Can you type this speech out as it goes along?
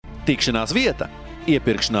Tikšanās vieta,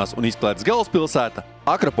 iepirkšanās un izklaides galvaspilsēta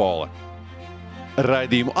Akropole.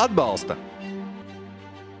 Raidījumu atbalsta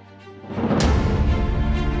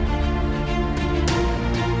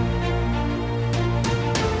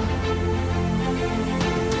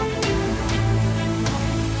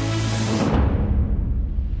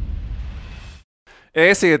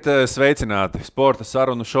Esiet sveicināti sporta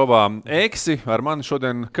sarunu šovā Eksi. Ar mani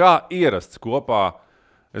šodien kā ierasts kopā,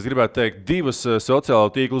 es gribētu teikt, divas sociālo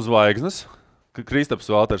tīklu zvaigznes. Kristaps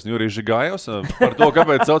Valters un Jurijs Žigājos. Par to,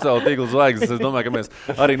 kāpēc sociālo tīklu zvaigznes, es domāju, ka mēs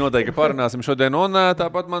arī noteikti parunāsim šodien. Un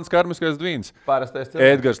tāpat mans karmiskais dvīns. Parastais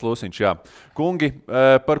cilvēks. Edgars Lusiņš, jā. Kungi,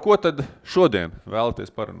 par ko tad šodien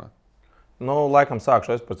vēlaties parunāt? Nu, laikam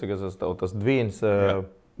sākšu es, cik es esmu tas dvīns.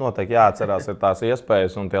 Noteikti jāatcerās ir tās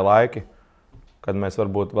iespējas un tie laiki, kad mēs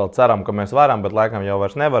varbūt vēl ceram, ka mēs varam, bet laikam jau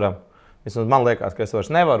vairs nevaram. Vismaz man liekas, ka es vairs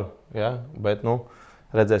nevaru, ja? Bet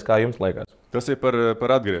redzēs, kā jums liekas. Tas ir par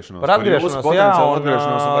atgriešanos. Par atgriešanos, jā,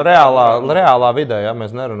 un reālā vidē, ja?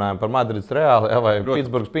 Mēs nerunājam par Madrides Reāli, ja? Vai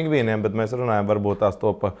Pitsburgas Pingvīniem, bet mēs runājam varbūt tās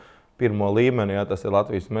to pa pirmo līmeni, ja? Tas ir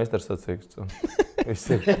Latvijas meistarsacīksts. Es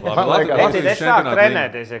sāku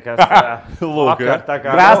trenēties, ja kas vakar tā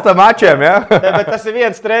kā... Grāsta mačiem, ja? Bet tas ir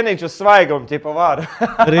viens treniņš uz svaigumu, ķipa vāru.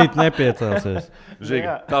 Rīt nepiecelsies.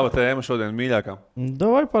 Žiga, tava tēma šodien mīļākā?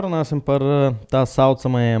 Vai parunāsim par tā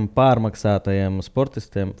saucamajiem pārmaksātajiem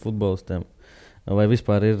sportistiem, futbolistiem? Vai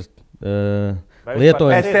vispār ir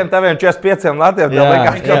lietojums? Pēc tiem taviem 45 latiem tev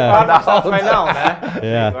likās, ka pārmaksāts vai nav, ne?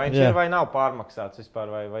 Vai viņš ir vai nav pārmaksāts vispār,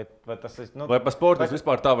 vai tas ir... Vai pa sportis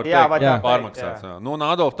vispār tā var teikt, pārmaksāts? Nu, un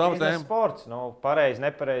Adolf, tava tēma? Sports, pareizi,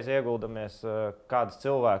 nepareizi ieguldamies, kāds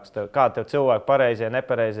cilvēks, kādi tev cilvēki pareizie,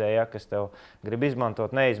 nepareizie, ja, kas tev grib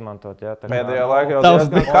izmantot, neizmantot, ja. Pēdējā laikā jau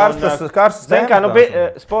karstas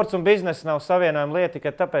tēmas. Sports un biznesa nav savienojama lieta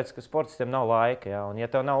tikai tāpēc, ka sportistiem nav laika, ja, un ja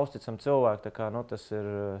tev nav uzticami cilvēki, tā kā, tas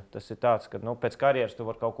ir tāds, ka, pēc karjeras tu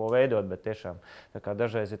vari kaut ko veidot, bet tiešām tā kā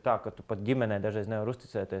dažreiz ir tā, ka tu pat ģimenē dažreiz nevar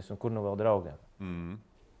uzticēties un kur nu vēl draugiem.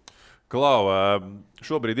 Klau,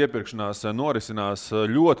 šobrīd iepirkšanās norisinās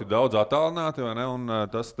ļoti daudz attālināti, vai ne? Un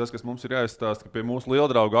tas, kas mums ir jāizstāsta, ka pie mūsu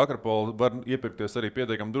lieldrauga Akropola var iepirkties arī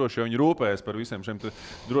pietiekami droši, jo viņi rūpējas par visiem šiem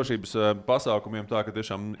drošības pasākumiem, tā ka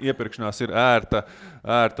tiešām iepirkšanās ir ērta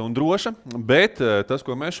un droša. Bet tas,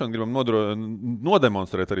 ko mēs šodien gribam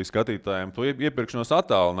nodemonstrēt arī skatītājiem, to iepirkšanos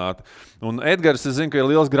attālināti. Un Edgars, es zinu, ka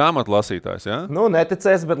ir liels grāmatu lasītājs, ja?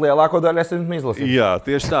 Neticēs, bet lielāko daļu es esmu izlasījis. Jā,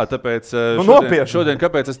 tieši tā, tāpēc šodien,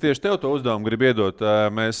 kāpēc es tieši tev to uzdevumu gribu iedot.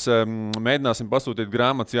 Mēs mēģināsim pasūtīt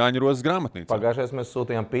grāmatas Jāņa Rozes grāmatnīcā. Pagājušais mēs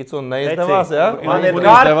sūtījām picu un neizdevās, ja? Man ir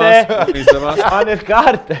karte! Man ir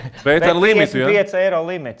karte! Bet ar limitu, ja? 55 eiro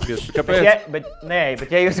limits. Kāpēc? Bet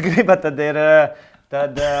ja jūs gribat,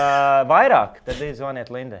 tad vairāk, tad zvaniet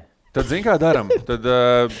Lindai. Tad zin, kā daram? Tad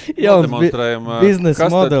demonstrējam, kā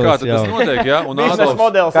tad tas notiek, ja? Un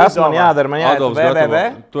Adolfs, kas man jādara? Man jādara www?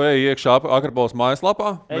 Tu ej iekšā Akropoles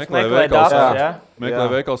mājaslapā, meklē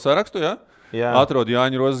veikalu sarakstu, ja? Atrod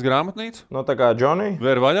Jāņa Rozes grāmatnīcu. Tā kā Džonī.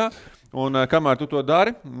 Vēr vaļā. Un kamēr tu to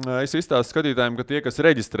dari, es izstāstu skatītājiem, ka tie, kas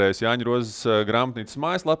reģistrējas Jāņa Rozes grāmatnīcas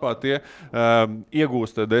mājaslapā, tie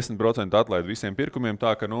iegūst 10% atlaidi visiem pirkumiem,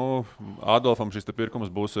 tā ka, Adolfam šis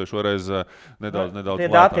pirkums būs šoreiz nedaudz tie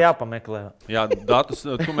dati jāpameklē. Jā,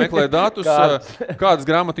 tu meklē datus, kādas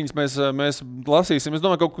grāmatiņas mēs lasīsim. Es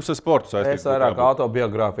domāju, kaut kas ar sportu saistīts. Es vairāk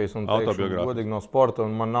autobiogrāfijas un teikšu godīgi no sporta,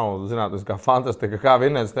 un man nav zinātniskā fantastika, kā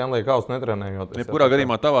vinnēt Stanley Kausu netrenējoties. Kurā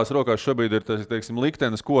gadījumā tavās rokās šobrīd ir, teiksim,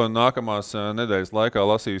 liktenis, ko nākamās nedēļas laikā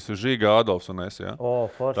lasījusi Žiga, Adolfs un es. Ja?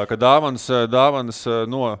 Tā kā dāvanas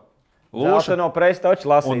no Lūša no presta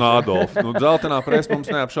lasīs. Un Adolfs. Dzeltenā presa mums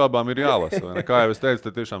neapšaubām ir jālasa. Kā jau es teicu,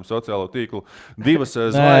 tad tiešām sociālo tīklu divas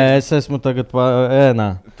zvaigznes. Nē, es esmu tagad ēnā.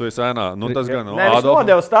 Tu esi ēnā. Tas gan. Nē, es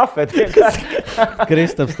nodevu stafeti.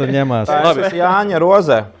 Kristaps tur ņemās. Labi, Jāņa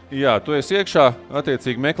Rozē. Jā, tu esi iekšā,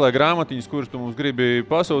 attiecīgi meklē grāmatiņas, kuras tu mums gribi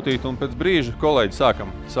pasūtīt, un pēc brīža, kolēģi,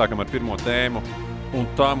 sākam ar pirmo tēmu. Un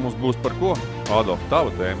tā mums būs par ko? Adolf,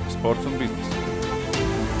 tava tēma – sports un biznesa.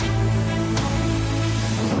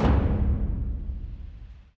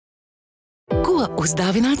 Ko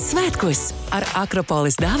uzdāvināt svētkos? Ar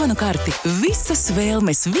Akropoles dāvanu karti visas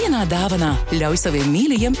vēlmes vienā dāvanā. Ļauj saviem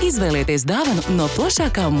mīļajiem izvēlēties dāvanu no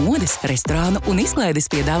plašākā modes, restorānu un izklaides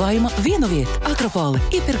piedāvājuma vienu vietu. Akropole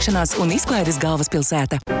 – iepirkšanās un izklaides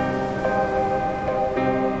galvaspilsēta.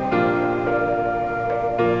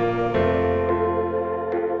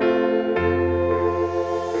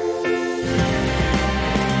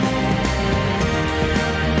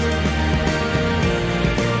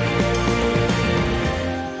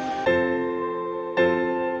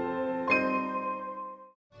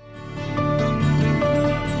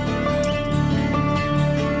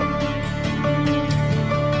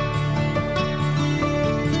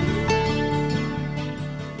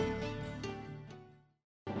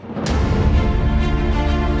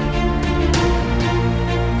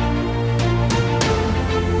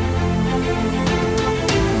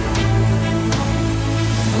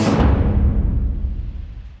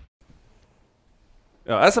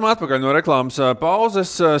 Jā, esam atpakaļ no reklāmas pauzes.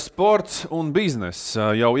 Sports un bizness.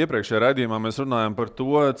 Jau iepriekšējā raidījumā mēs runājām par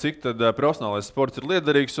to, cik tad profesionālais sports ir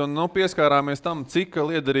liederīgs un pieskārāmies tam, cik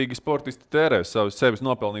liederīgi sportisti tērē sevis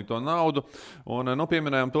nopelnīto naudu. Un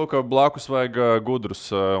pieminējām to, ka blakus vajag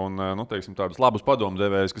gudrus un teiksim, tādus labus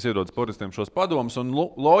padomdevējus, kas iedod sportistiem šos padomus. Un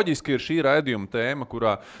loģiski ir šī raidījuma tēma,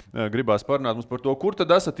 kurā gribās parunāt mums par to, kur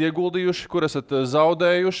tad esat ieguldījuši, kur esat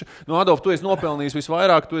zaudējuši. Adolf, tu esi nopelnījis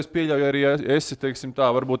visvairāk, tu esi pieļauj arī teiksim, tā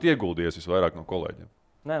varbūt ieguldījies visvairāk no kolēģiem.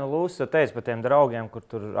 Nē, Lūsis teica par tiem draugiem, kur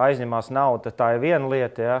tur aizņemās naudu. Tā ir viena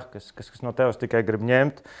lieta, ja, kas no tevis tikai grib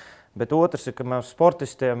ņemt. Bet otrs ir, ka mums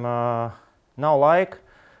sportistiem nav laika.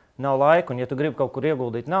 Un, ja tu gribi kaut kur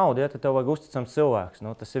ieguldīt naudu, ja, tad tev vajag uzticams cilvēks.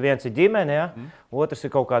 Tas ir viens ir ģimene, ja, otrs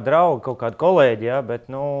ir kaut kāda drauga, kaut kāda kolēģi. Ja, bet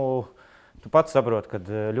tu pats saproti, ka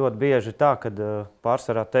ļoti bieži ir tā, ka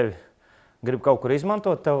pārsvarā tevi grib kaut kur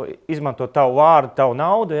izmantot tavu vārdu, tavu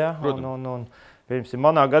naudu. Ja,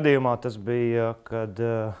 manā gadījumā tas bija, kad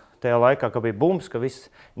tajā laikā, kad bija bums, ka viss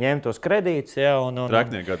ņēma tos kredītus. Ja,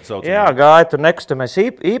 Traknieki gadi saucamie. Jā, gāja tur nekustamais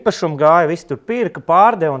īpašumu, gāja, visi tur pirka,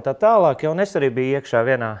 pārdeva un tā tālāk. Ja, un es arī biju iekšā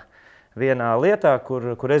vienā lietā,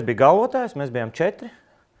 kur es biju galvotājs, mēs bijām 4.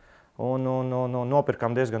 Un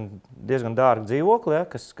nopirkām diezgan dārgu dzīvokli, ja,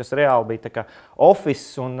 kas reāli bija tā kā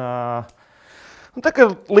office un tā kā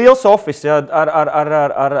liels office, ja,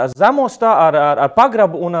 ar zemo stāvu, ar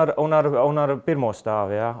pagrabu un ar pirmo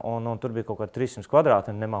stāvu. Ja, un tur bija kaut kā 300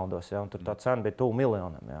 kvadrāti, nemaldos. Ja, un tur tā cena bija $2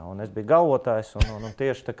 miljoniem. Ja, un es biju galvotājs. Un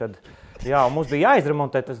tieši tā, kad mums bija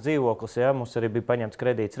jāizremontē tas dzīvoklis, ja, mums arī bija paņemts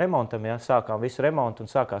kredīts remontam. Ja, sākām visu remontu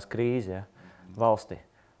un sākās krīze, ja, valstī.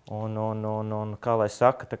 Un kā lai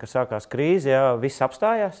saka, tā, kad sākās krīze, ja, viss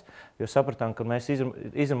apstājās, jo sapratām, ka mēs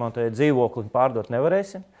izremontējot dzīvokli un pārdot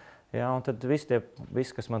nevarēsim. Jā, un tad visi,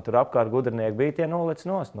 kas man tur apkārt gudrinieki bija, tie nolec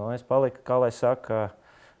nost. Es paliku, kā lai saka,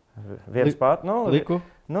 viens pats. Liku?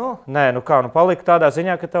 Paliku tādā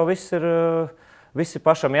ziņā, ka tev viss ir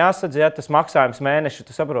pašam jāsadz, ja tas maksājums mēneši,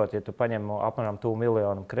 tu saproti, ja tu paņem apmēram $2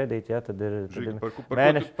 miljonu kredītu, ja, tad ir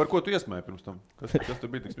mēneši. Par ko tu iesmēji pirms tam? Kas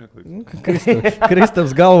tur bija tik smieklīgs?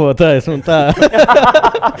 Kristaps galvotājs un tā.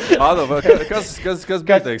 Adolf, kas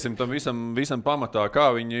bija, teiksim, tam visam pamatā?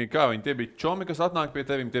 Kā viņi tie bija čomi, kas atnāk pie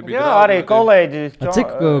tevim? Tie bija jā, draugi, arī kolēģi.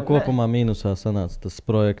 Cik kopumā mīnusā sanāca tas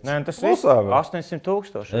projekts? Nē, tas viss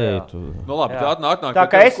 800,000. Labi, atnāk pie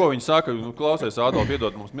tevi, ko viņi saka? Klausies, Adolf,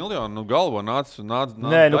 iedod mums miljonu, galvo nāc.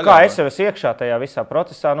 Nē, kā es jau esmu iekšā tajā visā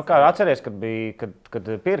procesā. Atceries, kad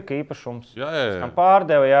pirka īpašums, tam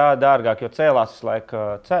pārdeva, jā, dārgāk, jo cēlās visu laiku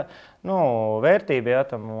vērtība. Jā,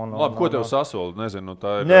 tam, labi, ko tev sasola? Nezinu,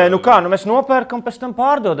 tā ir. Nē, mēs nopērkam, pēc tam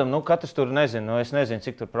pārdodam. Katrs tur nezinu, es nezinu,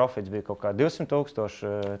 cik tur profits bija, kaut kā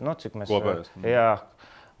 200,000, cik mēs. Kopējais. Jā,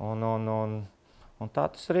 un tā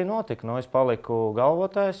tas arī notika. Es paliku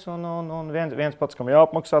galvotājs un viens pats, kam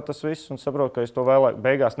jāapmaksā tas viss, un saprotu, ka es to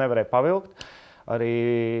beigās nevarēju pavilkt.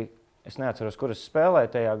 Arī es neatceros, kur es spēlēju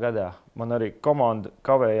tajā gadā. Man arī komanda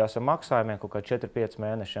kavējās ar maksājumiem kaut kā 4-5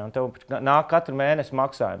 mēneši. Un tev nāk katru mēnesi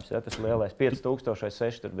maksājums, ja, tas lielais 5,000 vai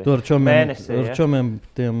 6 tur bija. Tur mēnesi, ar čomiem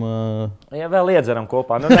tiem... Jā, vēl iedzeram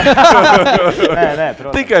kopā. Nē,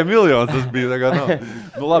 protams. Tikai miljons tas bija.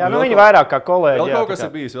 Labi, jā, viņi vairāk kā kolēģi. Vēl kaut kas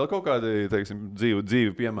ir bijis, vēl kaut kādi, teiksim,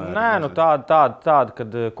 dzīvi piemēri. Nē, tāda,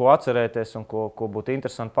 ko atcerēties un ko būtu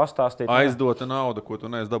interesanti pastāstīt. Aizdota nauda, ko tu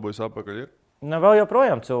neesi dabūjis atpakaļ ir? Vēl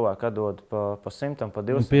joprojām cilvēki atdod pa 100, pa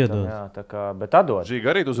 200. Jā, tā kā, bet atdod.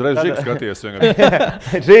 Žiga arī tu uzreiz skaties.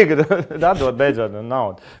 Žiga atdod beidzot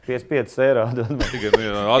naudu. 55 eiro atdod.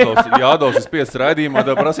 Ja Adolfs ir 5 raidījumā,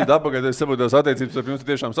 tev prasīt atpakaļ, es saprotu, tās attiecības ar jums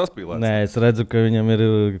tiešām saspīlēts. Nē, es redzu, ka viņam ir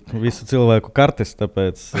visu cilvēku kartes,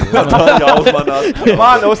 tāpēc...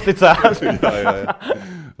 Man uzticās. Jā.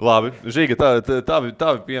 Labi, Žiga, tavi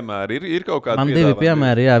piemēri ir kaut kādi piedāvājumi? Man 2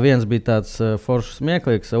 piemēri, jā, viens bija tāds foršs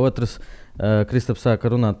smieklīgs, otrs Kristaps sāka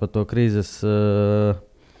runāt par to krīzes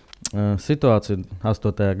situāciju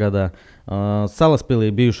 8. gadā. Salaspilī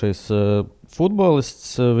bijušais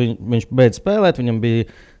futbolists, viņš beidz spēlēt, viņam bija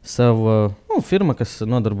sava firma, kas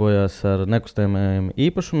nodarbojās ar nekustamajiem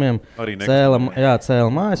īpašumiem, cēla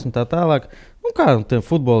mājas un tā tālāk. Kā tiem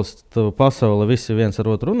futbolistu pasaule visi viens ar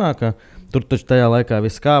otru runā, ka tur taču tajā laikā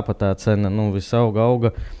viss kāpa tā cena, viss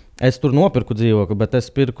auga. Es tur nopirku dzīvokli, bet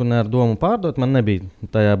es pirku ne ar domu pārdot. Man nebija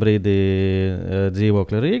tajā brīdī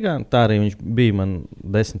dzīvokļa Rīgā. Tā arī viņš bija man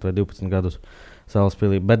 10 vai 12 gadus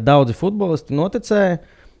Salaspilī. Bet daudzi futbolisti noticēja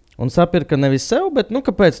un sapirka nevis sev, bet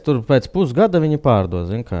kāpēc tur pēc pusgada viņi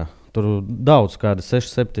pārdod. Tur daudz, kādi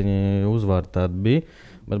 6-7 uzvārdi tādi bija.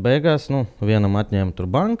 Bet beigās vienam atņēma tur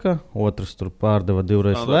banka, otrs tur pārdeva 2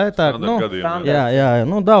 reizes lētāk. Jā,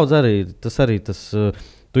 daudz arī. Tas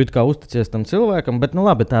tu it kā uzticies tam cilvēkam, bet nu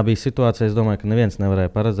labi, tā bija situācija. Es domāju, ka neviens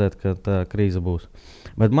nevarēja paredzēt, ka tā krīze būs.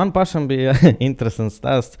 Bet man pašam bija interesants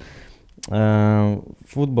stāsts.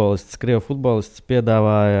 Krievu futbolists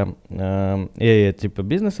piedāvāja ieiet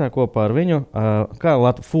biznesā kopā ar viņu. Kā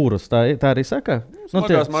fūras, tā arī saka?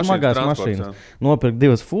 Smagās mašīnas. Nopirkt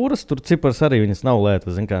 2 fūras, tur cipars arī viņas nav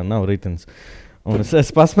lētas, nav ritens. Un es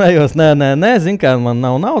pasmējos, nē, zinu, kā man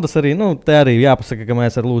nav naudas arī. Te arī jāpasaka, ka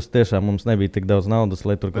mēs ar Lūsu tiešām mums nebija tik daudz naudas,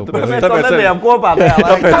 lai tur kaut ko tāpēc mēs nebijām kopā tajā laikā.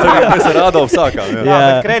 Tāpēc mēs ar Adolfu sākām. Jā,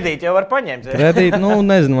 bet kredīti jau var paņemt. Kredīti,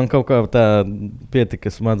 nezinu, man kaut kā tā pietika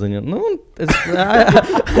smadzeņa. Es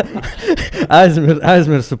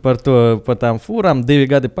aizmirsu par tām fūrām, 2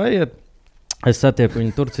 gadi paiet. Es satieku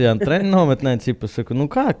viņu Turcijā treniņu nometnē, cipas saku,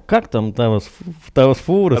 kā tam tavas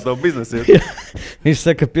fūras? Kā tev biznesa ir? Viņš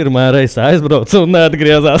saka, pirmā reize aizbrauca un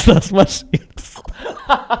neatgriezās tās mašīnas.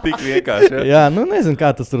 Tik vienkārši, jā, nezinu,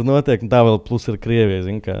 kā tas tur notiek, un tā vēl plus ir Krievija,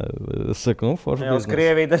 es saku, forši biznes. Uz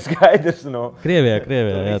Krieviju tas skaidrs, Krievijā,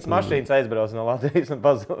 jā. Mašīnas aizbrauc no Latvijas un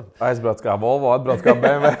pazūd. Aizbrauc kā Volvo, atbrauc kā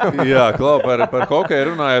BMW. Jā, Klau, par hokeju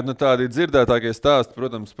runājot, tādi dzirdētākie stāsti,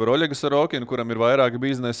 protams, par Oļegu Sarokinu, kuram ir vairāki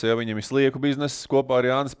biznesi, ja viņam ir slieku bizness kopā ar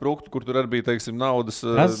Jānis Pruktu, kur tur arī bija, teiksim, naudas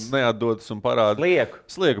neatdotas un parādi.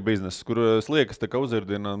 Slieku bizness, kur sliekas tā kā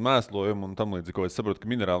uzirdina mēslojumu un tam līdzīgi, ko es saprotu,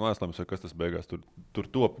 ka minerāli mēslojums vai kas tas beigās tur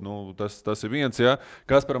top. Tas ir viens, jā.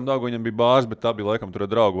 Kasparam Daugu viņam bija bārs, bet tā bija laikam tur ar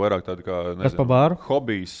draugu vairāk tādi kā, kas pa bāru?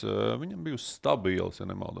 Hobijs. Viņam bija stabils, ja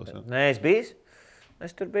nemaldos. Jā. Nē, es bijis?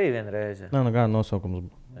 Es tur biju vienreiz. Kā nosaukums.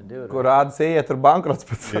 Kur rādas iet, tur bankrots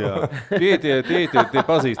pēc. Jā. Tie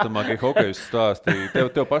pazīstamākie hokeju stāsti.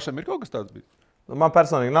 Tev pašam ir kaut kas tāds bijis? Man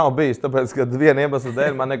personīgi nav bijis, tāpēc, ka viena iemesla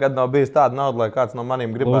dēļ man nekad nav bijis tāda nauda, lai kāds no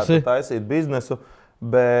maniem gribētu taisīt biznesu.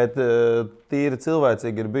 Bet tīri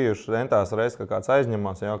cilvēcīgi ir bijuši rentās reizes, ka kāds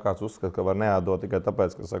aizņemās, ja kāds uzskata, ka var neatdot tikai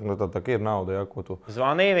tāpēc, ka saka, tad tā ir nauda, ja, ko tu...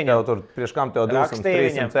 Zvanīja viņam. Priekš kam tev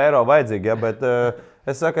 200-300 eiro vajadzīgi, ja, bet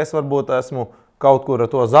es saku, es varbūt esmu kaut kur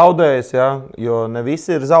to zaudējis, ja, jo ne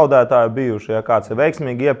visi ir zaudētāji bijuši, ja kāds ir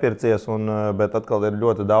veiksmīgi iepircies, bet atkal ir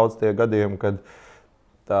ļoti daudz tie gadījumi, kad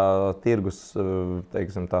tā tirgus,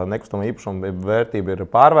 teiksim, tā nekustamā īpašuma vērtība ir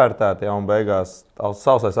pārvērtēta, ja, un beigās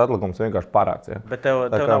sausais atlikums vienkārši parāds. Ja. Bet tev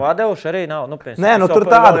nav atdevuši arī? Nē, tur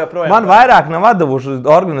tāda. Man vairāk nav atdevuši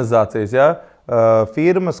organizācijas, ja,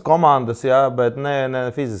 firmas, komandas, ja, bet ne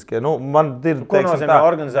fiziskie. Man ir, ko nozīmē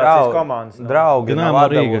organizācijas komandas? Draugi nav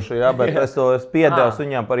atdevuši, ja, bet es piedevu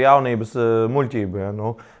viņām par jaunības muļķību. Ja,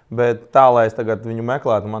 Bet tā, lai es tagad viņu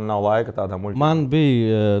meklētu, man nav laika tādām muļķībām. Man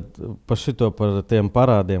bija par tiem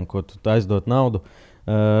parādiem, ko tu aizdot naudu.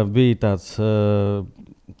 Bija tāds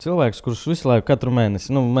cilvēks, kurš visu laiku, katru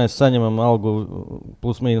mēnesi, mēs saņemam algu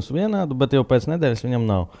plus mīnus vienādu, bet jau pēc nedēļas viņam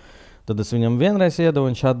nav. Tad es viņam vienreiz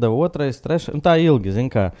iedevu, viņš atdeva otrais, trešais, un tā ilgi,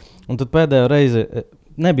 Un tad pēdējo reizi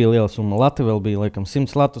nebija liela summa. Latvija vēl bija, laikam,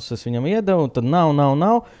 100 latus es viņam iedevu, un tad nav.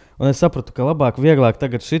 Un es sapratu, ka vieglāk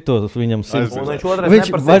tagad šito viņam 100.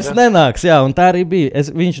 Viņš vairs nenāks, jā, un tā arī bija.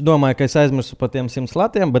 Viņš domāja, ka es aizmirsu par tiem 100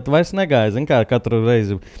 latiem, bet vairs negāja, kā katru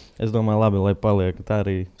reizi. Es domāju, labi, lai paliek. Tā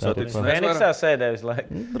arī. Fēniksā sēdē visu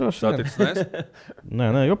laiku. Droši vien.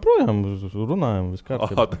 Nē, joprojām runājam.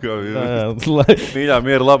 Mīļā,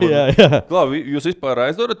 miera labi. Jā. Klau, jūs vispār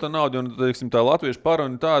aizdodat tā naudu, un, teiksim, tā latviešu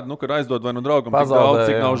paruni tāda, kad aizdod vai draugam tik daudz,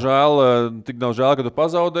 cik nav žēl, ka tu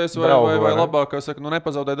pazaudēsi, vai labāk, ka saka,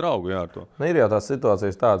 nepazaudē draugu. Jā, ir jau tās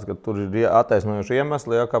situācijas tādas, ka tur ir attaisnojuši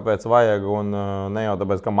iemesli, ja, kāpēc vajag, un ne jau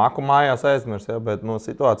tāpēc, ka maku mājās aizmirst, ja, bet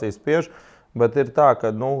situācijas spiež. Bet ir tā,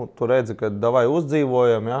 ka tu redzi, ka davai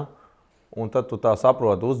uzdzīvojam, ja, un tad tu tā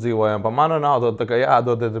saproti, uzdzīvojam pa manu naudu, tā kā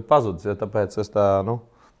jādod, ir pazudis. Ja, tāpēc es tā,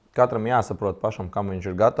 katram jāsaprot pašam, kam viņš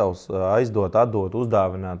ir gatavs aizdot, atdot,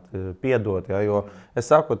 uzdāvināt, piedot. Ja, jo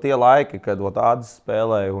es saku, tie laiki, kad Ādas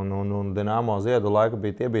spēlēja un Dinamo Ziedu laika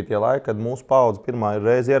tie bija tie laiki, kad mūsu paudze pirmā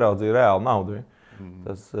reize ieraudzīja reālu naudu. Ja.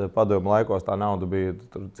 Tas padomju laikos tā nauda bija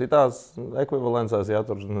citās ekvivalencēs, ja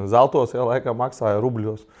tur zeltos, ja laikā maksāja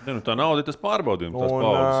rubļos. Tā nauda ir tas pārbaudījums, tās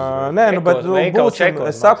paudzes. Bet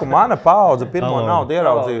es saku, mana paudze pirmo naudu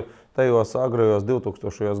ieraudzīja tajos agrajos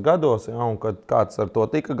 2000. Gados, ja, un kad kāds ar to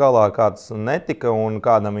tika galā, kāds netika, un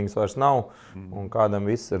kādam viņas vairs nav, un kādam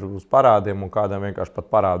viss ir uz parādiem, un kādam vienkārši pat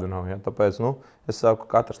parādu nav. Ja. Tāpēc, es saku,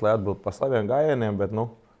 katrs lai atbild par saviem gājieniem, bet,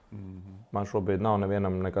 man šobrīd nav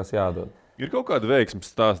nevienam nekas jādod. Ir kaut kāda veiksmes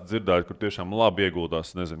stāsts dzirdēt, kur tiešām labi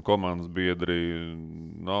ieguldās, nezinu, komandas biedri,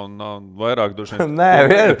 nav vairāk droši vien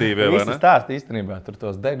negatīvie, vai ne? Visi stāsti īstenībā, tur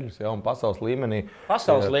tos degļus, ja, un pasaules līmenī.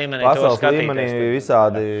 Pasaules līmenī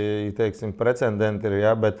visādi, teiksim, precedenti ir,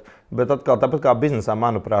 ja, bet atkal tāpat kā biznesā,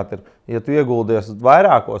 manuprāt, ir, ja tu ieguldies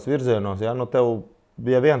vairākos virzienos, ja, tev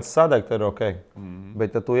ja viens sadeg, tad ir ok.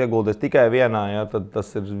 Bet, ja tu ieguldies tikai vienā, ja, tad tas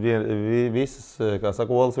ir visas, kā saka,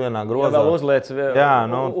 olas vienā grozā. Ja vēl uzliec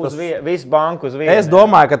uz visu banku uz vienu. Es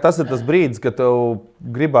domāju, ka tas ir tas brīdis, kad tev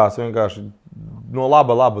gribās vienkārši no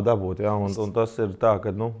laba dabūt. Ja, un tas ir tā,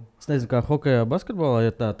 ka, Es nezinu, kā hokejā, basketbolā,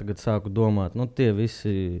 ja tā tagad sāku domāt, tie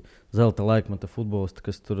visi zelta laikmeta futbolisti,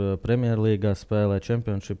 kas tur Premjerlīgā spēlē,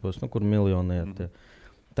 čempionšipos, kur miljoni iet.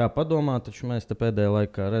 Tā padomā, taču mēs te pēdējā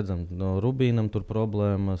laikā redzam, no Rubīnam tur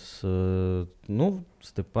problēmas,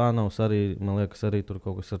 Stepānovs arī, man liekas, arī tur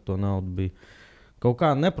kaut kas ar to naudu bija. Kaut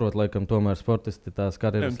kā neprot, laikam, tomēr sportisti tās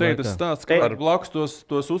karjeras laikā. Tas stāsts, ka ar blakus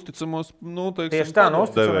tos uzticamos, tieši tā,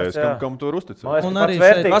 devējs, kam tu var uzticēt. Un arī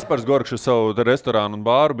šeit Kaspars Gorkšs savu restorānu un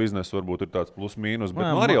bāru biznesu varbūt ir tāds plus mīnus, bet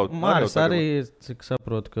Māris arī, cik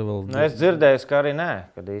saprotu, ka vēl... Es dzirdēju, ka arī nē,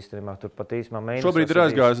 kad īstenībā tur pat īstumā mīnus. Šobrīd ir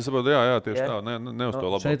aizgājis, es saprotu, jā, tieši tā, ne uz to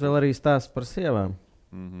labu. Šeit vēl arī stāsts par sievām.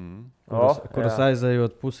 Kuras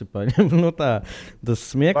aizējot pusi paņem. Tas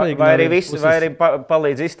smieklīgi. Vai arī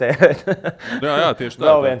palīdz iztērēt. jā, tieši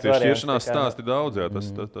tā. Tieši šķiršanās stāsti daudz, jā,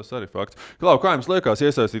 tas arī fakts. Klau, kā jums liekas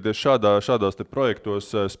iesaistīties šādās te projektos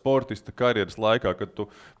sportista karjeras laikā, kad tu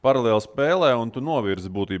paralēli spēlē un tu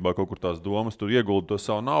novirzi būtībā kaut kur tās domas, tu ieguldi to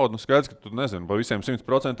savu naudu, skaidrs, ka tu nezini, pa visiem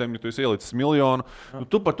 100%, ja tu esi ielicis miljonu,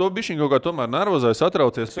 tu par to bišķiņ kaut kā tomēr nervozēji,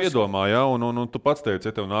 satraucies, piedomā, ja, un tu pats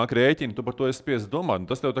teici, ja tev nāk rēķini, tu par to esi spiests domāt.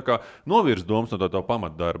 Tas tev tā kā novirz domas no tā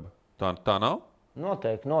pamatdarba. Tā nav?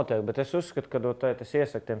 Noteikti, bet es uzskatu, ka tas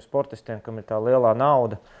iesaka tiem sportistiem, kam ir tā lielā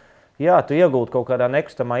nauda. Jā, tu iegūti kaut kādā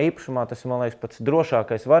nekustamā īpašumā, tas ir, man liekas, pats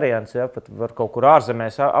drošākais variants, ja, pat var kaut kur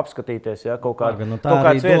ārzemēs apskatīties, ja, kaut kāds vietas. Tā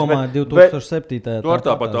arī domāja 2007. Tu ar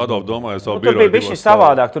tāpat, Adolf, domāju savu biroju. Tur bija bišķi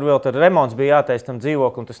savādāk, tur vēl remonts bija jātaisa tam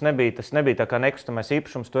dzīvoklim, tas nebija tā kā nekustamais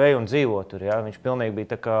īpašums, tu ej un dzīvo tur, ja, viņš pilnīgi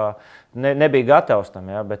bija tā kā, nebija gatavs tam,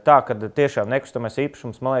 ja, bet tā, kad tiešām nekustamais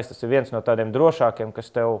īpašums, man liekas, tas ir viens no tādiem drošākiem, kas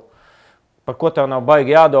tev, par ko tev nav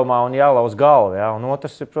baigi jādomā un jālauz galva. Ja? Un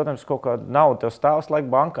otrs ir, protams, kaut kāda nauda tev stāvs laika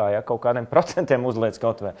bankā, ja? Kaut kādiem procentiem uzliec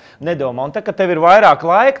kaut vai. Nedomā. Un tad, kad tev ir vairāk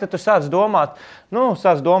laika, tad tu sāc domāt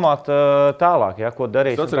tālāk, ja? Ko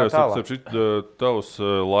darīt. Es atceros, tavs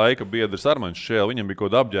laika biedrs Armaņš Šēl, viņam bija kaut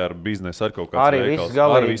kāda apģērba biznesa ar kaut kāds veikals.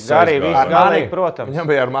 Arī viss galīgi, protams. Viņam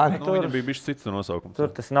bija ar mani. Viņam bija bišķi cits nosaukums. Tur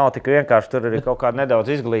tas nav tik vienkārši, tur arī kaut kāda nedaudz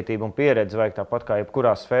izglītība un pieredze vajag tāpat kā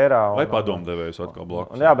jebkurā sfērā. Vai padomdevējs atkal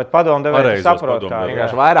blakus? Jā, bet padomdevējs saprot, kā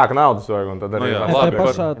vienkārši vairāk naudas vajag, un tad arī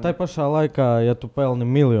tā pašā laikā, ja tu pelni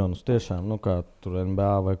miljonus tiešām, kā tur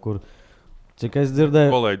NBA vai kur, cik es dzirdēju,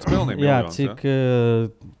 kolēģis pelnīja miljonus, cik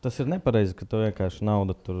tas ir nepareizi, ka tu vienkārši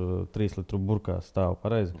nauda tur 3 litru burkā stāv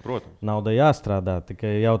pareizi. Protams. Nauda jāstrādā,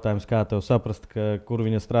 tikai jautājums, kā tev saprast, kur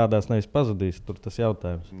viņa strādās, nevis pazudīs, tur tas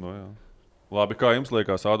jautājums. Jā. Labi, kā jums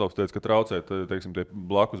liekas, Adolfs teica, ka traucēt, teiksim, tie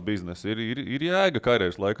blakus biznesi ir jēga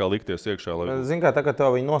karjeras laikā likties iekšā? Zini, kā tā, ka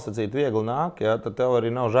tev viņi nosacīt viegli nāk, ja, tad tev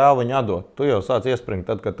arī nav žēl viņu atdot. Tu jau sāc iespringt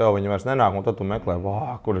tad, kad tev viņi vairs nenāk, un tad tu meklē,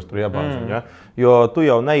 kur es tur iebāzu. Ja? Jo tu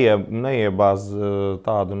jau neiebāz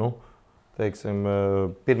tādu, teiksim,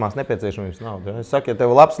 pirmās nepieciešamības naudu. Ja? Es saku, ja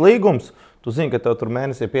tev ir labs līgums, tu zini, ka tev tur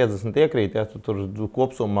mēnesī 50 iekrīt, ja tu tur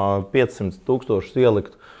kopsumā 500,000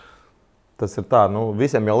 ielikt. Tas ir tā,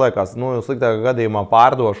 visiem jau liekas, sliktākā gadījumā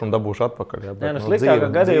pārdošu un dabūšu atpakaļ. Ja, bet, sliktākā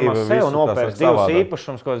gadījumā sev nopērts 2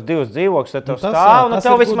 īpašums, kaut kāds 2 dzīvokļus, tad tev stāv,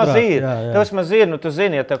 tev vismaz ir. Tev vismaz ir, tu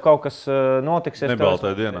zini, ja tev kaut kas notiks.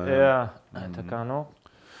 Nebaltā dienā. Jā, tā kā,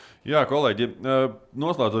 Jā, kolēģi,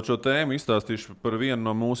 noslēdzot šo tēmu, izstāstīšu par vienu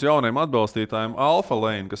no mūsu jaunajiem atbalstītājiem, Alfa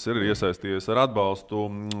Lane, kas ir iesaistījies ar atbalstu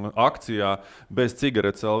akcijā Bez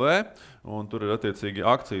cigaretes LV. Un tur ir attiecīgi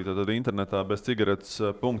akcija, tad internetā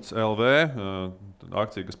bezcigaretes.lv,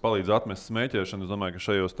 akcija, kas palīdz atmest smēķēšanu. Es domāju, ka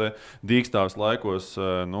šajos te dīkstāvs laikos,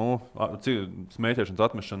 smēķēšanas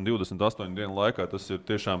atmešana 28 dienu laikā, tas ir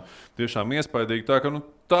tiešām iespaidīgi. Tā, ka,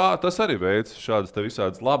 tas arī veids šādas te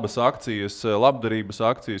visādas labas akcijas, labdarības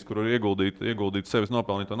akcijas, kur ir ieguldīt sevis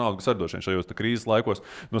nopelnīto naudu, kas arī droši vien šajos te krīzes laikos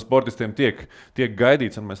no sportistiem tiek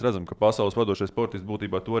gaidīts, un mēs redzam, ka pasaules vadošie sportisti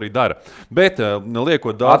būtībā to arī dara. Bet,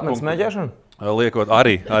 liekot daudz punktu... Liekot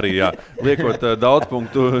daudz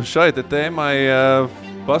punktu šai tēmai,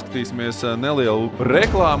 paskatīsimies nelielu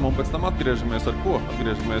reklāmu un pēc tam atgriežamies ar ko?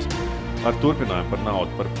 Atgriežamies ar turpinājumu par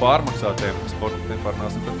naudu, par pārmaksātiem sportistiem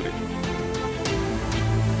pārnāsim pēc brīža.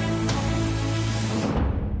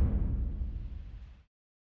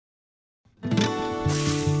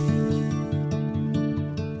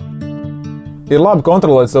 Ir labi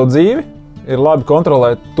kontrolēt savu dzīvi, ir labi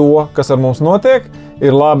kontrolēt to, kas ar mums notiek,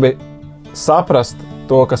 ir labi saprast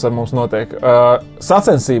to, kas ar mums notiek.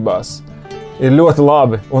 Sacensībās ir ļoti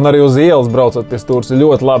labi, un arī uz ielas braucot pie stūres ir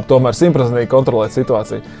ļoti labi tomēr 100% kontrolēt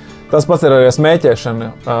situāciju. Tas pats ir arī smēķēšana.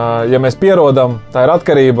 Ja mēs pierodam, tā ir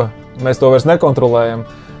atkarība, mēs to vairs nekontrolējam.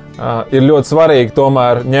 Ir ļoti svarīgi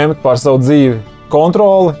tomēr ņemt pār savu dzīvi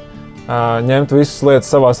kontroli, ņemt visas lietas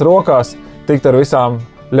savās rokās, tikt ar visām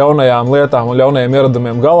ļaunajām lietām un ļaunajiem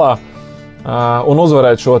ieradumiem galā un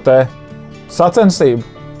uzvarēt šo te sacensību.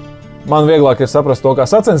 Man vieglāk ir saprast to kā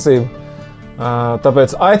sacensību,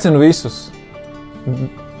 tāpēc aicinu visus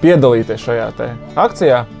piedalīties šajā te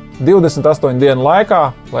akcijā 28 dienu laikā,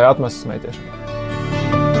 lai atmestu smēķēšanu.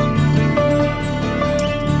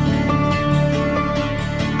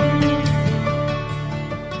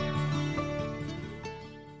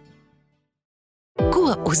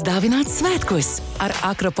 Ko uzdāvināt svētkos? Ar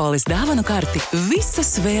Akropolis dāvanu karti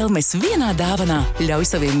visas vēlmes vienā dāvanā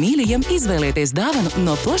ļauj saviem mīļajiem izvēlēties dāvanu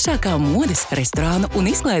no plašākā modes, restorānu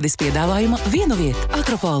un izklaides piedāvājuma vienu vietu.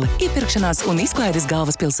 Akropoli – iepirkšanās un izklaides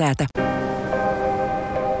galvaspilsēta.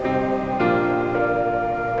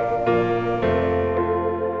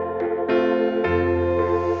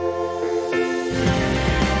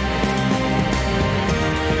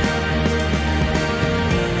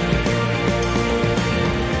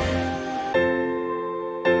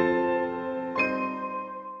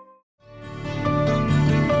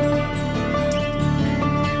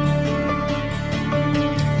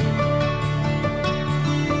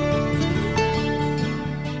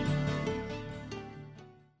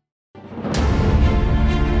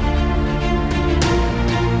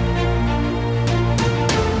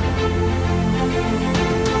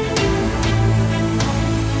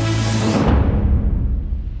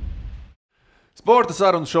 Sporta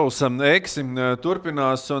sarunas šovs Eksi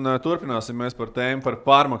turpinās un turpināsim mēs par tēmu par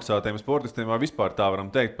pārmaksātiem sportistiem, vai vispār tā varam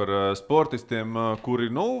teikt par sportistiem, kuri,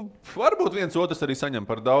 varbūt viens otrs arī saņem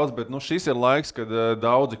par daudz, bet šis ir laiks, kad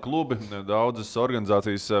daudzi klubi, daudzas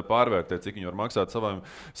organizācijas pārvērtē, cik viņi var maksāt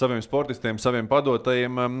saviem sportistiem, saviem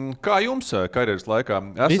padotajiem. Kā jums karjeras laikā?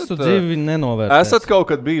 Visu dzīvi nenovērtēs. Esat kaut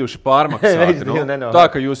kad bijuši pārmaksāti? Tā,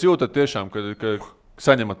 ka jūs jūtat tiešām, ka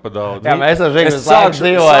saņemat par daudz. Jā, mēs ar Žigu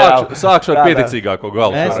sākšu ar pieticīgāko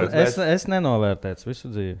galu. Es nenovērtēts visu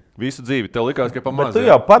dzīvi. Visu dzīvi. Tev likās, ka pamazs. Bet tu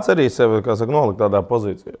jau pats arī sevi, nolikt tādā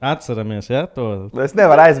pozīcijā. Atceramies, ja, to. Es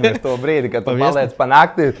nevaru aizmirst to brīdi, kad tu paliec pa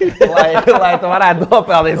nakti, lai tu varētu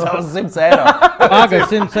nopelnīt savus 100 eiro. Pagad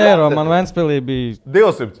 100 eiro, man Ventspilī bija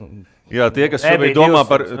 200. Jā, tie, kas šobrīd domā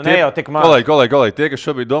par... Kolēģi, tie, kas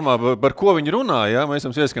šobrīd domā, par ko viņi runā, ja? Mēs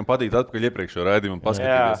jums ieskam padīt atpakaļ iepriekšējo raidījumu un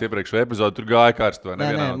paskatīties iepriekšējo epizodu, tur gāja karst vai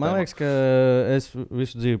nevienā. Man liekas, ka es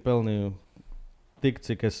visu dzīvi pelnīju tik,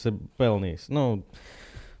 cik es pelnījis.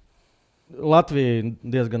 Latvija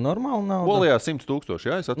diezgan normāli nav. Polijā 100 000,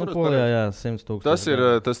 jā, es atceros. Polijā, jā, 100 000. Tas ir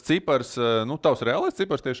tas cipars, tavs reālais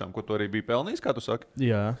cipars tiešām, ko tu arī biji pelnījis, kā tu saki?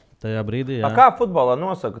 Jā, tajā brīdī, jā. Kā futbolā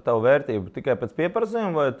nosaka tavu vērtību? Tikai pēc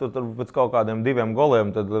pieprasījuma vai tur pēc kaut kādiem 2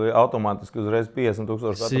 goliem, tad automātiski uzreiz 50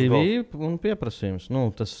 000 CV un pieprasījums,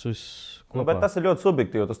 tas viss kopā. Bet tas ir ļoti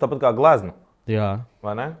subjektīvi, tas tāpat kā glezna. Jā.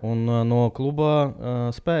 Vai ne? Un no klubā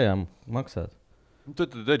spējām maksāt. Tur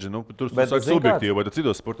saka subjektīvi, vai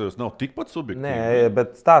citos sportos nav tikpat subjektīvi? Nē,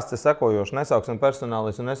 bet stāsts ir sekojošs. Nesauksim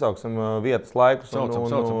personālis un nesauksim vietas laikus. Saucam,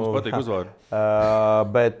 mums patīk uzvārdi.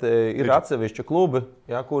 Bet ir atsevišķi klubi,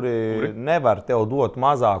 kuri nevar tev dot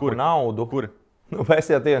mazāku naudu. Kuri?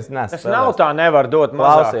 Es jau tieši nesu. Tas nav tā, nevar dot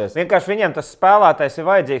mazāk. Vienkārši viņiem tas spēlētājs ir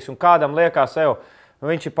vajadzīgs un kādam liekas sev.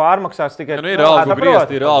 Viņš ir pārmaksāts tikai... ir algu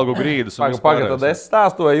griezti, ir algu grīdas. Pagad, tad es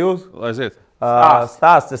stāstu, vai jūs? Aiziet.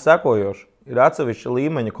 Stāsts ir sekojošs. Ir atsevišķa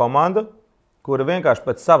līmeņa komanda, kura vienkārši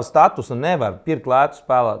pēc sava statusa nevar pirkt lētu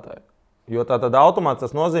spēlētāju. Jo tā tad automāts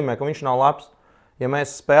tas nozīmē, ka viņš nav labs. Ja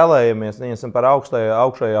mēs spēlējamies par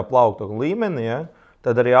augšējā plaukta līmeni,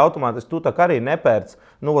 tad arī automātiski tu tā arī nepērc.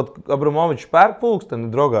 Abramovičs pērk pulksteni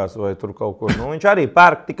drogās vai tur kaut kur. Viņš arī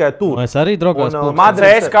pērk tikai tur. Es arī drogās pulksteni.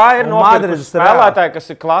 CSKA ir nopirkusi spēlētāji, kas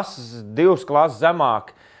ir 2 klases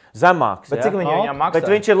zemāks. Bet cik viņam maksā? Bet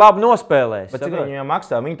viņš ir labi nospēlējis. Bet cik viņam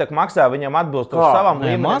maksā? Viņi tā maksā viņam atbilst uz savam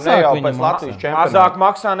līmenim, ne jau pēc Latvijas čempionāta. Mazāk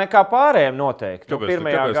maksā nekā pārējiem noteikti.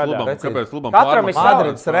 Kāpēc klubam Katram ir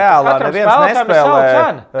Madrids reālā neviens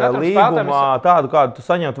nespēlē līgumā tādu, kādu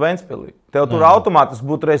tu saņemtu Ventspilī. Tev tur automātiski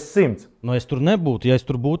būtu reiz 100. Es tur nebūtu. Ja es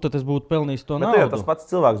tur būtu, tad es būtu pelnījis to naudu. Bet tas pats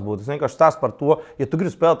cilvēks būtu. Es vienkārši stāstu par to, ja tu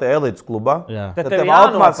gribi spēlēt elites klubā, tad tev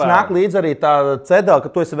automātiski nāk līdzi arī tā cedēla,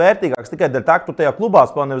 ka tu esi vērtīgāks tikai dēļ tā, ka tu tajā klubā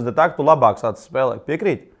spēlē, nevis dēļ tā, ka tu labāk sāc spēlēt.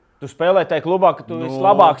 Piekrīt? Tu spēlē tajā klubā, ka tu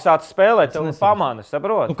labāk sāc spēlēt, tev pamāni,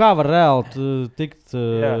 saproti? Kā var reāli tikt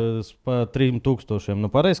pa 3000?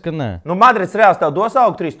 Pareizi, ka nē. Madrids reāls tev dos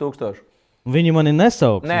augu 3000. Viņi mani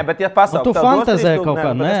nesauks. Nē, bet ja pasaules tu fantazē kaut kā,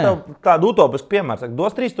 nē. Es tev tādu utopisku piemēru saku,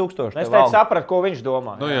 dos 3000. Es teicu sapratu, ko viņš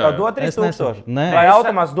domā. Tev dos 3000. Nē. Vai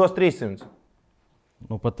automāts dos 300?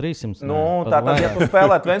 Nu, pat 300. Tātad, ja tu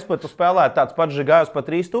spēlētu Ventspilī, tu spēlētu tāds pats Žigājos par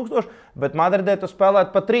 3000, bet Madridē tu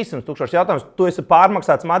spēlētu par 300,000. Jautājums, tu esi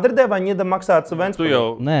pārmaksāts Madridē vai Ņida maksāts Ventspilī?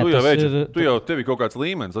 Tu jau tev ir kaut kāds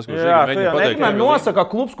līmenis. Tas, ko mēģina pateikt, nosaka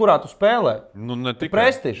klubs, kurā tu spēlē. Ne tikai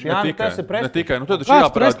prestižs, tas ir prestižs. Ne tikai, tad taču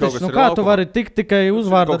jāparāda kaut kas ir kā tu vari tikt tikai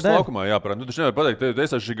uzvārda dēļ? Laukumā jāparāda. Tu taču nevari pateikt, es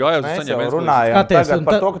esmu Žigājos, es saņēmu Ventspilī. Mēs jau runājām tagad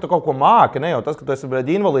par to, ka tu kaut ko māki, ne jau tas, ka tu esi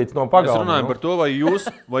invalīds no pagalma. Mēs runājam par to,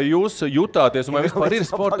 vai jūs jutāties un vai vispār ir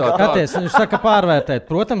sportā. Viņš saka, pārvērtēt.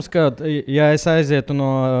 Protams, ka, ja es aizietu no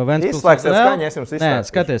Ventspils,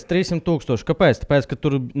 skaties, 300,000. Kāpēc? Tāpēc, ka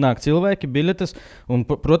tur nāk cilvēki, biļetes, un,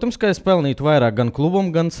 protams, ka es pelnītu vairāk gan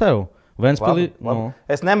klubam, gan sev. Ventspilī,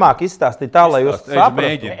 Es nemāku izstāstīt tā, lai jūs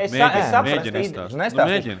saprastu.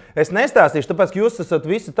 Es nestāstīšu, tāpēc, ka jūs esat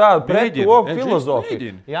visi tādi pret to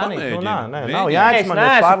filozofiju. Es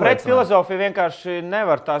neesmu pret filozofiju, vienkārši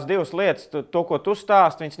nevar tās divas lietas, to, ko tu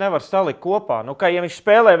stāsti, viņas nevar salikt kopā. Nu, kā, ja viņš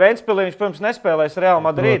spēlē Ventspilī, viņš, protams, nespēlēs Real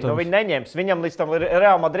Madrid, nu, viņi neņems. Viņam līdz tam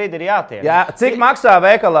Real Madrid ir jātiek. Jā, cik maksā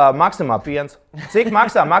veikalā Maksimā piens? Cik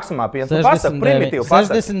maksā Maksimā piens?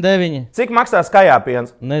 69. Cik maksā Skajā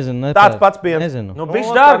piens? Nezinu, tāds pats piens. Nezinu. Nu,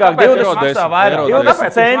 bišķi dārgāk,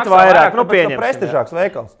 20 centi vairāk. Nu, pieņemsim. Tas ir prestižāks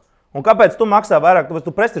veikals. Un kāpēc tu maksā vairāk? Tāpēc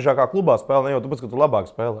tu prestižākā klubā spēlē, jau tāpēc, ka tu labāk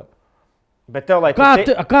spēlē. Bet tev, lai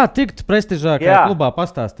kā tikt prestižākajā klubā?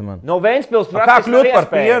 Pastāsti man. No Ventspils kā kļūt par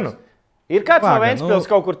pienu? Ir kāds no Ventspils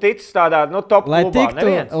kaut kur ticis tādā top klubā?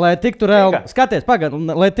 Lai tiktu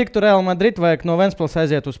lai tiktu Real Madrid, vajag no Ventspils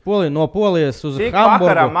aiziet uz Poliju, no Polijas uz Hamburgu. Cik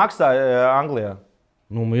vakarā maksā Anglijā?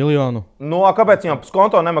 Nu, 1 miljonu. Kāpēc viņam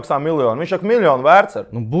skonto nemaksā 1 miljonu? Viņš ir 1 miljonu vērts.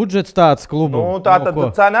 Budžets tāds klubu. Tad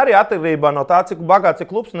cena arī atkarībā no tā, cik bagāts ir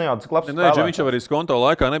klubs. Cik labs spēlē. Viņš jau arī skonto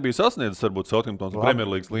laikā nebija sasniedzis varbūt Southamptons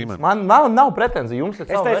Premjerlīgas līmeni. Man nav pretenzija.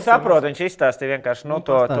 Es saprotu, viņš izstāstīja vienkārši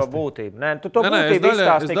to būtību. Nē, tu to būtību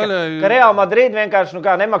izstāstīji, ka Real Madrid vienkārši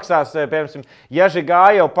nemaksās, piemēram, ja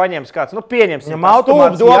Žigā jau paņems kāds, pieņemsim. Viņam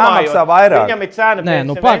automātiski jāmaksā vairāk. Viņam ir cena.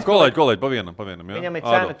 Kolēģi, pa vienam. Viņam ir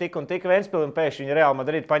cena tik un tik Ventspili un pēkšņi Real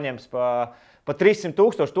Madrid paņems pa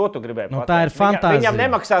 300,000, to tu gribēji pateikt. Tā ir fantāzija. Viņam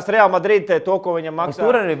nemaksās Real Madrid to, ko viņam maksā.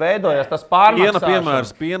 Tur arī veidojas tas pārmaksāšana.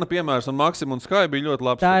 Piena piemērs un Maksim un Sky bija ļoti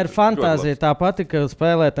labs. Tā ir fantāzija, tā pati, ka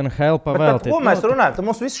spēlēt NHL pavēltīt. Ko mēs runājam?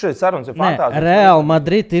 Mums viss šeit sarunas ir fantāzija. Real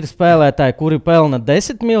Madrid ir spēlētāji, kuri pelna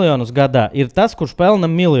 10 miljonus gadā, ir tas, kurš pelna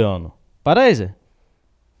 1 miljonu. Pareizi?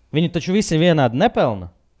 Viņi taču visi vienādi nepelna.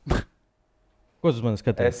 Ko tu man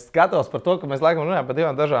skaties? Es skatos par to, ka mēs laikam runājam par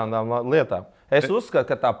divām dažādām lietām. Es uzskatu,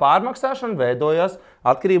 ka tā pārmaksāšana veidojas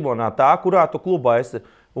atkarībā no tā, kurā tu klubā esi.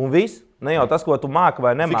 Un viss, ne jau tas, ko tu māki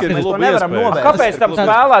vai nemāki. Mēs to nevaram novērst. Kāpēc tam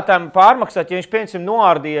spēlētājam pārmaksāt, ja viņš, piemēram,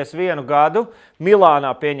 noārdījies 1 gadu Milānā,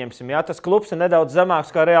 pieņemsim, tas klubs ir nedaudz zemāks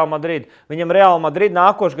kā Real Madrid. Viņam Real Madrid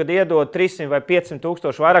nākošu gadu iedod 300 vai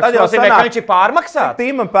 500,000 vairāk. Tas nozīmē, ka viņš ir pārmaksāts.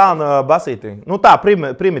 Tīma pelna basītī. Tā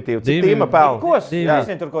primitīvi. Tīma pelna. Ko?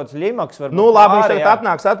 Visiem tur kaut kāds limaks var būt. Labi, viņš tagad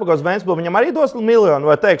atnāks atpakaļ uz Ventspili. Viņam arī dos 1 miljonu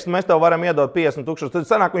vai teiks, mēs tev varam iedot 50,000. Tad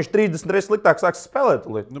sanāk, viņš 30 reizes sliktāk sāks spēlēt.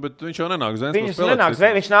 Bet viņš jau nenāks uz Ventspili.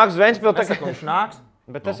 Viņš nāks uz Ventspili. Viņš nāks.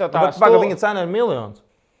 Bet tas jau tā ir. Viņa cena ir 1 miljons.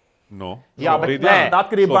 Jā, bet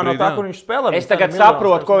atkarībā no tā, kur viņš spēlē. Es tagad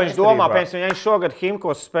saprotu, ko viņš domā. Piemēram, ja viņš šogad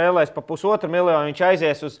Himkos spēlēs pa 1,5 miljonu, viņš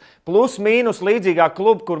aizies uz plus mīnus līdzīgā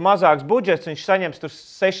klubu, kur mazāks budžets, viņš saņems tur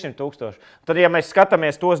 600,000. Tad, ja mēs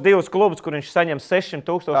skatāmies tos divus klubus, kur viņš saņem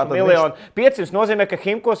 600,000 miljonu, 500 nozīmē, ka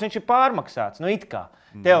Himkos viņš ir pārmaksāts. Nu, it kā.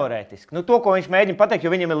 Teorētiski. To, ko viņš mēģina pateikt,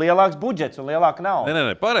 jo viņam ir lielāks budžets un lielāka nauda.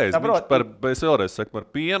 Nē, pareizi. Es vēlreiz saku par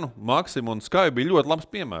pienu, Maksimu un Sky bija ļoti labs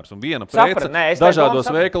piemērs. Un viena prece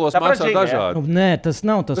dažādos veikalos maksā dažādi. Nē, tas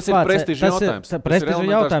nav tas ir prestižs jautājums. Tas ir prestižs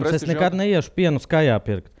jautājums. Es nekad neiešu pienu Skyā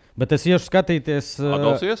pirkt. Bet es iešu skatīties.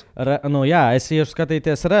 Es iešu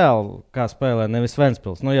skatīties Reāli, kā spēlē, nevis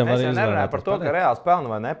Ventspils. Mēs nerunājam par to, ka Reāls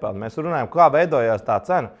pelna vai nepelna. Mēs runājam, kā veidojās tā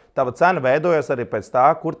cena. Tāpat cena veidojas arī pēc tā,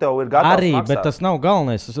 kur tev ir gatavs arī, maksāt. Bet tas nav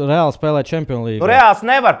galvenais. Reāli spēlē Champions League. Reāls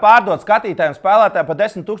nevar pārdot skatītājiem spēlētājiem par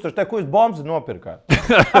 10,000. Te, ko jūs bombas nopirkāt?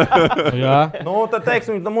 Tad,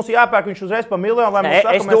 teiksim, mums jāpērk viņš uzreiz par 1 miljonu, lai mēs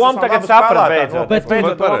es domāju, tagad sapratu.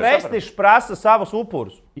 Prestižs prasa savus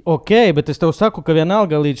upurus. Ok, bet es tev saku, ka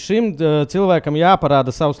vienalga līdz šim cilvēkam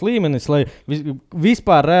jāparāda savs līmenis, lai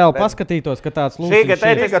vispār reāli paskatītos, ka tāds lūdzu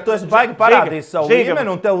ir. Tu esi baigi parādījis savu līmeni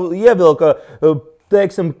un tev ievilka,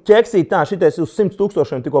 teiksim, ķeksīt, šitais uz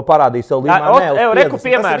 100,000 tikko parādīja savu līmeni. Reku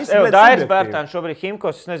piemērs, Dairis Bērtāns šobrīd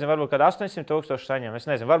Himkos, es nezinu, varbūt kād 800,000 saņem, es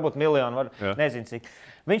nezinu, varbūt miljonu, nezinu cik.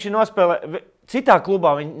 Viņš ir nospēlē, citā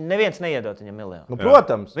klubā neviens neiedot viņam miljonu.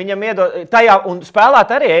 Protams. Viņam iedod tajā un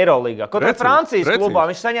spēlēt arī Eirolīgā. Kaut kā Francijas klubā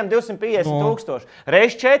viņš saņem 250,000.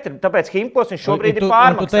 Reiz 4, tāpēc Himkos viņš šobrīd ir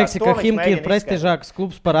pārmaksāts. Tu teiksi, ka Himki ir prestižāks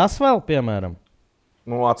klubs par Asvēlu, piemēram?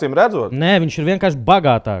 Nu, acīm redzot. Nē, viņš ir vienkārši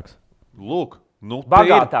bagātāks. Lūk,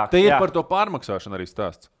 Bagātāks, te ir jā. par to pārmaksāšanu arī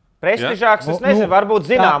stāsts. Prestižāks, es nezinu, varbūt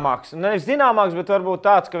zināmāks. Nevis zināmāks, bet varbūt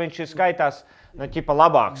tāds, ka viņš ir skaitās ķipa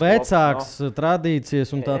labāks. Vecāks,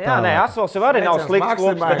 tradīcijas un tā Jā, nē, tālāk. Asvols jau arī nav Veicens slikts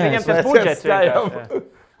klubs, bet Maksimais. viņam tas Veicens budžets Skājam. vienkārši.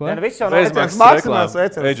 Ko? Nē, viss jau nav Veicens vecāks. Maksimais,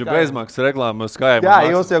 Veicens Eģu Skājam. bezmaksas reklāma Skājam. Jā,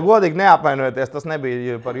 jūs jau godīgi neapvainojaties. Tas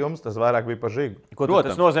nebija par jums, tas vairāk bija par Žigu. Ko tu,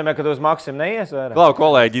 tas nozīmē, ka tu uz Maksimu neies vairāk? Klau,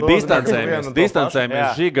 kolēģi, Lūdzu, distancējamies. vienu un to Distancējamies,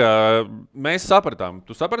 pašu. Žiga. Mēs sapratām.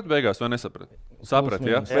 Tu saprati beigās vai nesaprati? Saprati,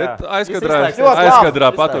 jā. Plus-mīnus. Bet Jā. aizkadrā Ļoti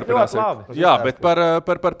labi. paturpināsim. Ļoti labi. Jā, bet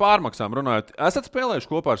par pārmaksām runājot. Esat spēlējuši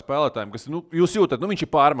kopā ar spēlētājiem, kas, jūs jūtat, viņš ir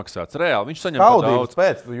pārmaksāts. Reāli, viņš saņem par Kaudības daudz.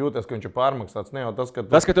 pēc, tu jūties, ka viņš ir pārmaksāts. Ne jau tas, ka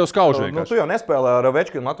Tas, ka tev skauž Nu, vienkārši. tu jau nespēlēji ar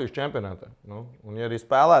Večkinu Latvijas čempionātā. Nu, un, ja arī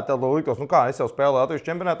spēlē, tad liktos, kā es jau spēlēju Latvijas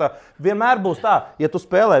čempionātā. Vienmēr būs tā, ja tu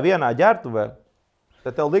spēlē vienā ģērbtuvē,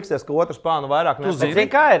 tad tev liksies, ka otrs plānu vairāk Bet zini? zini,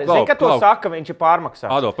 kā ir? Zini, ka to Klau. saka, viņš ir pārmaksāts.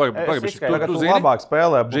 Adolf, pagaidi, Es bišķi. izskaidroju. Tagad Tu tu zini? labāk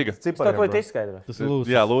spēlē, Žiga. Tas tūlīt izskaidro. Tas ir lūsis.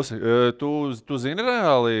 Jā, Lūsi, tu zini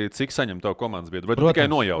reāli, cik saņem tavu komandas biedru? Vai tu Protams. tikai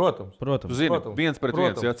nojaut? Protams. Tu Protams. zini, Protams. viens pret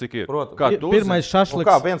viens, jā, cik ir. Protams. Kā tu Pirmais Un kā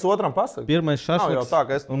šašliks. viens otram pasaka? Pirmais Nav jau šašliks. tā,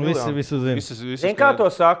 ka es Un visi miljonu. visu zina. Visas Zini, kā to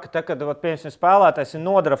saka? Tā, kad, piemēram, spēlētājs ir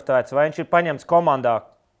nodraftēts vai viņš ir paņemts komandā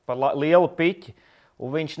par lielu piķi. Un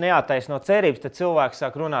viņš neattaisno cerības, tad cilvēks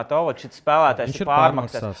sāk runāt, ka šis spēlētājs Viņš ir ir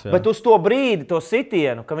pārmaksāts. pārmaksāts, jā. Bet uz to brīdi, to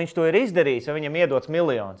sitienu, ka viņš to ir izdarījis, ja viņam iedots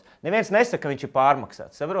miljonus, neviens nesaka, ka viņš ir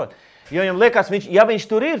pārmaksāts. Saprot? Jo viņam liekas, ja viņš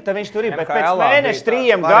tur ir, tad viņš tur ir. Bet pēc NHL mēneša, bija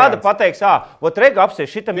 3 tāds gada variants. pateiks, ot, regu apsies,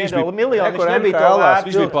 šitam Viņš iedod bija- miljonu, viņš nebija to NHL vērts.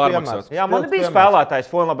 Viņš bija pārmaksāts. Jā, man bija spēlētājs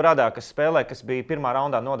Fonla Bradā, kas spēlēja, kas bija pirmā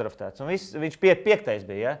raundā nodraftēts. Un viņš piektais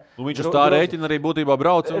bija. Ja? Un viņš uz tā rēķina arī būtībā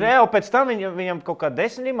brauc. Reāli pēc tam viņam kaut kāda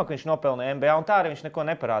 10 limaka, viņš nopelnīja NBA, un tā arī viņš neko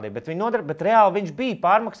neparādīja. Bet reāli viņš bija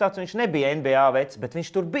pārmaksāts, un viņš nebija NBA vecs, bet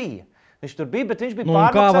viņš tur bija. Viņš tur bija, bet viņš bija Nu,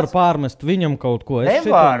 un kā var pārmaksāts. pārmest viņam kaut ko? Es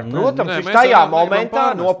Nevar, šitam- protams, Nē, viņš mēs tajā varam- varam momentā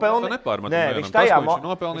pārmest. Mēs nopelnīja. to nepārmetam Nē, vienam. viņš Tas, tajā, ko viņš ir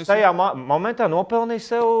nopelnījis, momentā nopelnīja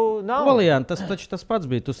sev naudu. Valjāni, tas pats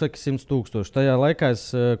bija. Tu saki 100 000. Tajā laikā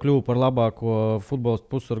es kļuvu par labāko futbolistu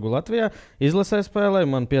pussargu Latvijā. Izlasē spēlēju,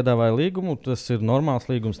 man piedāvāja līgumu. Tas ir normāls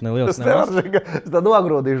līgums, neliels. Es tad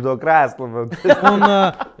nogrūdīšu to krēslu. bet- Un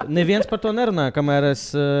neviens par to nerunāja, kamēr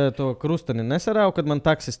es to krusteni nesarāvu, kad man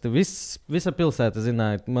taksisti visa pilsēta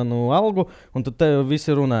zināja manu algu. Un tad te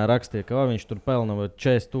visi runāja, rakstīja, ka viņš tur pelna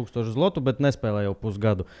 40,000 zlotu, bet nespēlē jau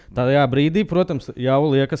pusgadu. Tajā brīdī, protams, jau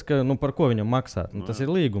liekas, ka par ko viņam maksāt. Nu, tas ir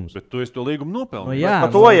līgums. Bet tu esi to līgumu nopelnījis. Nu, jā,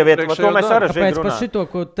 Par to jau ir, par to mēs arī Tāpēc par runājam. šito,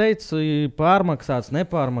 ko teicu, pārmaksāts,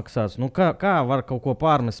 nepārmaksāts. Nu, kā var kaut ko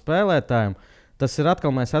pārmest spēlētājiem? Tas ir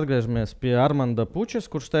atkal mēs atgriežamies pie Armanda Pučes,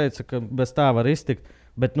 kurš teica, ka bez tā var iztikt.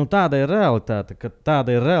 Bet tāda ir realitāte,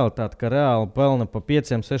 ka reāli pelna pa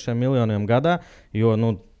 5-6 miljoniem gadā. Jo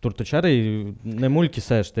tur taču arī nemuļķi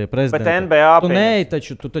sēž tie prezidenti. Bet NBA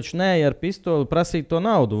Tu taču neej ar pistoli prasīt to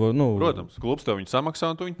naudu. Protams, klubs tev viņu samaksā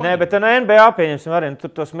un tu viņu Nē, bet no NBA pieņemsim arī tur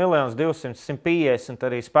tos 1 200, 150,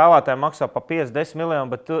 arī spēlētāji maksā pa 50 miljonus,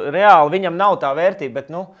 bet reāli viņam nav tā vērtība. Bet,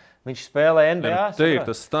 viņš spēlē NBA. Te ir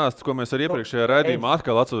tas stāsts, ko mēs arī iepriekšējā raidījumā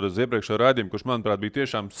atkal atceramies iepriekšējā raidījumā, kurš, manuprāt, bija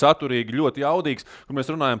tiešām saturīgi, ļoti jaudīgs, kur mēs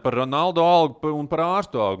runājam par Ronaldo algu un par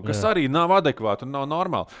ārstu algu, kas arī nav adekvāti un nav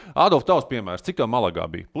normāli. Adolf, tavs piemērs, cik tev Malagā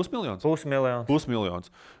bija? Pusmiljons?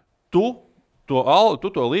 Pusmiljons. Tu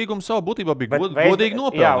to līgumu savu būtībā bija godīgi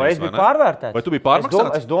nopelnījis. Jā, vai es biju pārvērtēts? Vai tu biji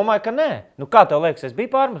pārmaksāts? Es domāju, ka nē. Kā tev liekas, es biju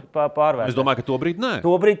pārvērtēts? Es domāju, ka to brīdi nē.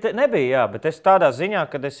 To brīdi nebija, jā, bet es tādā ziņā,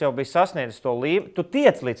 kad es jau biju sasniedzis to līmeni, tu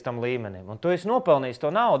tiec līdz tam līmenim, un tu esi nopelnījis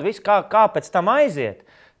to naudu. Viss, kā pēc tam aiziet.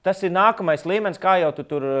 Tas ir nākamais līmenis, kā jau tu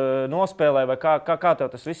tur nospēlēji, vai kā tev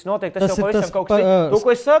tas viss notiek. Tas jau pavisam kaut kas cits. To, ko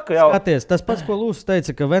es saku, jau. Skaties, tas pats, ko Lūsis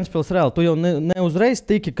teica, ka Ventspils reāli, tu jau neuzreiz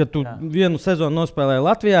tiki, ka tu vienu sezonu nospēlēji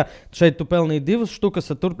Latvijā, šeit tu pelnīji 2 štukas,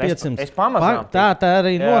 tur 500. Es pamazām Tā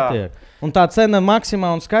arī notiek. Un tā cena maksimā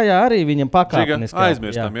un skajā arī viņam pakāpeniski.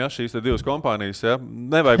 Aizmirstam, ja šīs te divas kompānijas, ja.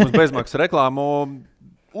 Nevajag mums bezmaksas reklāmu.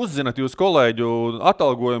 Uzzināt jūsu kolēģu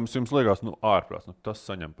atalgojumus, jums liekas, ārprāts. Tas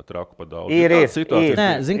saņem pat raku pa daudz. Ir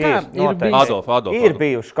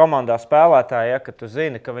bijuši komandā spēlētāji, ka tu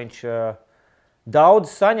zini, ka viņš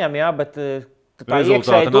daudz saņem, bet tā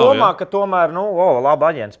iekšēji domā, ka tomēr, labi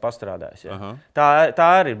aģents pastrādājis. Tā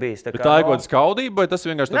arī ir bijis. Tā ir kaut kāda skaudība, vai tas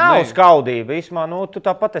vienkārši nav skaudība. Īsumā, tu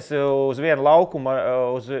tāpat esi uz vienu laukumu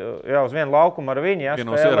ar viņu.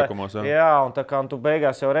 Vienos ierakumos, jā, un tā kā tu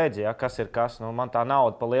beigās jau redzi, kas ir kas. Man tā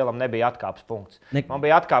nauda pa lielam nebija atkāpes punkts. Man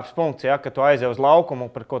bija atkāpes punkts, ka tu aizej uz laukumu,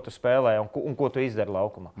 par ko tu spēlēji un ko tu izdari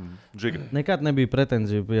laukumā. Nekad nebija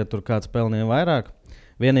pretenziju, ja tur kāds pelnīja vairāk.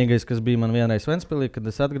 Vienīgais, kas bija man vienreiz Ventspilī, kad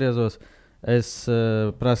es atgriezos, es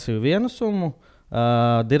prasīju vienu summu,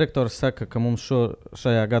 Direktors saka, ka mums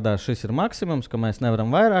šajā gadā šis ir maksimums, ka mēs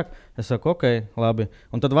nevaram vairāk. Es saku, ok, labi.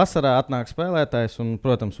 Un tad vasarā atnāk spēlētājs un,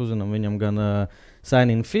 protams, uzzinām viņam gan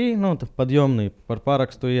sign-in fee, padjomnī par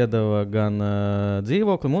parakstu iedeva, gan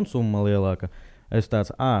dzīvoklim un summa lielāka. Es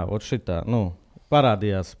tāds, šitā,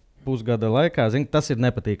 parādījās pusgada laikā. Zin, tas ir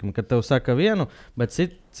nepatīkami, kad tev saka vienu, bet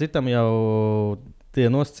citam jau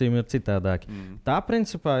tie nosacījumi ir citādāki. Tā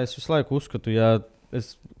principā es visu laiku uzskatu,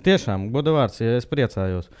 es tiešām, godavārds, ja es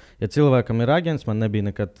priecājos. Ja cilvēkam ir aģents, man nebija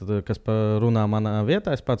nekad, kas runā manā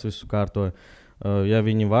vietā, es pats visu kārtoju. Ja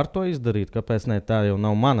viņi var to izdarīt, kāpēc ne? Tā jau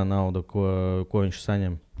nav mana nauda, ko viņš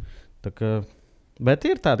saņem. Bet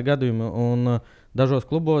ir tādi gadījumi, un dažos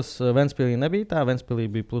klubos Ventspilī nebija tā. Ventspilī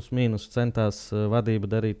bija plus mīnus, centās vadība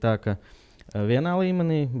darīt tā, ka vienā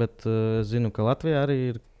līmenī, bet es zinu, ka Latvijā arī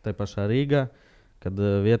ir tai pašā Rīgā, kad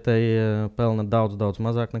vietēji pelna daudz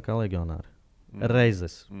mazāk nekā legionāri.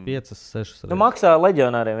 Reizes, 5, 6 reizes. Maksā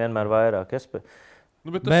leģionāriem vienmēr vairāk.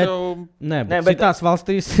 Bet tas jau... Bet citās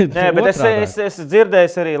valstīs ir es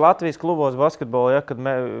dzirdēju arī Latvijas klubos basketbolu, kad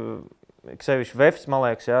sevišķi Vefs, man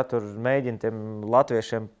liekas, tur mēģina tiem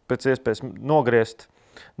latviešiem pēc iespējas nogriezt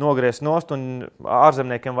nost un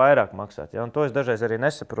ārzemniekiem vairāk maksāt. Un to es dažreiz arī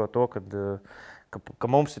nesaprotu, ka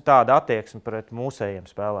mums ir tāda attieksme pret mūsējiem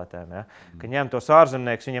spēlētājiem. Ka ņem tos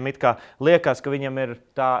ārzemnieks, viņam it kā liekas, ka viņam ir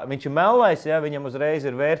viņš ir melnais, viņam uzreiz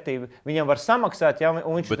ir vērtība, viņam var samaksāt.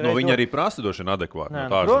 Bet viņi arī prasa došana adekvāti.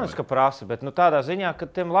 Protams, ka prasa, bet tādā ziņā, ka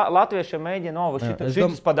tiem latviešiem mēģina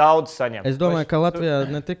šitas pa daudz saņemt. Es domāju, ka Latvijā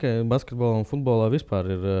ne tikai basketbolā un futbolā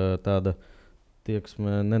vispār ir tāda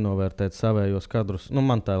tieksme nenovērtēt savējos kadrus.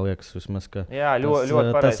 Man tā liekas vismaz, ka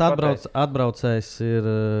ļoti tas atbraucējs ir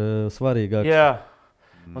svarīgāks. Jā.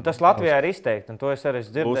 Un tas Latvijā ir izteikti, un to es arī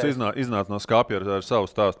dzirdēju. Būs iznāca no skapja ar savu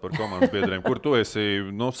stāstu par komandas biedriem, kur tu esi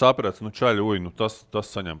saprats, tas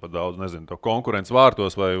saņem pa daudz, nezinu, tev konkurence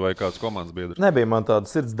vārtos vai kāds komandas biedrs. Nebija man tāda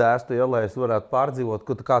sirds dēsta, lai es varētu pārdzīvot,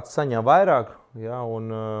 ka kāds saņem vairāk, un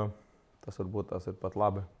tas varbūt tas ir pat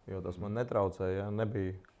labi, jo tas man netraucēja,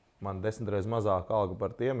 nebija. Man 10 reizes mazāk alga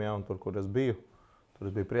par tiem, un tur, kur es biju, tur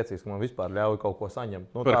es biju priecīgs, ka man vispār ļauj kaut ko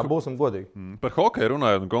saņemt. Tā būsim godīgi. Par hokeju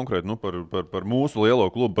runājot, konkrēti par mūsu lielo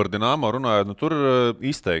klubu, par Dinamo runājot, tur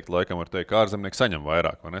izteikti, laikam var teikt, ka ārzemnieki saņem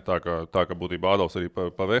vairāk, vai ne? Tā kā būtībā Adolfs arī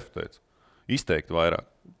pa VF teica. Izteikti vairāk.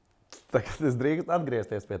 Tagad es drīkst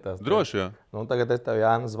atgriezties pie tās. Droši, jā. Tagad es tev,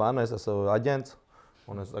 Jānis, zvanu, es esmu aģents,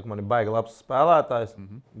 un es saku, man ir baigi labs spēlētājs,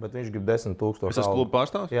 bet viņš grib 10,000. Es esmu klubu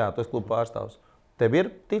pārstāvs? Jā, tu esi klubu pārstāvs. Tev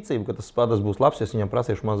ir ticība, ka tas spēlētājs būs labs, ja viņam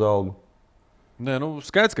prasīšu mazu algu? Nē,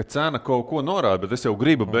 skaidrs, ka cena kaut ko norāda, bet es jau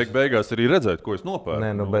gribu beigās arī redzēt, ko es nopērku.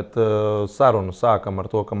 Nē, bet sarunu sākam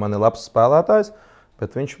ar to, ka man ir labs spēlētājs,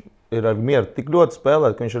 bet viņš ir ar mieru tik ļoti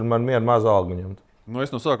spēlēt, ka viņš ir ar mieru mazu algu ņemt.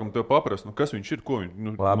 Es no sākuma tev paprastu, kas viņš ir, ko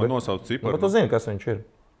viņš man nosauc ciparu. Bet tu zini, kas viņš ir.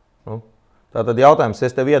 Tātad jautājums, ja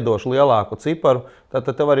es tev iedošu lielāku ciparu, tad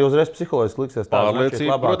tev arī uzreiz psiholoģiski liksies tāds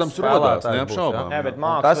pārliecība, protams, rodās, neapšaubām.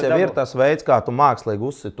 Tas jau ir tas veids, kā tu mākslīgi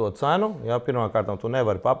uzsit to cenu. Pirmkārt, tu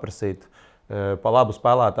nevari paprasīt pa labu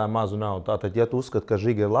spēlētāju mazu naudu. Tātad, ja tu uzskati, ka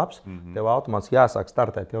Žiga ir labs, tev automātiski jāsāk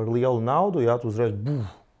startēt jau ar lielu naudu, tu uzreiz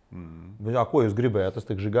ko jūs gribējāt,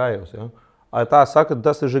 tas tik Žigājos. Tā saka,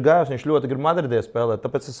 tas ir Žigājos, viņš ļoti grib Madridē spēlēt.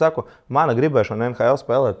 Tāpēc es saku, mana gribēšana NHL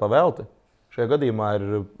spēlēt pa velti. Šajā gadījumā ir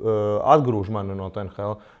atgrūž mani no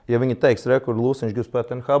NHL. Ja viņi teiks, kur Lūsiņš grib spēlēt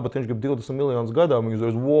NHL, bet viņš grib 20 miljonus gadā, viņi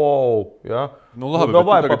uzreiz, wow! Ja? Labi, bet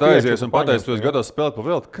tu tagad aizies un pateici, tu esi gatavs spēlēt pa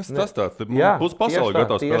velti. Kas tas tāds? Pusi pasauli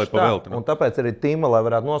gatavs spēlēt pa velti. Un tāpēc arī Tima, lai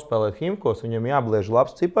varētu nospēlēt Himkos, viņam jābliež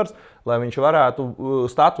labs cipars, lai viņš varētu,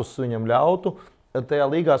 status viņam ļautu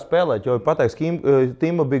tajā līgā spēlēt. Jo, pateiks,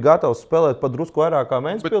 Tima bija gatavs spēlēt pat drusku vairāk kā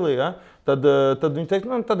Ventspilī, tad viņi teiks,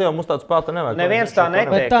 tad jau mums tāds spēlētājs nevajag. Neviens tā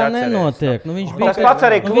neteikt. Bet tā nenotiek. Tas pats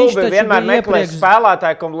arī klubi vienmēr meklēs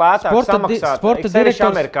spēlētāju, kam lētāk samaksāt.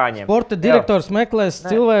 Sporta direktors meklēs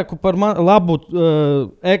cilvēku par labu,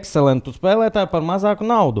 ekscelentu spēlētāju par mazāku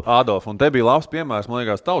naudu. Adolf, un te bija labs piemērs, man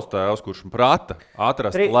liekas, tavs tēvs, kurš prata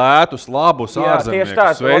atrast lētus, labus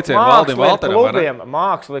ārzemniekus. Sveicien Valdim Valteram.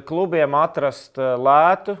 Māksli klubiem atrast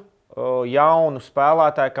lētu, jaunu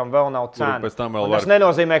spēlētāju, kam vēl nav cena. Tas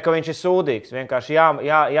nenozīmē, ka viņš ir sūdīgs. Vienkārši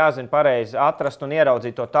jāzina pareizi atrast un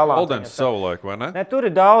ieraudzīt to talantu. Holdens savulaik, vai ne? Ne, tur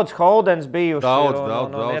ir daudz Holdens bijuši.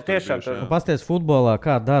 Daudz tiešām. Pasties futbolā,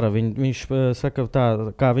 kā dara. Viņš saka tā,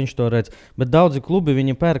 kā viņš to redz. Bet daudzi klubi,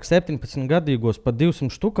 viņi pērk 17 gadīgos par 200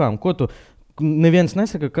 štukām. Ko tu... Neviens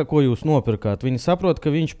nesaka, ko jūs nopirkāt. Viņi saprot, ka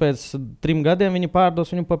viņš pēc 3 gadiem viņi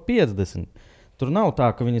pārdos viņu par 50. Tur nav tā,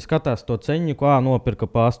 ka viņi skatās to ceņu, ko nopirka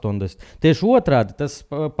pa 80. Tieši otrādi, tas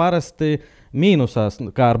parasti mīnusās,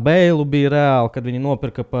 kā ar Beilu bija reāli, kad viņi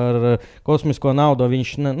nopirka par kosmisko naudu,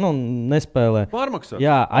 viņš nespēlē. Pārmaksā.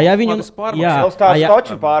 Jā, ja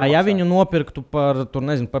viņu nopirktu par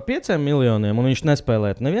 5 miljoniem un viņš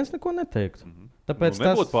nespēlētu, neviens neko neteiktu. Tāpēc tas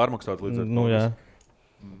nebūtu pārmaksāt līdz ar to. Jā.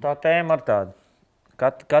 Tā tēma ir tāda.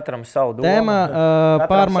 Katram savu domu. Tēma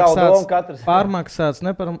pārmaksāts,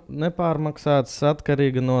 nepārmaksāts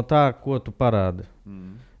atkarīga no tā, ko tu parādi.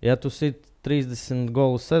 Ja tu sit 30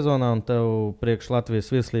 golus sezonā un tev priekš Latvijas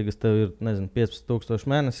virslīgas tev ir 15,000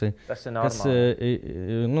 mēnesī, tas ir normāli.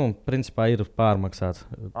 Kas principā ir pārmaksāts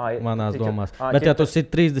manās domās. Bet ja tu sit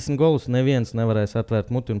 30 golus, neviens nevarēs atvērt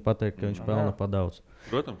muti un pateikt, ka viņš pelna pa daudz.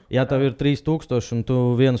 Protams. Ja tev ir 3,000 un tu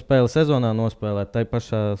vienu spēli sezonā nospēlē, tai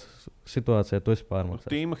pašā situācijā tu esi pārmaksāts.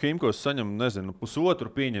 Tīma Himkos saņem, pusotru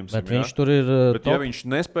pieņemsim. Bet viņš tur ir bet, ja viņš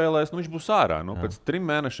nespēlēs, viņš būs ārā. Pēc 3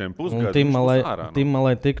 mēnešiem pusgadu Timma,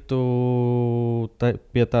 lai tiktu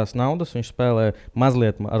pie tās naudas, viņš spēlē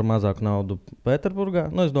mazliet ar mazāku naudu Pēterburgā.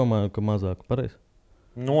 Es domāju, ka mazāku, pareizi.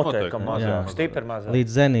 Noteikti mazāk, stipri mazāk.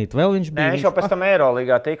 Līdz Zenīt vēl viņš bija. Viņš jau pēc tam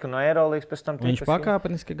Eirolīgā tika, no Eirolīgas pēc tam tika. Viņš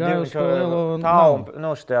pakāpeniski gāja uz to lielo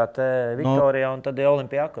Viktorijā un tad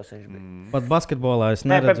Olimpiakos viņš bija. Pat basketbolā es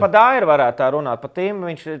neredzu. Par Dairu varētu tā runāt. Par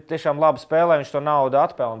Tīmu viņš tiešām labi spēlē, viņš to naudu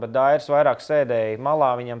atpelna, bet Dairs vairāk sēdēja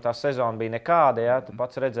malā, viņam tā sezona bija nekāda, ja? Tu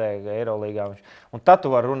pats redzēji Eirolīgā. Un tad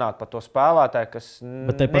tu vari runāt par to spēlētāju, kas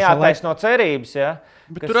neattaisno cerības, ja?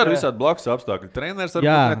 Bet tur arī visādi blakus apstākļi. Treneris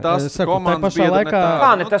varbūt ne tas, komandas biedri ne tā. Kā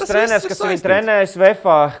ne tas treneris, kas viņu trenējas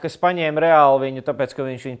VFA, kas paņēma reāli viņu, tāpēc, ka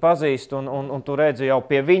viņš viņu pazīst, un tu redzi jau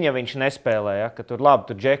pie viņa viņš nespēlē, ja? Ka tur labi,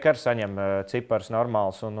 tu džekar saņem cipars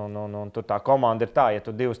normāls, un tur tā komanda ir tā, ja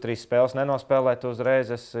tu 2-3 spēles nenospēlē, tu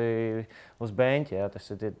uzreiz esi uz beņķa, ja?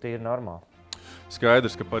 Tas ir normāli.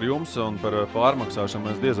 Skaidrs, ka par jums un par pārmaksāšanu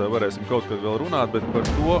mēs diez vai varēsim kaut kad vēl runāt, bet par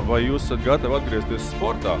to, vai jūs esat gatavi atgriezties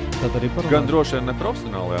sportā, gan droši vien ne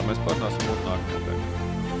profesionālajā, mēs parunāsim mūsu nākamajā tēmā.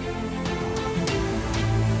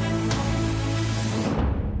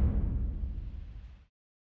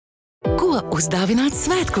 Ko uzdāvināt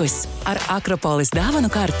svētkos? Ar Akropolis dāvanu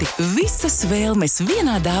karti visas vēlmes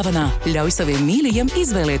vienā dāvanā. Ļauj saviem mīļajiem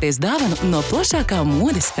izvēlēties dāvanu no plašākā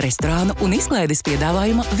modes, restorānu un izklaides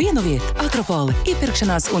piedāvājuma vienu vietu. Akropoli –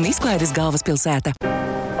 iepirkšanās un izklaides galvaspilsēta.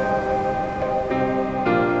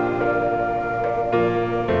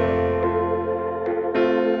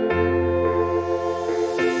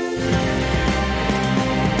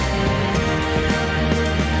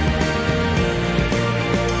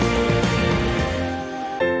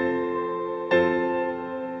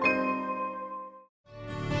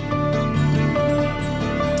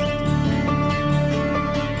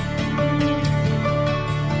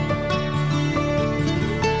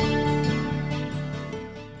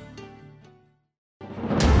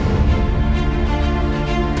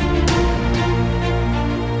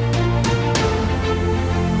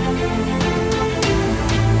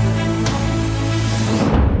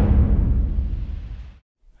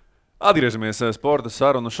 Atgriežamies sporta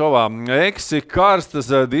sarunu šovā. Eksi karstas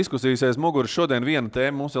diskusijas aiz muguras. Šodien viena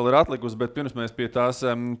tēma mums vēl ir atlikusi, bet pirms mēs pie tās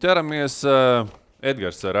ķeramies.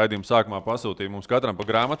 Edgars raidījuma sākumā pasūtīja mums katram pa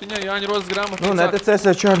grāmatiņai, Jāņa Rozes grāmatiņai.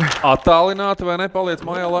 Neticēsiet šādi. Attālināti vai ne, paliec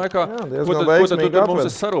mājā laikā. Jā, ko tad tu mums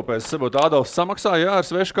esi sarūpējis? Sabot, Ādolfs samaksāja, jā,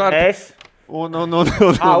 ar svešu karti. Es?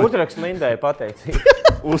 Uzrakst Lindai pateicīgi.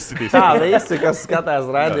 Uzsitīs. Tā visi, kas skatās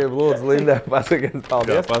raidījumu, lūdzu Lindai pasakiet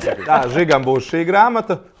paldies. Tā, Žigam būs šī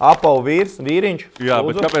grāmata, Apavu vīriņš. Jā,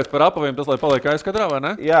 lūdzu. Bet kāpēc par Apaviem tas, lai paliek aizkadrā, vai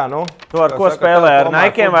ne? Jā, Tu ar ko spēlē, ar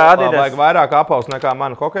Naikiem vai Adidas? Vajag vairāk Apavs nekā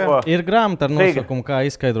man hokejā. Ir grāmata ar nosaukumu, kā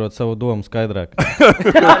izskaidrot savu domu skaidrāk.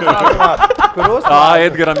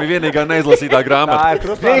 Edgaram ir vienīgā neizlasītā grāmata. Tā ir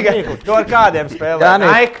krustvārdu. Tu ar kādiem spēlē?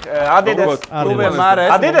 Nike, Adidas. Tu vienmēr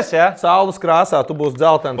esi Adidas, jā? Saules krāsā, tu būsi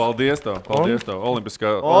dzeltens. Paldies tev.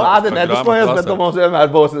 Olimpiskā nedusmojies, bet tu mums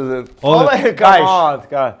vienmēr būsi.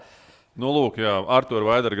 Kā? Nu, lūk, jā, Artūra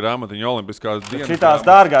Vaidara grāmatiņa Olimpiskās dienas. Šitās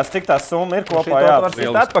dārgās, cik tās summa ir kopā, jā.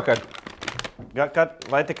 Atpakaļ.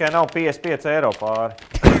 Vai tikai nav 55 eiro pāri?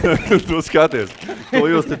 Tu skaties. To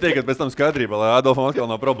jūs te tiekat pēc tam skaidrībā, lai Adolfam atkal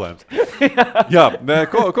nav problēmas. Jā,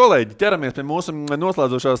 kolēģi, ķeramies pie mūsu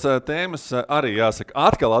noslēdzošās tēmas. Arī jāsaka,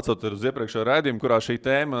 atkal atcaucoties uz iepriekšējo raidījumu, kurā šī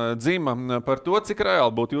tēma dzima par to, cik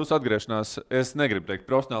reāli būtu jūsu atgriešanās, es negribu teikt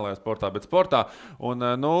profesionālajā sportā, bet sportā. Un,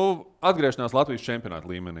 atgriešanās Latvijas čempionāta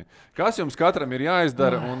līmenī. Kas jums katram ir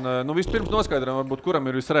jāizdara? Un, vispirms noskaidram, varbūt, kuram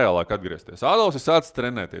ir visreālāk atgriezties. Adolfs ir sācis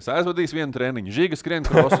trenēties, aizvadījis vienu treniņu, Žiga skrien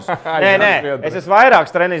krosus. Nē, es esmu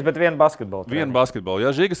vairāks trenējis, bet vienu basketbolu. Vienu basketbolu, jā,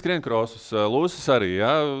 Žiga skrien krosus, Lūsis arī,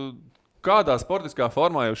 jā. Kādā sportiskā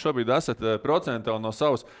formā jūs šobrīd esat procentuāli no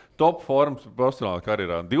savas top formas profesionālā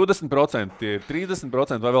karjerā? 20%,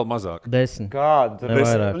 30% vai vēl mazāk? 10. Kādu?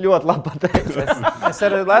 Nevairāk. Ļoti labi pateicis. Es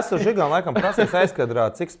arī esmu Žigam laikam prasījis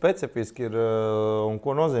aizkadrāt, cik specifiski ir un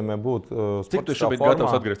ko nozīmē būt Cik tu sportiskā šobrīd formā.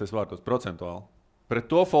 gatavs atgriezties vārtos procentuāli? Pret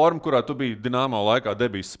to formu, kurā tu biji Dinamo laikā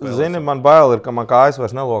debijas spēlē. Zini, man bail ir, ka man kājas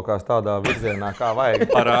vairs nelokās tādā virzienā, kā vajag.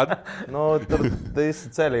 Parādi. Tur visi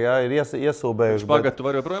ceļi ir iesūbējuši. Špagatu tu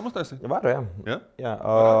vari joprojām uztaisīt? Varu, Ja? jā.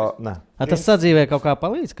 Nē. Tas sadzīvē kaut kā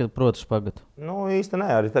palīdz, kad protu špagatu. Nu, īsti nē,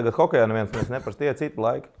 arī tagad hokejā neviens neprasa tie citi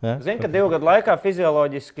laiki. Ja? Zini, ka 2 gadu laikā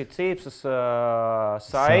fizioloģiski cīpsas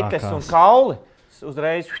saites Sākās. un kauli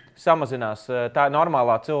uzreiz samazinās. Tā ir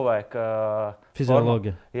normālā cilvēka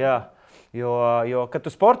Fizioloģija. forma. Jā, jo kad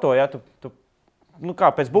tu sporto, ja tu nu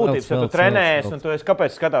kā pēc būtības, ja tu trenējies, un tu esi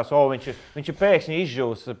kāpēc skatās, viņš ir pēkšņi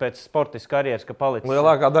izžūs pēc sportiskas karjeras, ka palicis.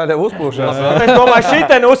 Lielākā daļa uzpūšās. Es domāju,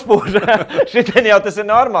 šitien uzpūž. Šitien jau tas ir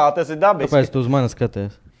normāli, tas ir dabiski. Kāpēc tu uz mani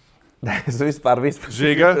skaties? Es vispār.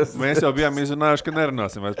 Žiga, mēs jau bijām izrunājuši, ka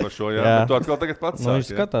nerunāsim vairs par šo. Jā. Bet tu atkal tagad pats Nu, viņš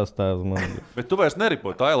sāki, ja? skatās tā uz mani. Bet tu vairs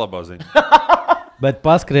neripo, tā ir labā ziņa. Bet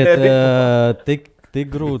paskriet, tik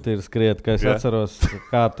grūti ir skriet, ka es Jā. atceros,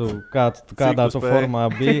 kādā tu formā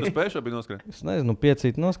Tu biji. spēj šobrīd noskriet? Es nezinu,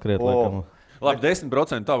 5 noskriet. laikam. Labi,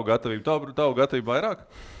 10% tavu gatavību. Tavu gatavību vairāk?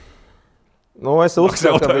 Nu, es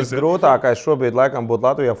uzskatu, ka jautājums ir. visgrūtākais šobrīd laikam būtu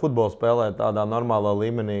Latvijā futbolu spēlēt tādā normālā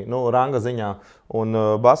līmenī, ranga ziņā. Un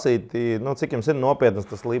basīti, cik jums ir nopietnas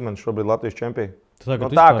tas līmenis šobrīd Latvijas čempionā? Tu saki, Nu,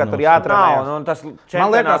 tu tā, vispār ka nav tur uz- jātrenē. Un tas Man liekas,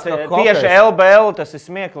 čempionāts ka ir hokejs- tieši LBL, tas ir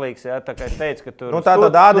smieklīgs. Jā, tā kā es teicu, ka tur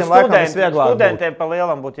Tātad ādiem laikam visvieglāk studentiem pa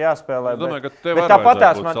lielam būtu jāspēlē. Es domāju, ka bet tev arī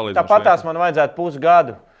vajadzētu būt salīdzinoši tāpatās man vajadzētu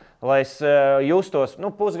pusgadu. Lai es justos,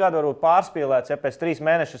 pusgadu varbūt pārspīlēts, ja pēc 3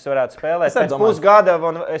 mēnešus varētu spēlēt. Es arī Pēc domāju.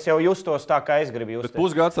 pusgada es jau justos tā, kā es gribu Bet justies.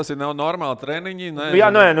 pusgads tas ir nav normāli treniņi.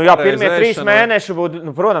 Pirmie 3 mēneši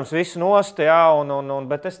būtu, protams, viss nost,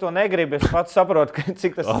 bet es to negribu. Es pats saprotu,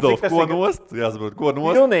 cik tas Adolf, cik tas ko ir. nost? Jāsaprot, ko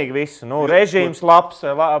nost? Pilnīgi visu. Režīms labs,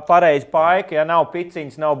 pareizi paika, ja nav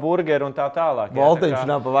piciņas, nav burgeri un tā tālāk. jā, Voltiņš tā kā-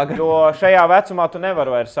 nav pa vakaru. Jo šajā vecumā tu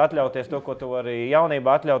nevari vairs atļauties to, ko tu vari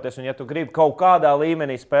jaunībā atļauties. Un ja tu gribi kaut kādā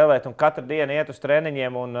līmenī spēlēt un katru dienu iet uz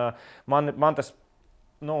treniņiem, un man tas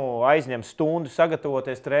aizņem stundu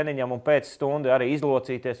sagatavoties treniņam un pēc stundu arī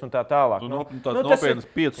izlocīties un tā tālāk. Tas tas ir- nopietnas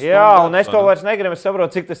 5 stundas. Jā, un es to vairs negribu. Es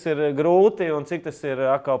saprotu, cik tas ir grūti un cik tas ir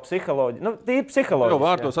atkal psiholoģiski. Tīri Jau psiholoģiski.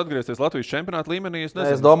 vārtos atgriezties Latvijas čempionāta līmenī.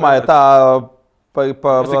 Es domāju, tā cik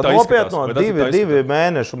tā nopietno izskatās? Vai tas ir tā 2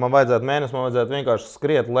 mēnešu man vajadzētu vienkārši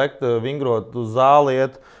skriet, lekt, vingrot uz zāli,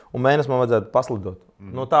 iet, un mēnesi man vajadzētu paslidot.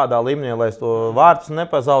 Tādā līmenī, lai es to vārtus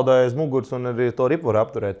nepazaudēju aiz muguras un arī to ripu varu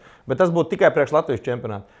apturēt. Bet tas būtu tikai priekš Latvijas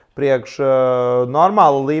čempionāta. Priekš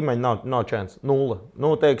normāla līmeņa nav čēns. 0.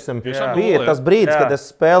 Teiksim, Tiešām bija 0, tas jā. brīdis, Jā. kad es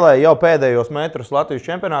spēlēju jau pēdējos metrus Latvijas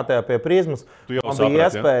čempionātā pie Prizmas. Tu jau Man saprati, bija ja?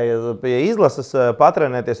 iespēja pie izlases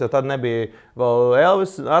patrenēties, jo tad nebija vēl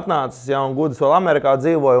Elvis atnācis, ja, un Gudis vēl Amerikā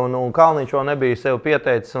dzīvoja, un Kalniņš vēl nebija sev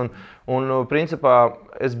pieteicis. Un principā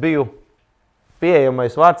es biju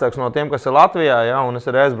pieejamais vārdsargs no tiem, kas ir Latvijā, ja, un es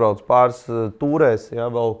arī aizbraucu pāris tūrēs, ja,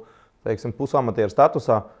 vēl, teiksim, pusamatieru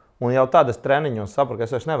statusā. Un jau tad es treniņos sapratu, ka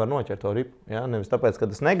es vairs nevaru noķert to ripu. Ja? Nevis tāpēc, ka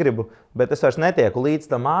es negribu, bet es vairs netieku līdz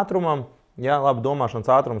tam ātrumam. Jā, labi, domāšanas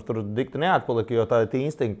ātrums tur dikti neatpalika, jo tādi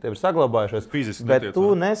instinkti tev ir saglabājušies. Fiziski bet netiec,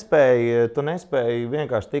 tu nespēji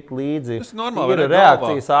vienkārši tikt līdzi. Tas ir normāli. Ir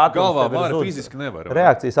reakcijas ātrums. Galvā tev ir var zudis. fiziski nevar.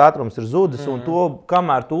 Reakcijas ātrums ir zudis, un to,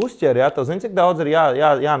 kamēr tu uzķeri, ja, tev zini, cik daudz ir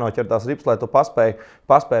jānoķer tās rips, lai tu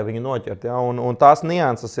paspēji viņu noķert. Ja, un tās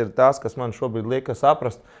nianses ir tās, kas man šobrīd liekas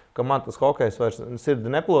saprast, ka man tas hokejs vairs sirdi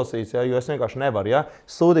neplosīs, ja, jo es vienkārši nevaru. Ja.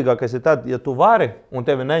 Sūdīgākais ir tad, ja tu vari un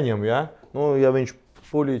tevi neņem, ja, ja viņš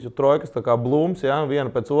puļīķu trojkas, tā kā blūms, ja,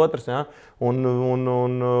 viena pēc otras, ja, un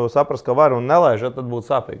saprast, ka var un nelaiž, ja, tad būtu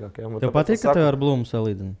sāpīgāk. Ja. Tev patīk, ka tev ar blūmu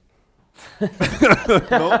salīdzina?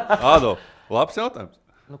 Ado, labs jautājums.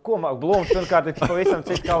 Ko Blūms pirmkārt ir pavisam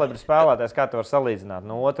cits kalibrs spēlētājs, kā to var salīdzināt.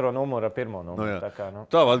 No 2. numura ar 1. numuru. Tā kā,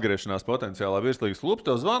 Tava atgriešanās potenciālā virslīgas klubs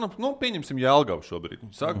tev zvana, pieņemsim Jelgavu šobrīd.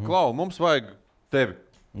 Viņi saka, Klau, mums vajag tevi.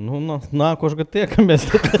 Nākošais gads tiekamies.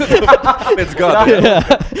 Pēc gada.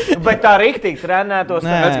 Bet tā riktīgi trenētos.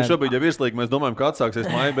 Nē. Pēc, ka šobrīd, ja virslīgi mēs domājam, ka atsāksies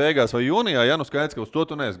māja beigās vai jūnijā, ja nu skaidrs, ka uz to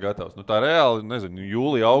tu neesi gatavs. Tā reāli, nezinu,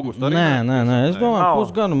 jūlija, augusta arī. Nē, es domāju, Nav.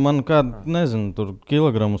 pusgadu man kādu, nezinu, tur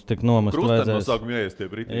kilogramus tik nomest Krustēt no vajadzēs. sākuma jāies tie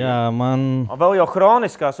brīdī. Jā, man... Vēl jau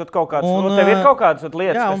hroniskās, kaut kādas, Un, tev ir kaut kādas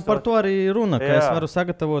lietas. Jā, kas un par to arī runa, ka Jā. es varu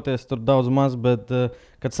sagatavoties tur daudz maz, bet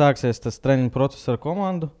kad sāksies tas treniņu process ar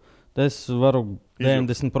komandu, Es varu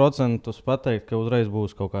 90% pateikt, ka uzreiz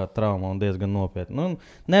būs kaut kāda trauma un diezgan nopietna. Nu,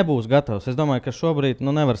 nebūs gatavs. Es domāju, ka šobrīd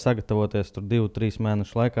nevar sagatavoties 2-3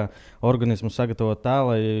 mēnešu laikā. Organismu sagatavot tā,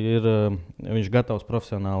 lai viņš gatavs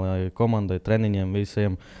profesionālajai komandai, treniņiem,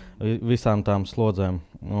 visām tām slodzēm.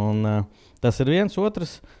 Un, tas ir viens.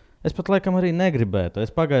 Otrs, es pat laikam arī negribētu.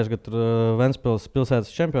 Es pagājušajā gadā Ventspils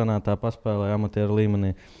pilsētas čempionātā paspēlēju amatieru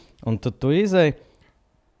līmenī. Un tad tu izēji.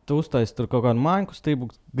 Tu uztaisi tur kaut kādu māju kustību,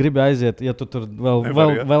 gribi aiziet, ja tu tur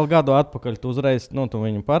vēl gadu atpakaļ, tu uzreiz tu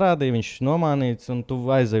viņu parādīji, viņš nomānīts un tu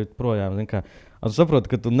aizeji projām. Tu saproti,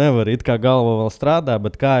 ka tu nevari, it kā galva vēl strādā,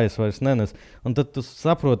 bet kājas vairs nenes. Un tad tu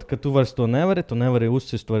saproti, ka tu vairs to nevari, tu nevari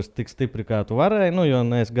uzcist vairs tik stipri, kā tu varēji, jo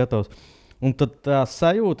neesi gatavs. Un tad tās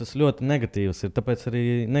sajūtas ļoti negatīvas ir, tāpēc arī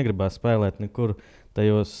negribās spēlēt nekur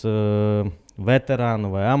tajos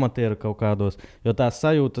veterānu vai amatieru kaut kādos, jo tās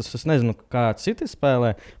sajūtas, es nezinu, kā citi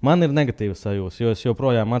spēlē, man ir negatīvas sajūtas, jo es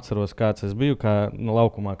joprojām atceros, kāds es biju, kā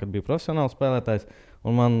laukumā, kad biju profesionāls spēlētājs,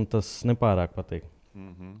 un man tas nepārāk patīk.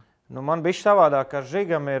 Nu, man bišķi savādāk, kā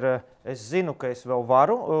Žigam ir, es zinu, ka es vēl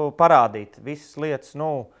varu parādīt visas lietas,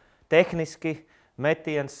 tehniski,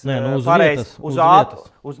 metiens, pareizi,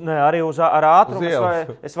 ar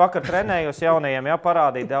ātrumu. Es vakar trenējos jaunajiem,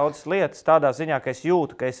 parādīt daudzas lietas tādā ziņā, ka es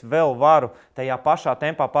jūtu, ka es vēl varu tajā pašā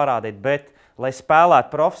tempā parādīt, bet, lai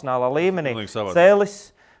spēlētu profesionālā līmenī,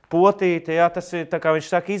 celis, potīte, tas ir, tā kā viņš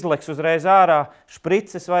saka, izleks uzreiz ārā,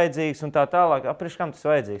 šprices vajadzīgs un tā tālāk. Apriekš kam tas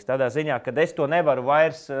vajadzīgs? Tādā ziņā, kad es to nevaru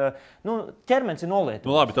vairs, ķermenis ir nolietots.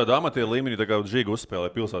 Nu labi, tāda amatieru līmenī, tā kā Žiga uzspēlē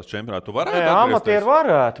pilsētas čempionātu, tu varētu atgriezties? Amatieru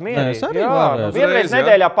varētu, mierīgi. Vienreiz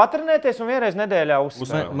nedēļā patrenēties un vienreiz nedēļā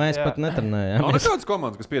uzspēlēt. Mēs pat netrenējām. Nav nekādas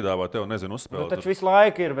komandas, kas piedāvā tev, nezinu, uzspēlēt. Taču visu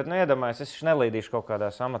laiku ir, bet iedomājies, es nelīdīšu kaut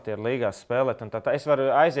kādās amatieru līgās spēlēt un tā. Es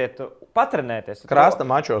varu aiziet patrenēties. Krasta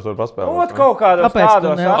mačos var paspēlēt. Kaut kādos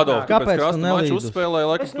tādos. Kāpēc tu nelīdus?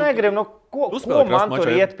 Es negribu, ko man tur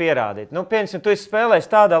iet pierādīt. Piemēram, tu esi spēlējis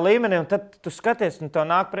tādā līmenī, un tad tu skaties, un tev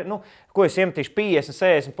nāk, ko es iemetīšu 50,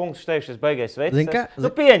 60 punktus, teikšu, es beigais veids.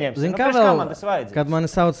 Pieņemsim, kā man tas vajadzīgs. Kad mani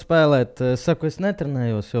sauc spēlēt, es saku, es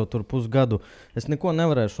netrenējos jau tur pusgadu, es neko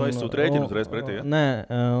nevarēšu. Vai es tu rēķinu uzreiz pretī, ja? Nē,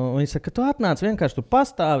 viņi saka, ka tu atnāc vienkārši, tu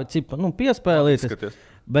pastāvi, piespēlīties.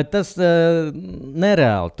 Bet tas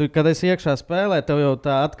nereāli. Tu, kad esi iekšā spēlē, tev jau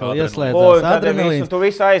tā atkal ieslēdzās adrenalīns. Tu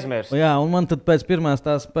visu aizmirsti. Jā, un man tad pēc pirmās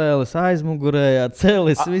tās spēles aizmugurējā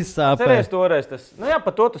celis, viss sāpēja. Cerēs toreiz tas,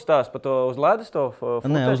 par to tu stāsti, par to uz ledus to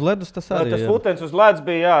futeni. Nē, uz ledus tas arī. Tas futens uz ledus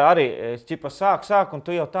bija, arī, sāk, un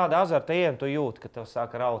tu jau tāda azarta ejam, tu jūti, ka tev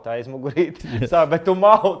sāk raut aizmugurīt. Bet tu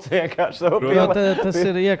mauc vienkārši. Tas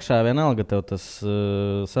ir iekšā vienalga tev tas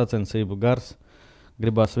sacensību gars.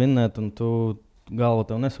 Gribās vinnēt, un tu galva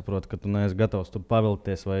tev nesaprot, ka tu neesi gatavs tur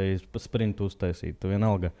pavilkties vai sprintu uztaisīt. Tu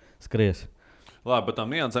vienalga skriesi. Labi, bet tam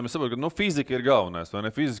niansēm es saprotu, ka fizika ir galvenais, vai ne?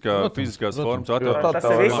 Fiziskās formas attīstības. Tas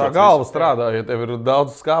ir viss. Galva strādā, ja tev ir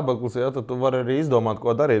daudz skābeklis, tad tu vari arī izdomāt,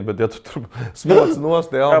 ko darīt, bet ja tu tur smoc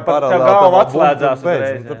nost, un paralēli galva atslēdzās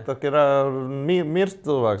uzreiz. Tur ir mirst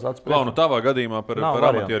cilvēks. Klau, tavā gadījumā par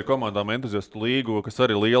amatieru komandām entuziastu līgu, kas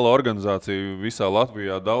arī liela organizācija visā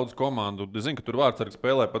Latvijā, daudz komandu. Es zinu, ka tur vārdsargi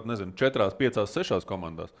spēlē pat, 4, 5, 6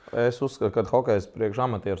 komandās. Es uzskatu, ka hokejs priekš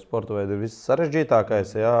amatieru sporta veidu ir viss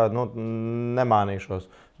sarežģītākais, nemānīšos,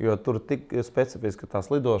 jo tur tik specifiski tās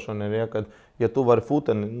lidošana ir, ja tu vari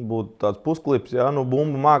futeni būt tāds pusklips,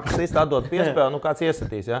 bumbu mākas atdot piespēli, kāds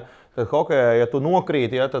iesitīs, tad hokejā, ja tu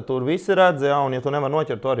nokrīt, tad tur visi redz, un ja tu nevar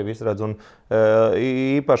noķert, to arī visi redz. Un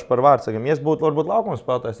īpaši par vārdsargiem, ja es būtu varbūt laukuma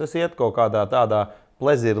spēlētājs, es iet kaut kādā tādā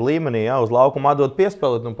plezīra līmenī, uz laukuma atdot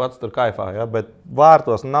piespēlēt un pats tur kaifā, bet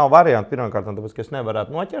vārtos nav varianti pirmkārt, tāpēc, ka es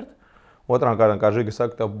nevarētu noķert. Otrām kārtām, kā Žiga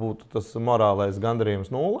saka, tev būtu tas morālais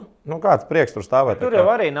gandarījums 0. Kāds prieks tur stāvēt? Tur jau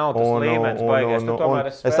arī nav tas līmenis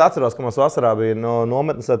baigies. Es atceros, ka mums vasarā bija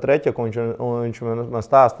nometnes ar Treķaku, un viņš man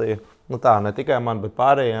stāstīja, ne tikai man, bet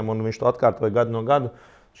pārējiem, un viņš to atkārtoja gadu no gadu.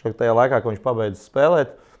 Tajā laikā, kad viņš pabeidza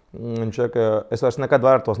spēlēt, viņš saka, es vairs nekad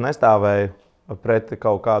vārtos nestāvēju pret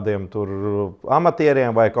kaut kādiem tur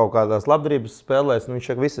amatieriem vai kaut kādās labdarības spēlēs. Viņš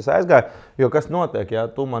saka, viss aizgāja, jo kas notiek,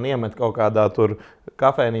 tu man iemet kaut kādā tur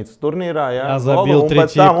kafejnīcas turnīrā, golu, un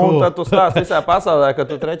pēc tam, un tad tu stāsti visā pasaulē, ka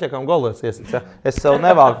tu Treķakam golus iesit. Es sev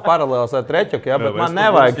nevalku paralēlis ar Treķaku, bet man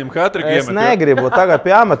nevajag. Es negribu tagad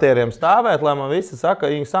pie amatieriem stāvēt, lai man visi saka,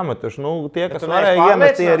 viņi sametuši. Tie, kas varēja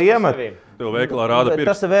iemet, tie ir iemet. Tev veikalā rāda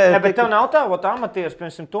pirksts. Bet tev nav tā, amatieris,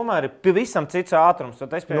 piemēram, tomēr ir pavisam cits ātrums.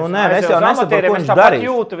 Es jau nesaprotu, ko viņš darīs.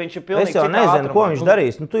 Es jau nezinu, ko viņš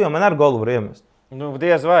darīs. Tu jau man ar golu var iemest. Nu,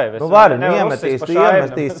 diez vai. Vari,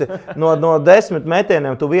 iemetīsi. No 10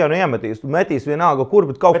 metieniem tu vienu iemetīsi. Tu metīsi vienalga, kur,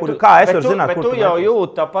 bet kaut kur, kā es varu zināt, kur tu metīsi. Bet tu jau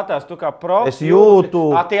jūti tāpatās, tu kā profs. Es jūtu.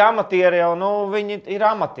 Tie amatieri jau, viņi ir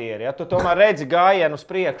amatieri. Ja? Tu tomēr redzi gājienu uz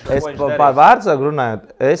priekšu. Es par vārdsāku runājot,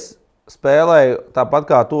 es spēlēju tāpat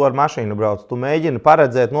kā tu ar mašīnu brauc. Tu mēģini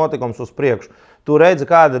paredzēt notikums uz priekšu. Tu redzi,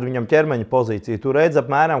 kāda ir viņam ķermeņa pozīcija. Tu redzi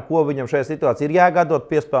apmēram, ko viņam šajā situācijā ir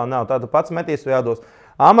jāgādot, piespēle nav. Tātad pats metīs vai jādos.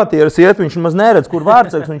 Amatieris iet, viņš maz neredz, kur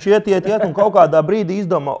vārdsargs, viņš iet, un kaut kādā brīdī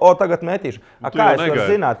izdomā, tagad metīšu. Kā es varu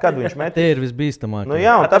zināt, kad viņš metīs? Tie ir visbīstamākie. Nu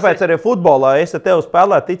jā, un tāpēc arī futbolā es ar tevi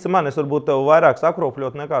spēlēju, tici man, es varbūt tev vairāk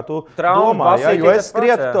sakropļot nekā tu domā. Ja? Jo es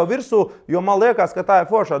skrietu tev virsū, jo man liekas, ka tā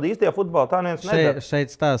ir forša. Īstajā futbolā tā neviens nedara.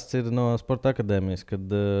 Šeit stāsts ir no Sporta akadēmijas, kad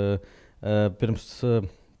pirms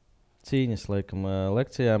cīņas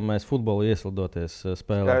lekcijām mēs futbolu ieslidoties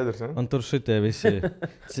spēlējām. Un tur šitie visi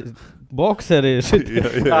bokseri.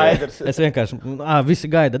 Es vienkārši, visi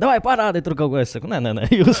gaida, davai parādi tur kaut ko. Es saku, nē,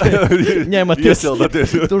 jūs ņematies.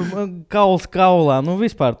 Tur kauls kaulā, nu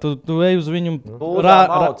vispār, tu ej uz viņu,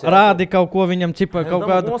 rādi kaut ko viņam ķipā kaut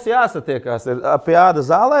kādu. Mums jāsatiekās pie āda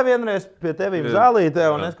zālē vienreiz, pie tevīm zālītē,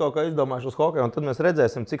 un es kaut kā izdomāšu uz hokeju, un tad mēs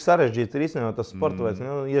redzēsim, cik sarežģīts ir īstenībā tas sporta veids.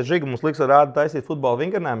 Ja Žiga mums liks ar rādi taisīt futbola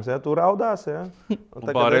vingrinājumus, ja, tu raudās, ja?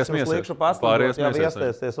 Pārējais miesēs. Ja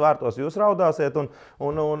iestiesties vārtos, jūs raudāsiet,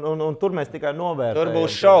 un tur mēs tikai novērtējam. Tur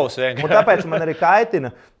būs šovs vienkārši. Un tāpēc man arī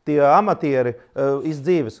kaitina tie amatieri iz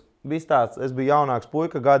dzīves. Viss tāds, es biju jaunāks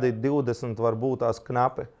puika, gadi 20 varbūt tās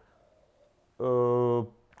knapi.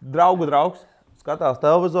 Draugu draugs skatās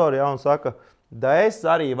televizoru, ja, un saka, da es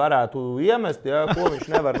arī varētu iemest, ja, ko viņš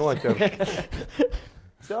nevar noķert.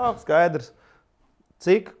 Jā, skaidrs.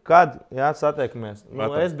 Cik, kad, jā, satiekamies. Nu,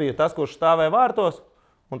 es biju tas, kurš stāvēja vārtos,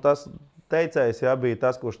 un tas teicējs, jā, bija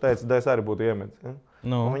tas, kurš teica, da es arī būtu iemetis. Ja?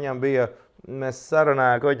 No. Un viņam bija, mēs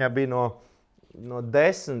sarunājām, ka viņam bija no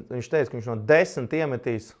 10, viņš teica, ka viņš no 10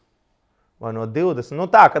 iemetīs, vai no 20. Nu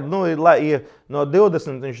tā, kad no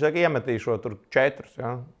 20 viņš saka, iemetīšo tur 4,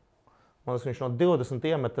 jā. Man liekas, viņš no 20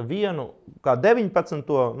 iemeta vienu, kā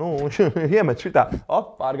 19. Viņš iemet šitā,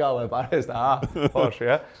 pārgālē pārējais tā, forši,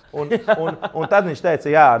 ja? Un tad viņš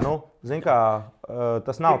teica, jā, zin kā,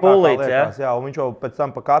 tas nav tā, kā liekas, jā, un viņš jau pēc tam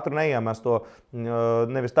pa katru neiemest to,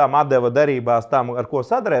 nevis tām atdeva derībās, tām, ar ko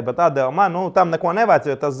sadarēja, bet atdeva man, tam neko nevajag,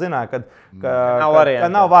 jo tas zināja, ka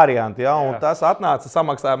nav varianti, jā, un tas atnāca,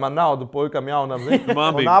 samaksāja man naudu puikam jaunam,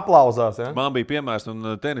 un aplauzās, jā. Man bija piemērs,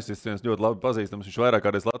 un tenisists viens ļoti labi pazīstams, viņš vairāk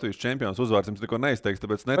kādreiz Latvijas čempions uzvārds, jums neko neizteiks,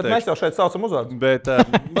 tāpēc neteikšu. Bet mēs jau šeit saucam uzvārds. Bet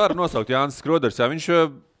var nosaukt Jānis Skroders, jā, viņš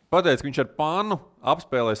pateica, ka viņš ar pānu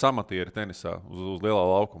apspēlēja amatieri tenisā uz lielā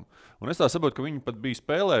laukuma. Un es tā saprotu, ka viņi pat bija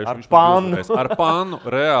spēlējuši. Ar pānu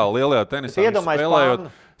reāli lielajā tenisā.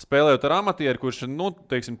 Spēlējot ar amatieri, kurš,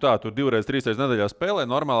 teiksim tā, tur 2-3 nedēļā spēlē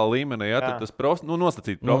normālā līmenī, ja, tad tas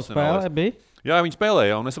nosacīt profesionālis. Spēlē bija? Jā, viņi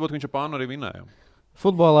spēlēja, un es saprotu, ka viņš ar pānu arī vinēja.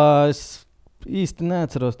 Futbolā es īsti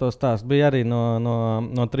neatceros to stāstu. Bija arī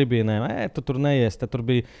no tribīnēm. Tu tur neies, tad tur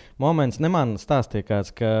bija moments, ne man stāstīja kāds,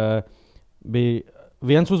 ka bija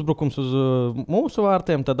viens uzbrukums uz mūsu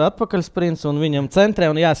vārtiem, tad atpakaļ sprints un viņam centrē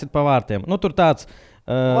un jāsit pa vārtiem. Tur tāds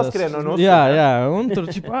Noskrien un uzsver. Jā, un tur,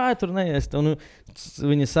 tur neiest. Un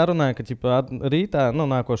viņi sarunāja, ka rītā,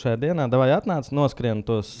 nākošajā dienā, davai atnāc, noskrien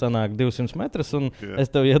tos sanāk 200 metrus un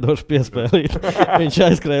es tev iedošu piespēlīt. Viņš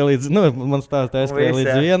aizskrēja līdz, man stāsta, aizskrēja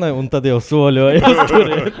līdz vienai un tad jau soļoja.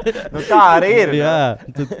 Tā arī ir. Jā,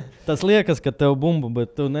 tas liekas, ka tev bumbu,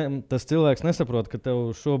 bet tas cilvēks nesaprot, ka tev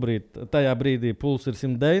šobrīd, tajā brīdī puls ir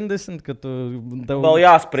 190, ka tev vēl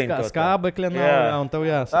jāsprinto. Skābekļa nav, un tev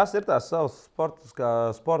jāsaka. Tas ir tās savas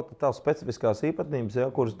sporta tās specifiskās īpatnības, ja,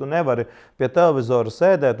 kuras tu nevari pie televizora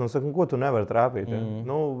sēdēt un saka, ko tu nevari trāpīt. Ja.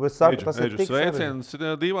 Es saku, tas ir tik sveiciens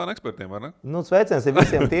dīvānu ekspertiem, vai ne? Sveiciens ir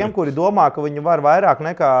visiem tiem, kuri domā, ka viņi var vairāk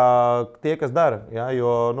nekā tie, kas dara. Ja,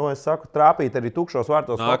 jo, es saku, trāpīt arī tukšos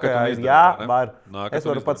vārtos hokejā ir var. Es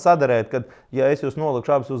varu pat sadarēt, ka, ja es jūs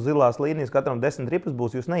nolikšu abas uz zilās līnijas, katram 10 tripas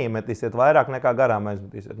būs, jūs neiemetīsiet vairāk nekā garām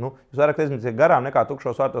aizmetīsiet. Jūs vairāk aizmetīsiet garām nekā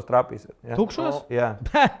tukšos vārtos trāpīsiet. Ja. Tukšos? Jā.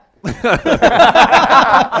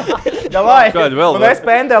 Kādu vēl? Un es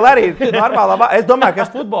pendeli arī es domāju, ka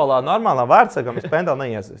es futbolā normālā vārdsargam es pendeli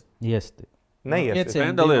neiesist. Iesti. Neiesist.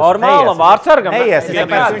 Normālam vārdsargam neiesist.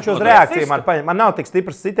 Tāpēc viņš uz reakciju man nav tik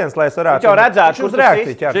stiprs sitiens, lai es varētu. Viņš jau redzētu, uz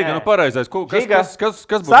reakciju ķert. Žiga, pareizais. Kas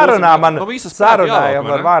būs? Sarunā man sarunājam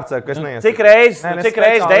ar vārdsargu, kas neiesist. Cik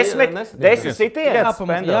reiz 10 sitiens?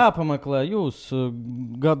 Jāpameklē jūs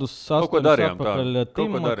gadus 8 atpakaļ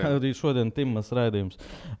Timma, arī šodien Timmas raidījums.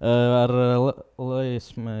 Ar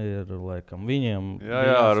Leismēru, laikam, viņiem.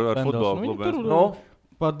 Jā, ar futbola klubu.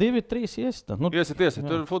 pa 2-3 iesita. Nu, Iesiet.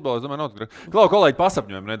 Tur futbolā, es domāju, nav. Klau, kolēģi,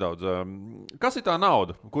 pasapņojam nedaudz. Kas ir tā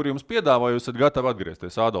nauda, kur jums piedāvā, jūs esat gatavi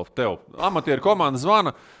atgriezties, Adolf, tev? Amatieru komanda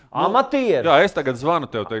zvana. Amatieri? Jā, es tagad zvanu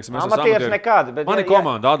tev, teiksim. Amatieris nekādi. Bet, mani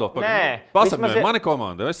komanda, Adolf, pasapņojam, vismaz... mani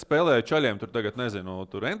komanda. Es spēlēju čaļiem, tur tagad, nezinu,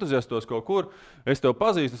 tur entuziastos kaut kur. Es tev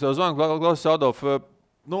pazīstu, es tev zvanu, klausies, Adolf,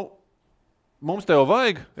 mums tev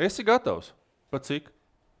vajag, esi gatavs. Pat cik?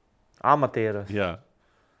 Amatieros. Jā.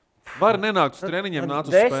 Var nenākt uz treniņiem, nāc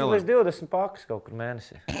uz spēlēm. 10 līdz 20 pakas kaut kur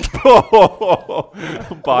mēnesī.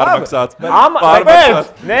 Pārmaksāts.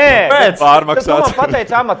 Nē, pārmaksāts. Tu man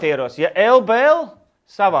pateici amatieros. Ja LBL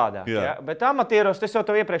savādāk, ja? Bet amatieros, es jau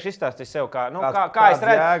tev iepriekš izstāstīju sev, kā es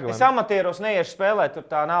redzu. Es amatieros neiešu spēlēt, tur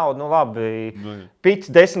tā nauda, labi,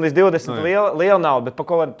 pits 10 līdz 20 liela nauda, bet pa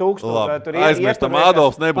kaut kādu 1000 tur aizmirstam,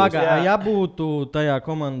 Adolfs nebūs. Ja būtu tajā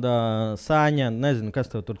komandā Sāņa, nezinu,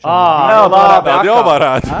 kas tev tur Tad jau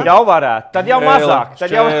varētu. Tad jau mazāk.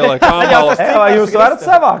 Tad jau jūs varat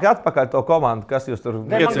savākt atpakaļ to komandu, kas jūs tur...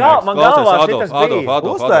 Man galvā šitas bija.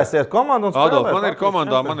 Uztaisiet komandu un spēlēt. Adolf, man ir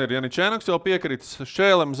komandā, man ir Janičēnaks jau piekritis.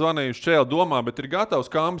 Šķēlem zvanīju, Šķēle domā, bet ir gatavs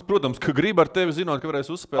kāms. Protams, ka grib ar tevi zinot, ka varēs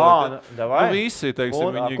uzspēlēt. Visi,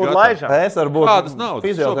 teiksim, viņi kur laižam? Es varbūt kādas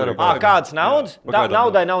naudas? Kādas naudas?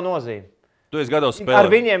 Naudai nav nozīme. Tu esi gatavs spēlēt. Ar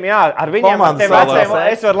viņiem ar tevi veciem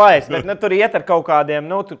es varu laist, bet tur iet ar kaut kādiem,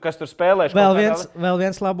 kas tur spēlēš. Vēl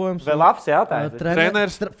viens labojums. Vēl labs jātājs.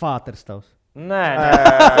 Treneris. Fāters tavs. Nē.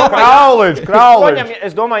 Krauliņš.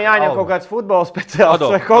 Es domāju, jāņem kaut kāds futbola speciālists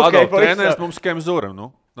vai kaut kā. Treneris mums Kems Zuram,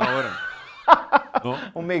 Nav varam.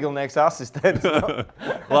 Un Miglnieks asistents.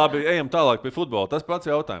 Labi, ejam tālāk pie futbola. Tas pats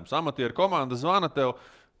jautājums. Amatieru komanda zvana tev.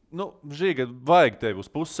 Žīga, vajag tevi uz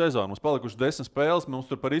pussezonu. Mums palikuši 10 spēles, mums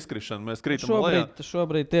tur par izkrišanu. Mēs krītam lejā.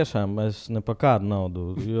 Šobrīd tiešām mēs ne par kādu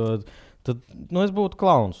naudu. Jo tad, es būtu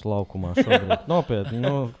klauns laukumā šobrīd. Nopietni,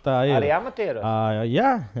 tā ir. Arī amatieros?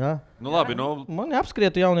 Jā. Labi, Mani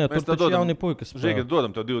apskrietu jaunie, tur taču jauni puikas. Žīga,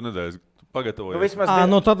 dodam tev 2 nedēļas. Pagatavojies.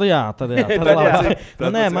 Tad jā.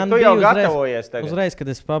 Nē, man tu jau gatavojies tagad. Uzreiz, kad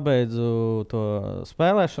es pabeidzu to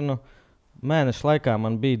spēlēšanu, mēneša laikā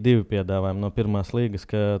man bija 2 piedāvājumi no pirmās līgas,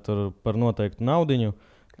 ka tur par noteiktu naudiņu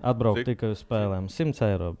atbraukt tikai uz spēlēm. 100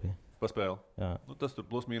 eiro bija. Paspēle. Jā. Tas tur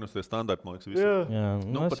plus mīnus tie standarti, man liekas, visi. Jā.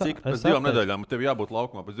 Cik pēc 2 nedēļām tev jābūt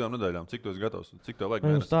laukumā pēc 2 nedēļām? Cik tu esi gatavs? Cik tev vajag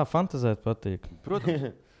mēnesi? Jums tā fantazēt patīk.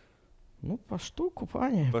 Protams. Pa štuku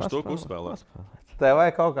paņēma. Pa štuku uzspēlēt. Tev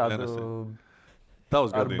vajag kaut kādu...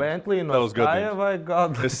 Tavs ar gadījums. Bentley no Skaja vai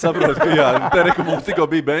gadu? Es saprotu, ka jā, te reka mums tikko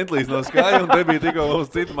bija Bentleys no Skaja un te bija tikko mums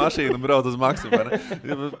cita mašīna un brauc uz Maksimu.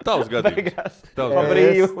 Tavs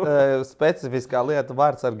gadījums. Specifiskā lieta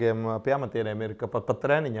vārdsargiem pie amatieriem ir, ka pat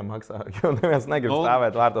treniņam maksā. Jo neviens negrib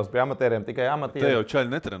stāvēt vārtos pie amatieriem, tikai amatieri. Te jau čaļi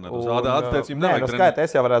netrenē. Atstēc viņam nevajag trenēt.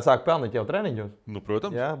 Es jau varētu sākt pelnīt jau treniņos.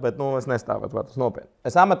 Protams. Jā, bet es nestāvētu vārtos nopietni.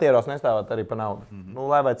 Es amatieros nestāvētu arī pa naudu.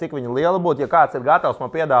 Lai vai cik viņa liela būtu, ja kāds ir gatavs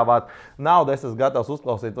man piedāvāt naudu, es esmu gatavs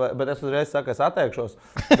uzklausīt, bet es uzreiz saku, es atteikšos.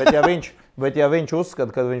 Bet ja viņš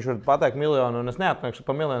uzskata, ka viņš var pateikt miljonu, un es neatnākšu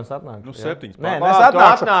pa miljonu, es atnākšu. 7. Nē,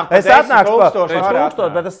 es atnākšu pa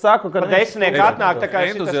 1000, bet es saku, ka... Pa 10 atnāk, tā kā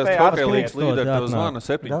es entuziasts hokeja līderi tev zvana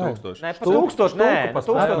 7000. Nē, pa 1000 nē, pa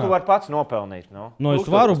 1000 tu vari pats nopelnīt.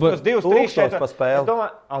 Es varu, bet... 1000 pa spēli. Es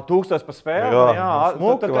domāju, 1000 pa spēli? Jā,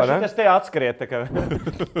 tad šitas te atskriet.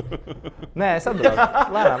 Nē, es atbraucu.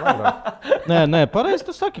 Nē, pareizi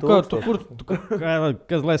tu saki,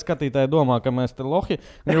 kas lai skatītāji domā, ka mēs te lohi,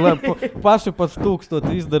 lai paši pats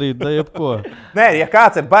 1000 izdarīt, da jebko. Nē, ja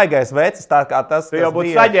kāds ir baigais vecis, tā kā tas, tu jau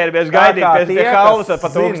būtu saģērbies gaidīt pēc tie kaulas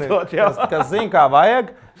pa 1000. Kas zina, kā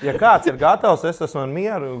vajag, ja kāds ir gatavs, es esmu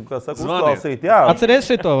mieru, kas saka, uzklausīt. Jā, atceries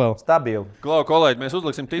šito vēl? Stabili. Klau, kolēģi, mēs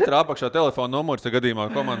uzliksim titrā apakšā telefona numurs, ja gadījumā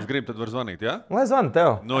komandas grib, tad var zvanīt, jā? Lai zvani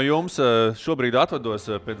tev. No jums šobrīd atvados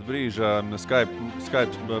pēc brīža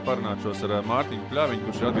Skype parunāšos ar Mārtiņu Pļaviņu,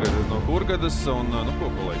 kurš ir atgriezies no Hurgadas, un,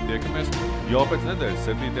 ko, kolēģi, tiekamies jau pēc nedēļas,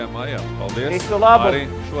 7. maijā. Paldies! Visu labu! Arī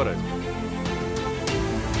šoreiz!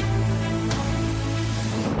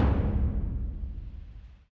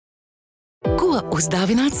 Ko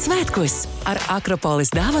uzdāvināt svētkos? Ar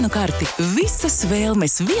Akropolis dāvanu karti visas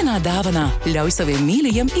vēlmes vienā dāvanā. Ļauj saviem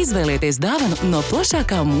mīļajiem izvēlēties dāvanu no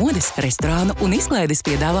plašākā modes, restorānu un izklaides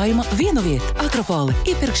piedāvājuma vienu vietu. Akropoli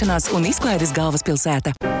 – iepirkšanās un izklaides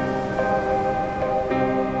galvaspilsēta.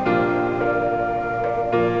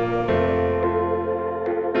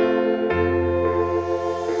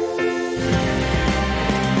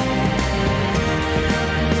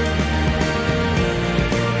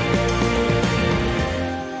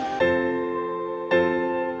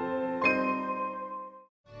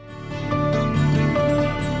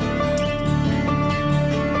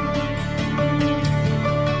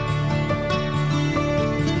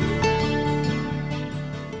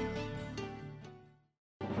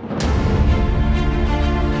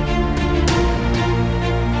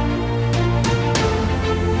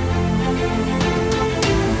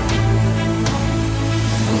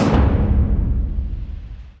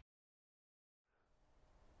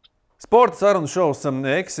 Sporta sarunas šovs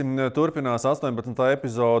Eksim turpinās 18.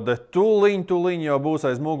 epizode. Tūliņ jau būs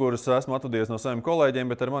aiz muguras. Esmu atvadies no saviem kolēģiem,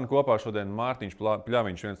 bet ar mani kopā šodien Mārtiņš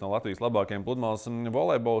Pļaviņš, viens no Latvijas labākajiem pludmales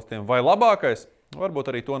volejbolistiem. Vai labākais?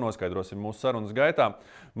 Varbūt arī to noskaidrosim mūsu sarunas gaitā.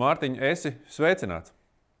 Mārtiņ, esi sveicināts.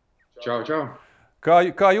 Čau.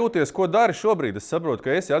 Kā jūties, ko dari šobrīd? Es saprotu,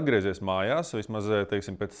 ka esi atgriezies mājās. Vismaz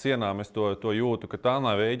teiksim, pēc sienām es to jūtu, ka tā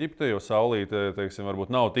nav Ēģipte, jo saulīte teiksim,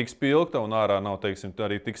 varbūt nav tik spilgta un ārā nav teiksim,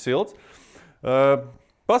 arī tik silts.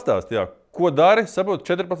 Pastāsti, ko dari? Saprotu,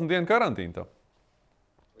 14 dienu karantīna.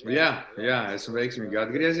 Jā, esmu veiksmīgi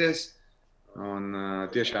atgriezies. Un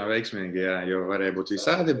tiešām veiksmīgi, jo varēja būt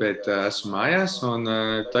visādi, bet esmu mājās un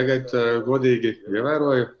tagad godīgi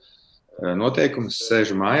ievēroju noteikumus,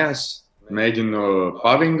 sēžu mājās. Mēģinu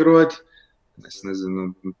pavingrot, es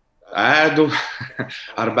nezinu, ēdu,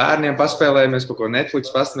 ar bērniem paspēlējamies, kaut ko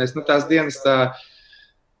Netflix pastamies. Tās dienas tā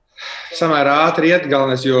samērā ātri iet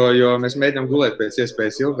galvenais, jo mēs mēģinām gulēt pēc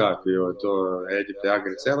iespējas ilgāk, jo to Ēģiptē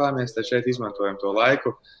agri cēlāmies, tad šeit izmantojam to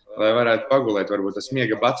laiku, lai varētu pagulēt. Varbūt tas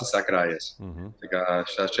miega bats sakrājies. Tā kā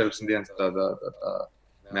šās 14 dienas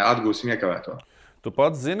atgūsim iekavēto. Tu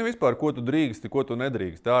pats zini vispār, ko tu drīksti, ko tu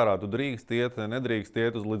nedrīksti. Ārā tu drīksti iet, nedrīksti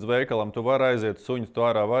iet līdz veikalam. Tu vari aiziet, suņus tu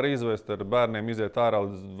ārā vari izvest, ar bērniem iziet ārā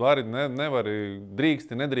līdz nevari,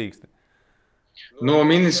 drīksti, nedrīksti. No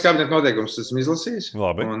ministrs kabineta noteikums esmu izlasījis.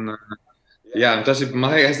 Labi. Un, tas ir,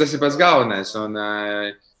 man liekas, tas ir pats galvenais. Un,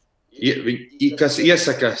 kas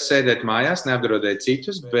iesaka sēdēt mājās, neapdraudēt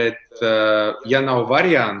citus, bet, ja nav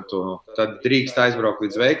variantu, tad drīkst aizbraukt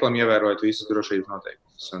līdz veikalam, ievērojot visus drošības noteikumus.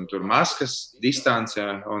 Un tur maskas, distance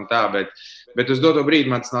un tā, bet uz doto brīdi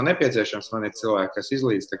man tas nav nepieciešams. Man ir cilvēki, kas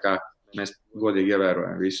izlīdz, tā kā mēs godīgi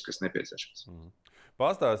ievērojam visu, kas nepieciešams.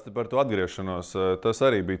 Pastāsti par to atgriešanos. Tas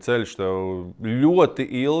arī bija ceļš tev ļoti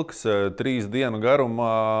ilgs, 3 dienu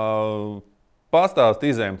garumā.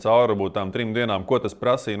 Pastāsti izējām cauri varbūt tām 3 dienām, ko tas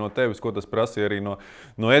prasīja no tevis, ko tas prasīja arī no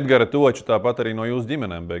Edgara Toča, tāpat arī no jūsu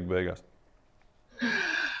ģimenēm beigās.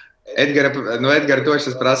 No Edgara Toča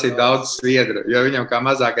tas prasīja daudz sviedru, jo viņam kā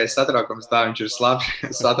mazākais satraukums tā viņš ir slabs,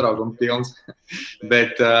 satraukums pilns.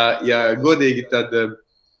 Bet, ja godīgi, tad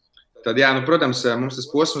protams, mums tas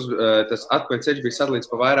posms, tas atpakaļ ceļš bija sadalīts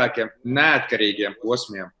pa vairākiem neatkarīgiem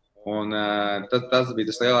posmiem. Un tas bija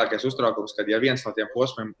tas lielākais uztraukums, kad ja viens no tiem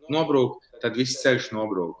posmiem nobrūk, tad viss ceļš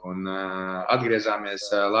nobrūk. Un atgriezāmies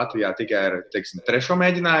Latvijā tikai ar, 3.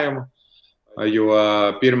 mēģinājumu. Jo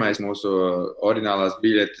pirmais mūsu oriģinālās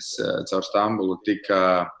biļetes caur Stambulu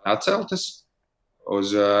tika atceltas.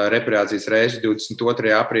 Uz repatriācijas reisu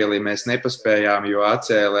 22. aprīlī mēs nepaspējām, jo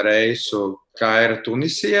atcēla reisu Kaira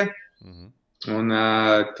Tunisija. Un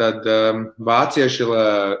tad vācieši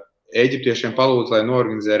eģiptiešiem palūdza, lai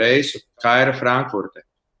norganizē reisu Kaira Frankfurte.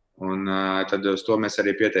 Un tad uz to mēs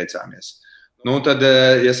arī pieteicāmies. Tad,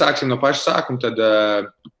 ja sāksim no paša sākuma, tad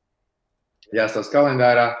jāstāsta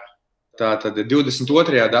kalendārā. Tātad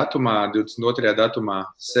 22. datumā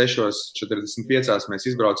 6:45 mēs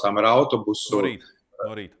izbraucām ar autobusu.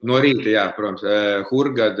 No rīta, jā, protams.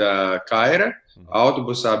 Hurgada Kaira.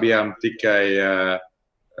 Autobusā bijām tikai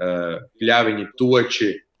Pļaviņi,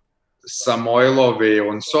 Toči, Samoilovi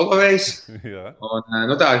un Solovejs. Un,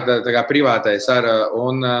 tā kā privātais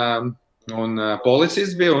un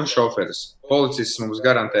policists bija un šoferis. Policists mums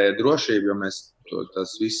garantēja drošību, jo mēs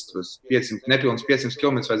tas viss, nepilns 500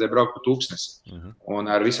 km vajadzēja braukt pa 1000. Un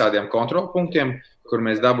ar visādiem kontrolpunktiem, kur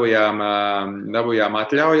mēs dabūjām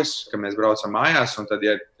atļaujas, ka mēs braucam mājās, un tad,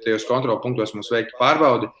 ja tajos kontrolpunktos mums veiktu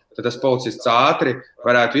pārbaudi, tad tas policists ātri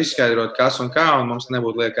varētu izskaidrot, kas un kā, un mums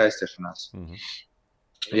nebūtu lieka aizķeršanās.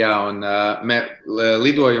 Jā, un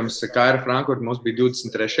lidojums Kaira Frankfurte mums bija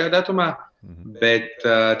 23. datumā, bet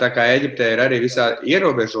tā kā Eģiptē ir arī visādi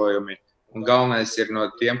ierobežojumi, un galvenais ir no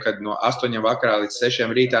tiem, kad no 8 vakarā līdz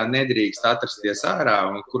 6 rītā nedrīkst atrasties ārā,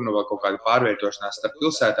 un kur nu vēl kaut kāda pārvietošanās starp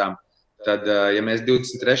pilsētām, tad, ja mēs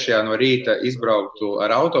 23. no rīta izbrauktu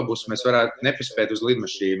ar autobusu, mēs varētu nepaspēt uz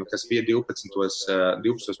lidmašīnu, kas bija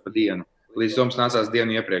 12 pa dienu. Līdz to mums nācās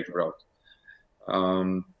dienu iepriekš braukt.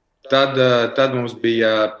 Tad mums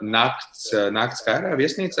bija nakts Kairā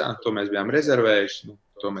viesnīcā, to mēs bijām rezervējuši,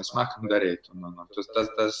 to mēs mākam darīt.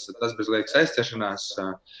 Tas bez liekas aizķeršanās.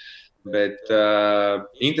 Bet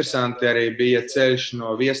interesanti arī bija ceļš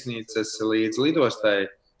no viesnīcas līdz lidostai,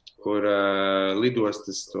 kur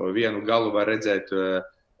lidostas to vienu galu var redzēt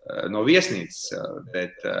no viesnīcas,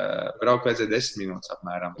 bet braukt vajadzēja 10 minūtes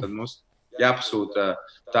apmēram. Tad mums jāpasūta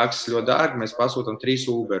taksis ļoti dārgi, mēs pasūtam 3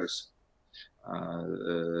 Uberus.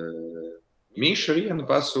 Miša vienu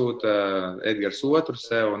pasūta, Edgars otru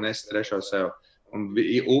sev un es 3. sev. Un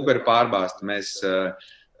Uber pārbāsta. Mēs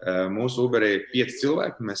Mūsu Uberī ir 5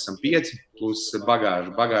 cilvēki, mēs esam 5, plus bagāžu.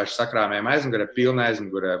 Bagāžu sakrāmējam aizmugurē, pilna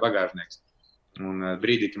aizmugurē bagāžnieks. Un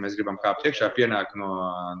brīdī, kad mēs gribam kāpt iekšā, pienāk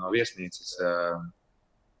no viesnīcas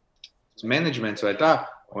menedžments vai tā,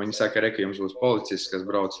 un viņi saka, ka jums būs policists, kas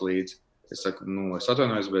brauc līdzi. Es saku, es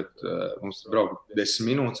atvainojos, bet mums brauc 10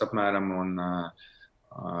 minūtes apmēram, un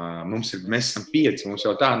mēs esam 5, mums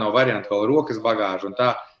jau tā nav varianti, vēl rokas bagāžu un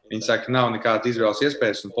tā. Viņi saka, nav nekāda izvēles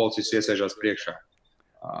iespējas, un policists iesēžās priekšā.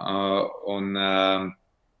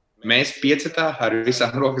 Mēs 5 ar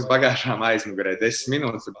visām rokas bagāžām aizmugurē 10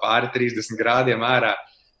 minūtes, pāri 30 grādiem ārā,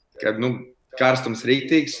 kad karstums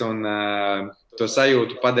rīktīgs, un to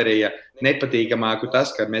sajūtu padarīja nepatīkamāku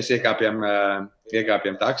tas, kad mēs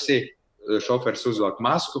iekāpjam taksī, šoferis uzvelk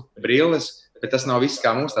masku, brilles, bet tas nav viss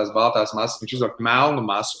kā mums tās baltās maskas, viņš uzvelk melnu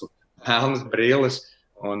masku, melnas brilles,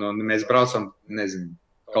 un mēs braucam, nezinu,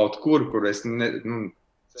 kaut kur es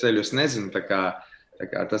ceļus nezinu, tā kā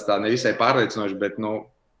tas tā nevisai pārliecinoši, bet,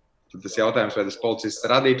 tas jautājums, vai tas policists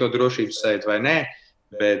radīja to drošības sajūtu vai nē,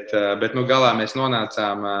 bet galā mēs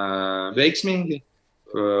nonācām veiksmīgi,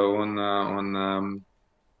 un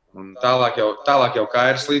tālāk jau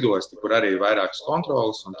Kairas lidosti, kur arī ir vairākas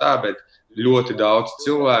kontrolas un tā, bet ļoti daudz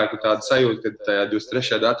cilvēku, tāda sajūta, ka tajā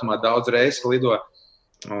 23. datumā daudz reizes lido,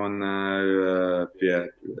 un pie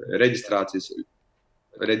reģistrācijas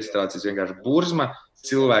vienkārši burzma,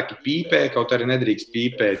 cilvēki pīpē, kaut arī nedrīkst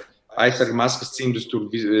pīpēt, aizsarga maskas cimdus tur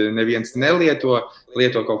neviens nelieto,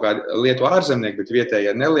 lieto ārzemnieki, bet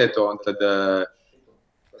vietējie nelieto, un tad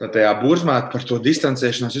tajā burzmā par to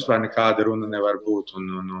distancēšanos vispār nekāda runa nevar būt.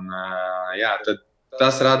 Tad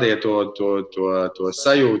tas radīja to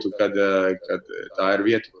sajūtu, kad tā ir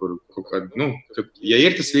vieta, kur ja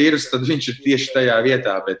ir tas vīrus, tad viņš ir tieši tajā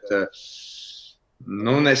vietā, bet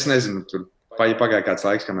es nezinu, tur pagāja kāds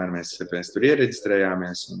laiks, kamēr mēs tur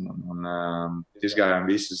iereģistrējāmies un izgājām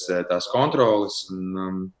visas tās kontroles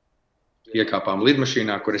un iekāpām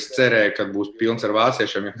lidmašīnā, kur es cerēju, ka būs pilns ar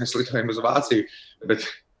vāciešiem, ja mēs lidojam uz Vāciju, bet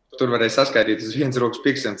tur varēja saskaitīt uz vienas rokas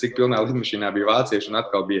pirkstiem, cik pilnā lidmašīnā bija vācieši, un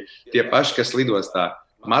atkal bija tie paši, kas lidostā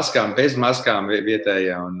maskām, bez maskām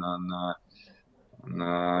vietējā.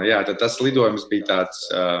 Tad tas lidojums bija tāds,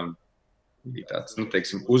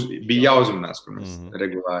 bija jāuzmanās, kur mēs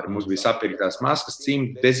regulāri. Mums bija sapirktās maskas,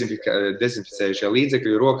 cimdi, dezinficējušie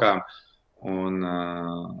līdzekļi rokām, un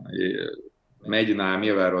mēģinājām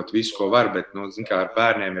ievērot visu, ko var, bet, ar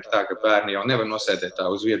bērniem ir tā, ka bērni jau nevar nosēdēt tā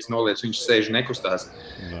uz vietas noliec, viņš sēž nekustās.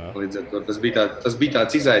 Līdz ar to tas bija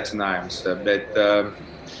tāds izaicinājums, bet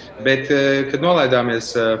kad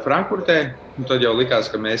nolaidāmies Frankfurtē, tad jau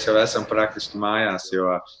likās, ka mēs jau esam praktiski mājās, jo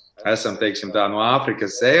esam, teiksim tā, no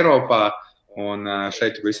Āfrikas Eiropā, un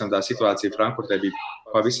šeit visam tā situācija Frankfurtē bija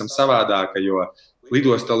pavisam savādāka, jo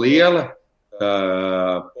lidosta liela,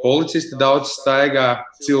 policisti daudz staigā,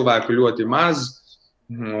 cilvēku ļoti maz,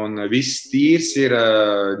 un viss tīrs ir,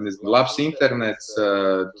 labs internets,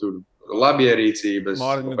 tur labierīcības.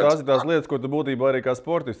 Mārtiņ, tās ir tās lietas, ko tu būtībā arī kā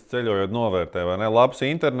sportists ceļojot novērtē, vai ne? Labs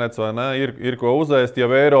internets, vai ne? Ir ko uzēst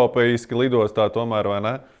jau eiropeiski lidostā tomēr, vai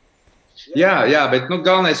ne? Jā, bet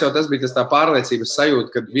galvenais jau tas bija tā pārliecības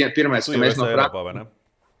sajūta, kad pirmais, ka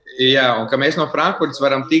mēs no Frankfurtas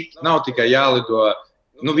varam tikt, nav tikai jālido.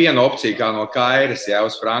 Viena opcija kā no Kairas,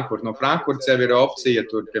 uz Frankfurtu. No Frankfurtas jau ir opcija,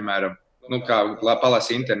 tur, piemēram, kā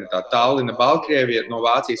palasi internetā, Tallina, Baltkrievija, no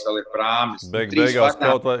Vācijas vēl ir prāmis. Beigās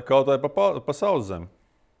kaut vai pa sauszemi.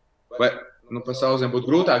 Pa sauszemi būtu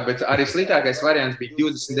grūtāk, bet arī sliktākais variants bija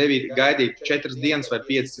 29, gaidīt 4 dienas vai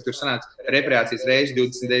 5, cik tur sanāca repreācijas reizi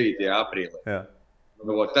 29. aprīlī. Jā.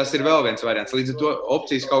 Tas ir vēl viens variants. Līdz ar to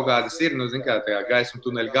opcijas kaut kādas ir, tajā gaismu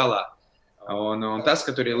tuneļa galā. Un tas,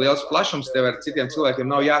 ka tur ir liels plašums, tev ar citiem cilvēkiem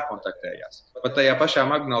nav jākontaktējās. Pat tajā pašā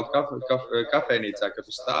McDonald's kafejnīcā, kad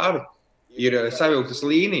tu stāvi, ir savilktas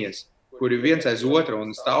līnijas, kur ir viens aiz otru,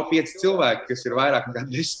 un stāv 5 cilvēki, kas ir vairāk nekā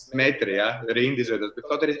 10 metri, rinda izveidotas, bet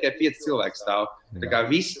kaut arī tikai 5 cilvēki stāv. Tā kā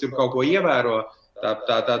visi tur kaut ko ievēro,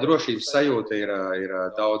 tā drošības sajūta ir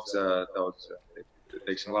daudz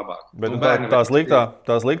teiksim, labāk. Bet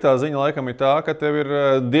tā sliktā ziņa laikam ir tā, ka tev ir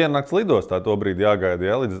diennakts lidostā to brīdi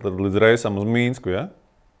jāgaida, līdz reisam uz Mīnsku, ja?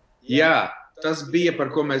 Jā, tas bija, par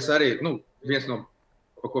ko mēs arī, viens no,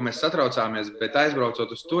 par ko mēs satraucāmies, bet aizbraucot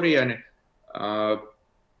uz turieni,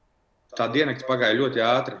 tā diennakts pagāja ļoti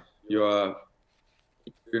ātri, jo,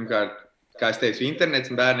 pirmkārt, kā es teicu, internets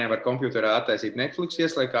bērniem var kompjuterā attaisīt Netflix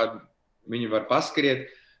ieslēgt, viņi var paskriet,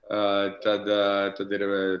 tad tur ir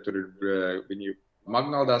viņi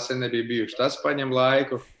McDonald'ā sen nebija bijuši, tas paņem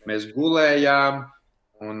laiku, mēs gulējām,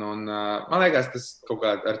 un man liekas, tas kaut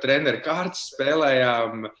kā ar treneru kārtas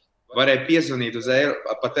spēlējām, varēja piezvanīt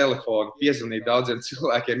pa telefonu, piezvanīt daudziem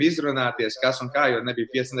cilvēkiem, izrunāties, kas un kā, jo nebija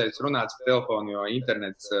 5 nedēļas runāts pa telefonu, jo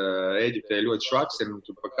internets Ēģiptē ļoti švaks ir,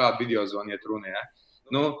 tu pa kādu video zvaniet runē.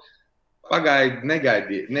 Pagāja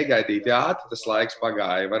negaidīti ātri, tas laiks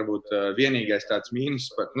pagāja. Varbūt vienīgais tāds mīnus,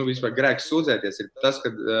 vispār grēks sūdzēties, ir tas, ka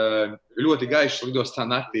ļoti gaišs lidostā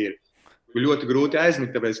naktī ir. Ļoti grūti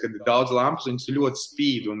aizmigt, tāpēc, kad ir daudz lampas, viņas ļoti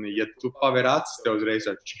spīd, un ja tu paver acis, tev uzreiz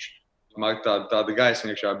tāda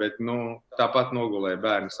gaisma iekšā, bet tāpat nogulēja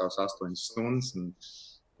bērni savas 8 stundas,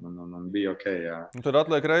 un bija ok, jā. Un tad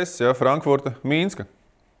atliek reizes, jā, Frankfurta, Mīnska.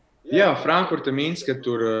 Jā, Frankfurta, Mīnska,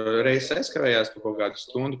 tur reizes aizkavējās par kaut kādu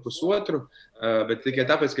stundu, pusotru, bet tikai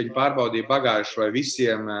tāpēc, ka viņi pārbaudīja bagāžu, vai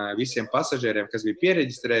visiem pasažieriem, kas bija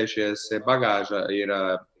piereģistrējušies, bagāža ir,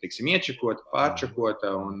 iečekota,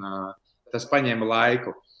 pārčekota, un tas paņēma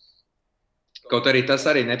laiku. Kaut arī tas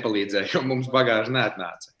arī nepalīdzēja, jo mums bagāža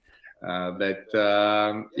neatnāca. Bet,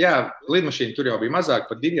 jā, lidmašīna tur jau bija mazāk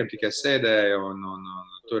par 2, tikai sēdēja, un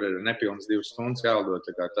tur ir nepilnas 2 stundas jāldot.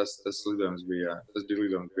 Tas lidojums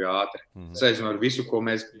bija ātri. Es aizinu ar visu, ko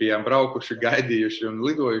mēs bijām braukuši, gaidījuši un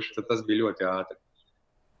lidojuši, tad tas bija ļoti ātri.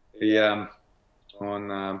 Jā. Un,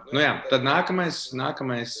 tad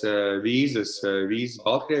nākamais vīzas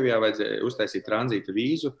Baltkrievijā vajadzēja uztaisīt tranzīta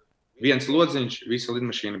vīzu. Viens lodziņš, visa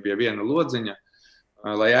lidmašīna bija viena lodziņa,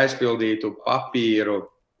 lai aizpildītu papīru.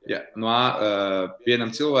 Ja, vienam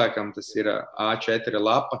cilvēkam tas ir A4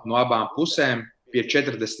 lapa no abām pusēm pie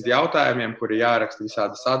 40 jautājumiem, kuri jāraksta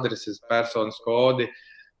visādas adreses, personas kodi,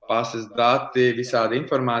 pasas dati, visāda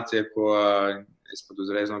informācija, ko es pat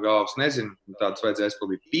uzreiz no galvas nezinu. Tādas vajadzēja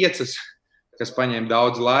aizpildīt 5, kas paņēma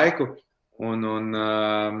daudz laiku. Un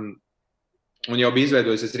jau bija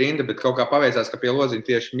izveidojusies rinda, bet kaut kā paveicās, ka pie lodziņa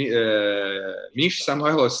tieši Mišs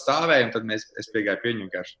Samoilovs stāvēja, un tad es piegāju pie viņu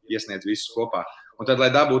vienkārši iesniedzu visus kopā. Un tad,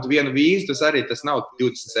 lai dabūtu vienu vīzu, tas nav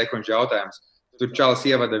 20 sekundžu jautājums. Tur čalis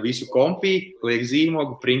ievada visu kompī, liek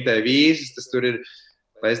zīmogu, printē vīzes, tas tur ir,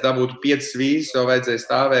 lai es dabūtu 5 vīzes, jau vajadzēja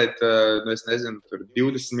stāvēt, es nezinu, tur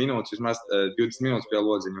 20 minūtes, vismaz 20 minūtes pie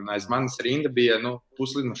lodziņa, un aiz manas rinda bija,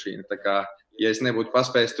 puslidmašīna. Tā kā, ja es nebūtu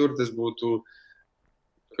paspējis tur, tas būtu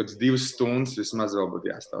kāds 2 stundas vismaz vēl būtu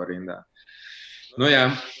jāstāv rindā.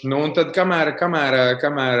 Un tad, kamēr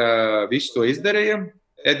visu to izdarīja,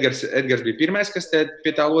 Edgars bija pirmais, kas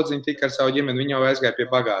pie tā lodziņa tika ar savu ģimeni, viņi jau aizgāja pie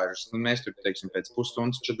bagāžas. Mēs tur, pēc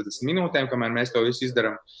pusstundas 40 minūtēm, kamēr mēs to visu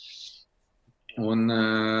izdarām. Un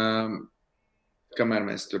kamēr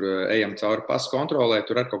mēs tur ejam cauri pasu kontrolē,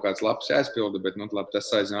 tur ar kaut kāds lapas jāizpilda, bet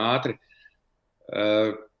tas aizņem ātri.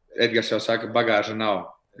 Edgars jau saka, bagāža nav.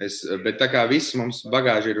 Bet tā kā viss mums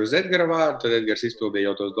bagāža ir uz Edgara vārdu, tad Edgars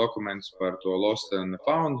izpildīja jau tos dokumentus par to Lost and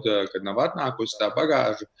Found, kad nav atnākusi tā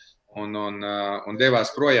bagāža. Un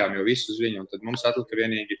devās projām jau visu uz viņu. Un tad mums atlika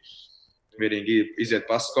vienīgi iziet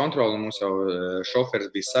pasas kontroli, un mums jau šoferis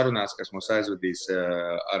bija sarunās, kas mūs aizvedīs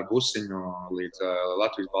ar busiņu līdz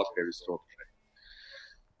Latvijas-Baltkrievijas robežai.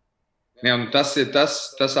 Ja,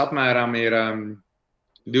 tas apmēram ir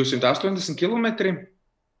 280 kilometri.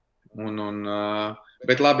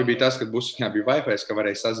 Bet labi bija tas, ka busiņā bija Wi-Fi, ka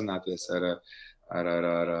varēja sazināties ar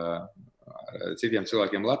citiem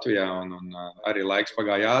cilvēkiem Latvijā, un arī laiks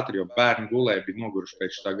pagāja ātri, jo bērni gulēja, bija noguruši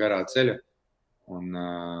pēc tā garā ceļa, un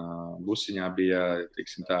busiņā bija,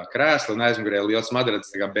 krēsla, un aizmugurē liels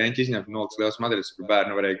madrats, tā kā beņķi izņemt, noliks liels madrats, kur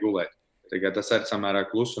bērni varēja gulēt. Tas arī samērā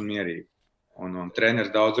klusu un mierīgi. Un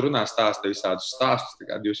treneris daudz runā, stāsta visādus stāstus, tā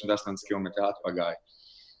kā 280 km atpagāja.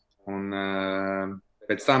 Un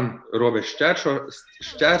pēc tam robežu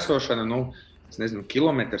šķērsošana, es nezinu,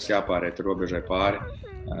 kilometrs jāpāriet robežai pāri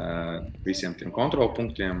visiem tiem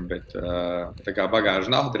kontrolpunktiem, bet tā kā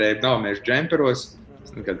bagāža nav, drēba nav, mēs džemperos,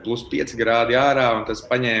 kad plus 5 grādi ārā, un tas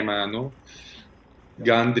paņēma,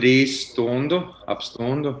 gandrīz ap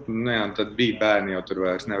stundu. Un tad bija bērni, jau tur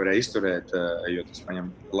vairs nevarēja izturēt, jo tas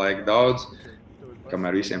paņem laika daudz,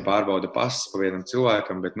 kamēr visiem pārbauda pasas pa vienam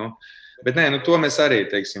cilvēkam, bet nē, to mēs arī,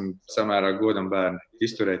 samērā godam bērni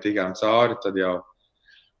izturēt, tikām cauri, tad jau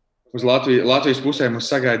uz Latvijas pusē mums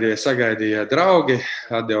sagaidīja draugi,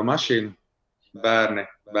 atdeva mašīnu, bērni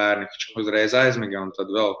uzreiz aizmiga, un tad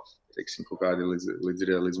vēl, kaut kādi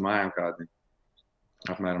līdz mājām kādi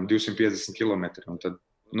apmēram 250 kilometri. Un tad,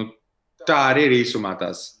 tā arī ir īsumā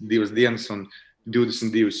tās 2 dienas un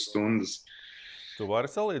 22 stundas. Tu vari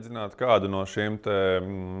salīdzināt kādu no šīm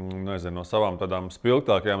no savām tādām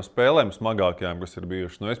spilgtākajām spēlēm, smagākajām, kas ir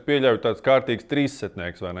bijušas. Es pieļauju tāds kārtīgs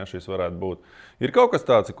 3-setnieks, vai ne, šis varētu būt. Ir kaut kas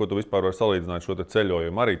tāds, ko tu vispār vari salīdzināt šo te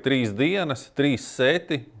ceļojumu? Arī 3 dienas, 3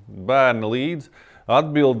 seti, bērni līdz,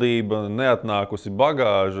 atbildība, neatnākusi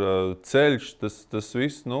bagāža, ceļš, tas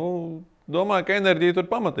viss, domāju, ka enerģija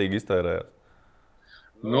tur pamatīgi iztērējās.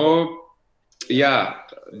 Nu, jā,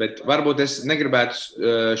 bet varbūt es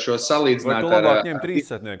negribētu šo salīdzināt ar... Vai tu labāk ņem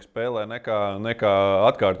trīssetnieku spēlē nekā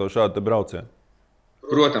atkārto šādu braucienu?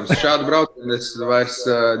 Protams, šādu braucienu es vairs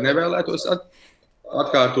nevēlētos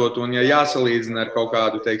atkārtot, un ja jāsalīdzina ar kaut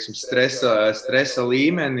kādu, teiksim, stresa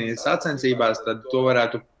līmeni sacensībās, tad to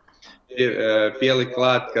varētu pielikt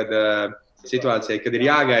klāt, kad situācijai, kad ir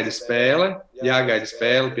jāgaida spēle,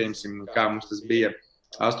 piemēram, kā mums tas bija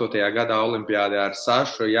 8. gadā olimpiādē ar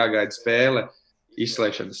Sašu, jāgaida spēle,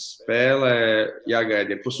 izslēgšanas spēle,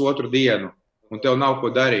 jāgaida pusotru dienu, un tev nav ko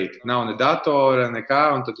darīt. Nav ne datora, nekā,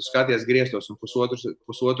 un tad tu skaties griestos, un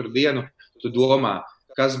pusotru dienu tu domā,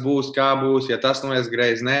 kas būs, kā būs, ja tas noies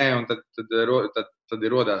greizi, nē, un tad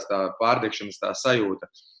ir rodās tā pārdegšanas tā sajūta.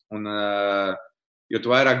 Un, jo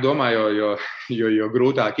tu vairāk domā, jo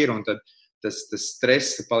grūtāk ir, un tad tas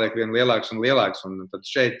stress paliek vien lielāks un lielāks, un tad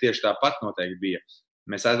šeit tieši tāpat noteikti bija.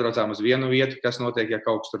 Mēs aizbraucām uz vienu vietu, kas notiek, ja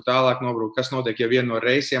kaut kas tur tālāk nobrūk, kas notiek, ja vienu no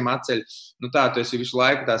reisiem atceļ. Nu tā, tu esi visu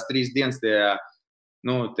laiku tās 3 dienas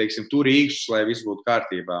teiksim, tur īkšķis, lai viss būtu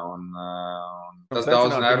kārtībā. Un tas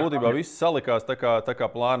daudz nervu. Būtībā viss salikās tā kā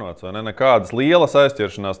plānots, vai ne? Nekādas lielas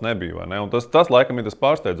aizķeršanās nebija, vai ne? Un tas laikam ir tas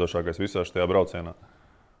pārsteidzošākais visā šajā braucienā.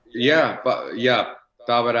 Jā.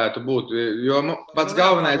 Tā varētu būt, jo pats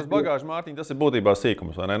galvenais... Bagāžu, Mārtiņ, tas ir būtībā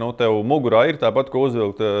sīkums, vai ne? Nu, tev mugurā ir tāpat, ko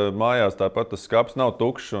uzvilkt mājās, tāpat tas skapis nav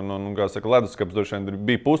tukšs, un kā saka, leduskapis droši vien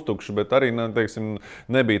bija pustukšs, bet arī, teiksim,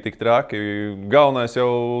 nebija tik traki. Galvenais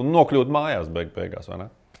jau nokļūt mājās beigās, vai ne?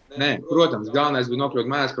 Nē, protams, galvenais bija nokļūt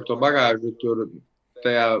mājās par to bagāžu, tur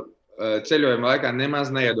tajā ceļojuma laikā nemaz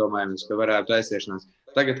neiedomājamies, ka varētu aizsiešanās.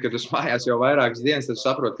 Tagad, kad uz mājās jau vairākas dienas, tad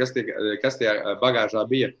saprot, kas tie bagāžā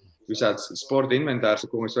bija. Visāds sporta inventārs,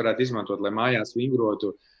 ko mēs varētu izmantot, lai mājās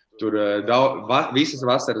vingrotu. Tur visas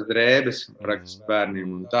vasaras drēbes praktiski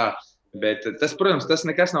bērniem un tā. Bet tas, protams, tas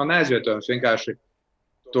nekas nav neaizvietojams. Vienkārši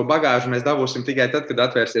to bagāžu mēs dabūsim tikai tad, kad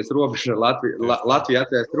atvērsies robeža. Latvija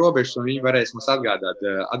atvērs robežas un viņi varēs mums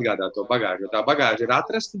atgādāt to bagāžu. Jo tā bagāža ir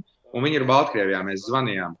atrasta un viņi ir Baltkrievijā. Mēs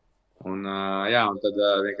zvanījām. Un tad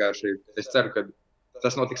vienkārši es ceru, ka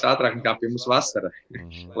tas notiks ātrāk nekā pie mums vasara.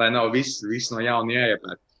 Lai nav viss no jauna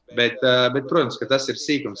jāiepērk. Bet, protams, ka tas ir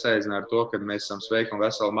sīkums saistībā ar to, ka mēs esam sveiki un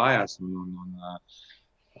veseli mājās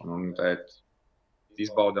un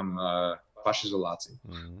izbaudam pašizolāciju.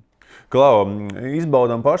 Klau,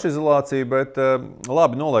 izbaudam pašizolāciju, bet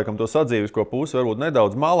labi noliekam to sadzīvisko pusi, varbūt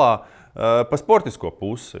nedaudz malā. Pa sportisko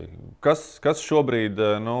pusi. Kas šobrīd,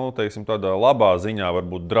 teiksim, tādā labā ziņā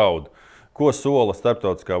varbūt draud? Ko sola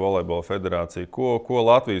Starptautiskā volejbola federācija? Ko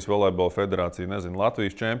Latvijas volejbola federācija? Nezinu,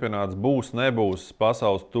 Latvijas čempionāts būs, nebūs,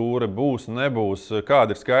 pasaules tūre būs, nebūs.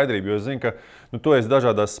 Kāda ir skaidrība? Jo es zinu, ka tu esi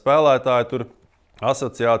dažādās spēlētāji, tur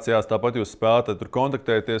asociācijās, tāpat jūs spēlētāji, tur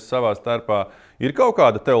kontaktēties savā starpā. Ir kaut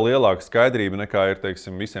kāda tev lielāka skaidrība nekā ir,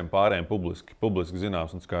 teiksim, visiem pārējiem publiski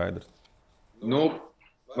zināms un skaidrs?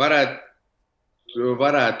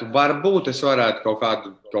 Varbūt es varētu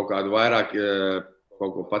kaut kādu vairāk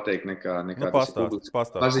kaut ko pateikt nekā pastāst,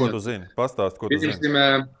 ko tu zini. Pastāst, ko tu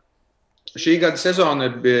zini. Šī gada sezona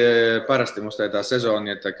bija parasti mums tā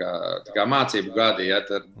sezona ir tā kā mācību gadi. Ja,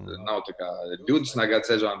 tad nav tā kā 20. gada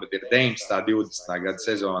sezona, bet ir 19. 20. gada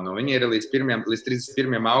sezona. Un viņi ir līdz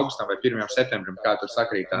 31. augustam vai 1. septembrim, kā tur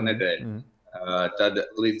sakrīt tā nedēļa. Tad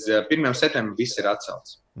līdz 1. septembrim viss ir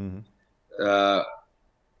atcelts.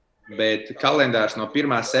 Bet kalendārs no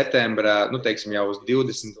 1. septembra, teiksim, jau uz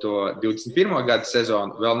 21. gada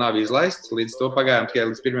sezonu vēl nav izlaists, līdz to pagājām tikai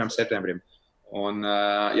līdz 1. septembrim. Un,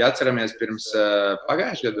 ja atceramies pirms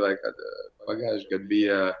pagājušajā gadu, vai kad pagājušajā gadu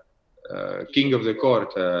bija King of the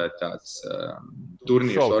Court tāds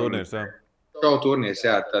turnīrs. Šou turnīrs,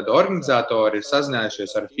 jā. Tad organizatori ir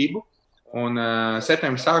sazinājušies ar FIBU, un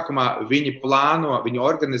septembra sākumā viņi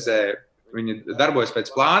darbojas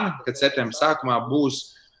pēc plāna, kad septembra sākumā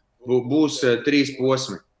būs 3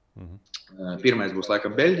 posmi. Pirmais būs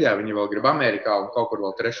laikam Beļģijā, viņi vēl grib Amerikā un kaut kur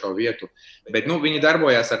vēl 3. vietu. Bet viņi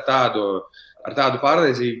darbojās ar tādu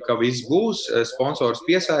pārliecību, ka viss būs, sponsors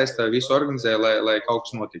piesaista, visu organizē, lai kaut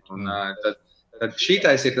kas notiktu. Un tad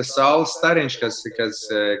šitais ir tas saules stariņš,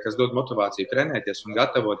 kas dod motivāciju trenēties un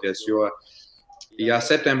gatavoties, jo ja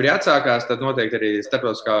septembrī atsākās, tad noteikti arī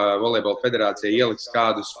Starptautiskā volejbola federācija ieliks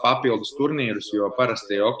kādus papildus turnīrus, jo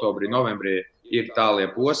parasti oktobrī, novembrī ir tālie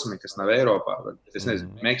posmi, kas nav Eiropā. Es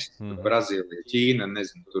nezinu, Meksika, Brazīlija, Ķīna,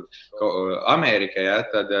 nezinu, tur Amerika, ja,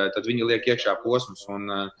 tad viņi liek iekšā posmus. Un,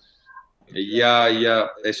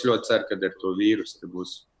 es ļoti ceru, ka ar to vīrusu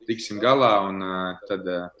tiksim galā, un tad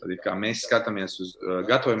kā mēs skatāmies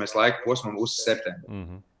gatavojamies laika posmam uz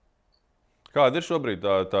septembri. Kāda ir šobrīd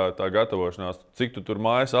tā gatavošanās? Cik tu tur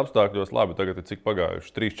mājas apstākļos, labi, tagad ir cik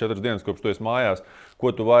pagājuši? 3-4 dienas, kopš tu esi mājās.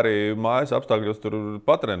 Ko tu vari mājas apstākļos tur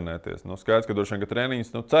patrenēties? Skaidrs, ka droši vien, ka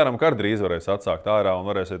treniņus, ceram, ka drīz varēs atsākt ārā un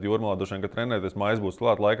varēsiet jūrmalā droši vien, ka trenēties. Mājas būs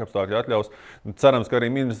klāt, laika apstākļi atļaus. Cerams, ka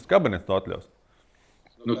arī ministrs kabinets to atļaus.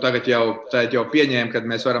 Tagad jau pieņēma, ka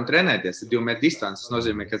mēs varam trenēties. 2 metru distance. Tas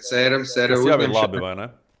nozīmē, ka sēra tas jau ir labi, vai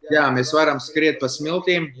ne? Jā, mēs varam skriet pa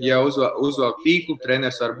smiltīm, ja uzvelk tīklu,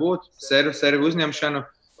 treneris var būt, servu uzņemšanu,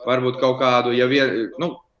 varbūt kaut kādu,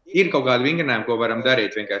 ir kaut kādi vingrinājumi, ko varam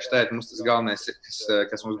darīt. Vienkārši tā ir mums tas galvenais,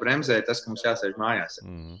 kas mums bremzē, tas, ka mums jāsēž mājās.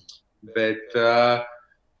 Bet,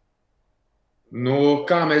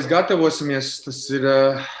 kā mēs gatavosimies, tas ir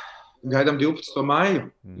gaidām 12.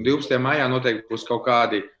 maiju. 12. maijā noteikti būs kaut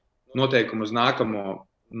kādi noteikumi uz nākamo,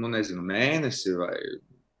 mēnesi vai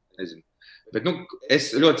nezinu. Bet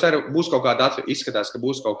es ļoti ceru, būs kaut kāda izskatās, ka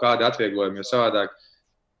būs kaut kāda atvieglojuma, jo savādāk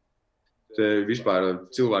vispār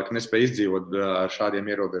cilvēki nespēja izdzīvot ar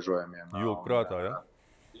šādiem ierobežojumiem. Jūg prātā, ja?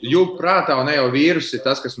 Jūg prātā, un ne jau vīrusi ir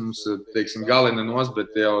tas, kas mums, galina nost,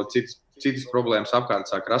 bet jau citas problēmas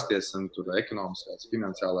apkārt sāk rasties, un tur ekonomiskās,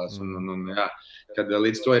 finansiālās, kad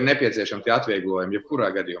līdz to ir nepieciešami tie atvieglojumi,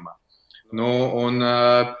 jebkurā gadījumā.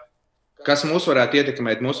 Kas mūs varētu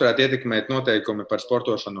ietekmēt? Mūs varētu ietekmēt noteikumi par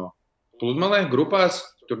sportošanu pludmalē,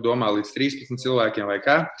 grupās, tur domā līdz 13 cilvēkiem vai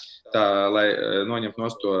kā, tā, lai noņemtu no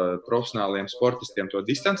to profesionāliem sportistiem to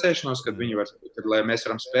distancēšanos, lai mēs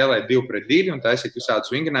varam spēlēt 2 pret 2 un taisīt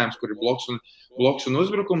visādus vingrinājumus, kur ir bloks un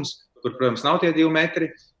uzbrukums, kur, protams, nav tie 2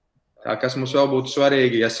 metri. Tā, kas mums vēl būtu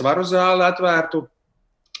svarīgi, ja svaru zāli atvērtu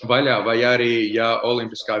vaļā, vai arī, ja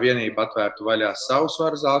Olimpiskā vienība atvērtu vaļā savu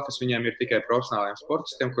svaru zāli, kas viņiem ir tikai profesionāliem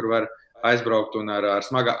sportistiem, kur var aizbraukt un ar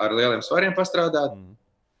lieliem svariem pastrādāt.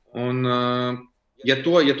 Un, ja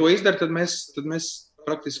to izdara, tad mēs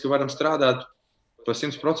praktiski varam strādāt pa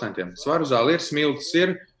 100%. Svaru zāli ir, smiltis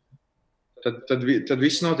ir, tad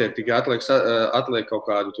viss notiek. Tikai atliek kaut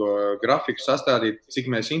kādu to grafiku sastādīt,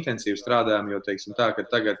 cik mēs intensīvi strādājam, jo, ka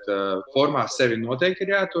tagad formā sevi noteikti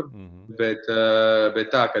ir jātur, bet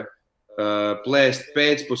tā, ka plēst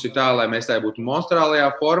pēcpusi tā, lai mēs tā būtu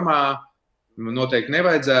monstrālajā formā, noteikti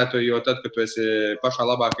nevajadzētu, jo tad, kad tu esi pašā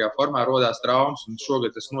labākajā formā, rodās traumas, un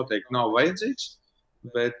šogad tas noteikti nav vajadzīgs,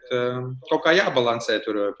 bet kaut kā jābalansē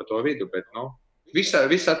tur pa to vidu, bet, viss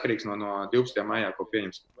atkarīgs no 12. maijā, ko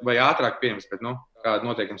pieņems, vai ātrāk pieņems, bet, kāda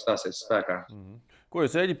noteikumi stāsies spēkā. Ko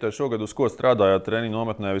jūs Eģiptē šogad uz ko strādājāt treniņu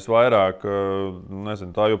nometnē visvairāk?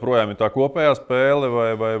 Tā joprojām ir tā kopējā spēle,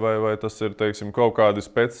 vai tas ir, kaut kādi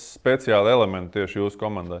speciāli elementi tieši jūsu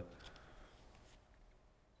komandai?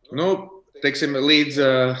 Līdz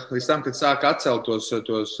tam, kad sāk atcelt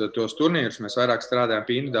tos turnīrus, mēs vairāk strādājam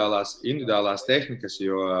pie individuālās tehnikas,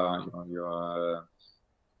 jo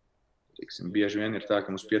bieži vien ir tā, ka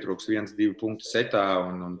mums pietrūks 1-2 punktu setā,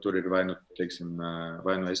 un tur ir vai nu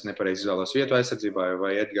es nepareizi izvēlos vietu aizsardzībā,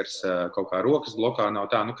 vai Edgars kaut kā rokas blokā nav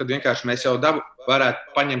tā. Kad vienkārši mēs jau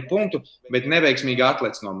varētu paņemt punktu, bet neveiksmīgi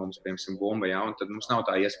atlec no mums, piemēram, bumba, un tad mums nav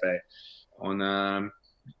tā iespēja.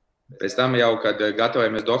 Pēc tam jau, kad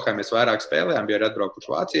gatavojamies Dohai, mēs vairāk spēlējām, bija arī atbraukuši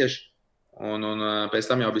vācieši. Un pēc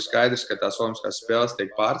tam jau bija skaidrs, ka tās olimpiskās spēles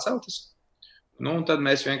tiek pārceltas. Tad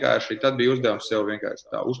mēs tad bija uzdevums sev vienkārši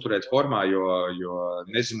tā uzturēt formā, jo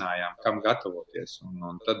nezinājām, kam gatavoties.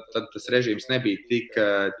 Un tad tas režīms nebija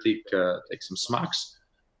tik smags.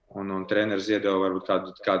 Un treneris iedeva varbūt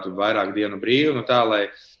kādu vairāk dienu brīvu.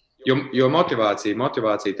 Jo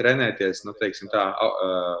motivācija trenēties,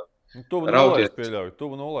 Tuvu nulē, es pieļauju.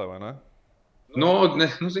 Tuvu nulē, vai ne?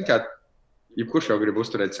 Jebkurš jau grib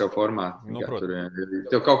uzturēt sev formā.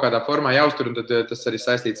 Tev kaut kādā formā jāuztur, un tad tas arī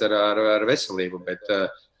saistīts ar veselību. Bet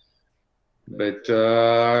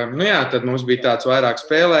tad mums bija tāds vairāk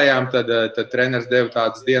spēlējām, tad treneris deva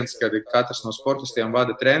tādas dienas, kad katrs no sportistiem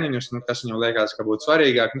vada treniņus, kas viņam liekas, ka būtu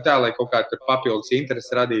svarīgāk. Tā, lai kaut kāda papildus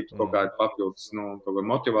interesi radītu, kaut kāda papildus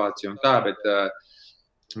motivācija un tā, bet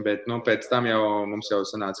pēc tam mums jau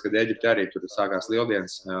sanāca, ka Eģipte arī tur sākās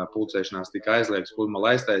lieldienas, pulcēšanās tika aizliegts,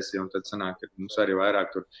 pludmale aiztaisīja, un tad sanāk, ka mums arī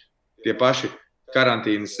vairāk tur tie paši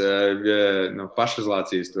karantīnas,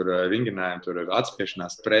 pašizolācijas, tur vingrinājumi, tur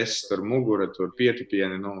atspiešanās, preses, tur mugura, tur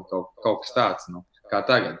pietupieni, kaut kas tāds, kā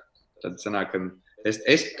tagad. Tad sanāk, ka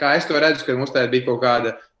kā es to redzu, ka mums tā bija kaut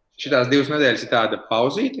kāda, šitās 2 nedēļas ir tāda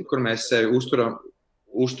pauzīte, kur mēs sevi uzturam,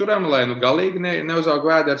 lai galīgi neuzaug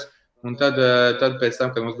vēders. Un tad pēc tam,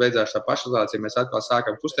 kad mums beidzās tā pašizolācija, mēs atkal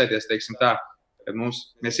sākam kustēties, kad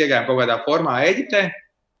mēs iegājām kaut kādā formā Eģiptē,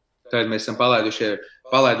 tad mēs esam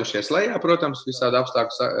palaidušies lejā, protams, visādi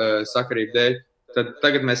apstākļu sakarību dēļ. Tad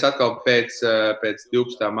tagad mēs atkal pēc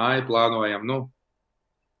 12. māja plānojam,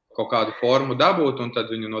 kaut kādu formu dabūt, un tad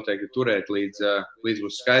viņu noteikti turēt līdz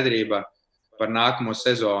būs skaidrība par nākamo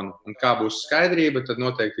sezonu. Un kā būs skaidrība, tad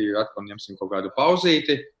noteikti atkal ņemsim kaut kādu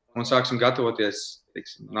pauzīti un sāksim gatavoties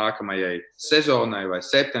nākamajai sezonai vai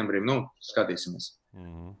septembrim. Skatīsimies.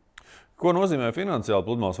 Ko nozīmē finansiāli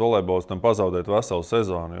pludmales volejbolistam pazaudēt veselu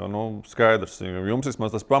sezonu? Jo, skaidrs, jums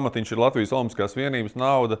vismaz tas pamatiņš ir Latvijas Olimpiskās vienības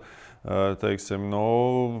nauda,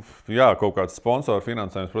 kaut kāds sponsoru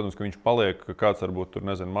finansējums, protams, ka viņš paliek, kāds varbūt tur,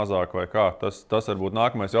 mazāk vai kā. Tas varbūt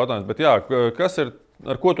nākamais jautājums. Bet kas ir,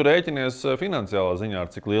 ar ko tu rēķinies finansiālā ziņā,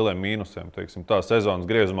 ar cik lieliem mīnusiem, tā sezonas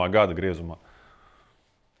griezumā, gada griezumā?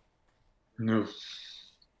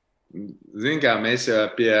 Zin kā, mēs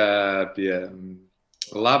pie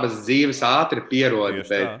labas dzīves ātri pierod,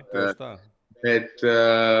 bet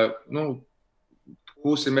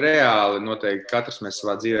būsim reāli, noteikti katrs mēs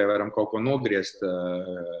savā dzīvē varam kaut ko nogriezt,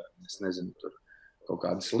 es nezinu, tur kaut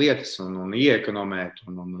kādas lietas un ieekonomēt,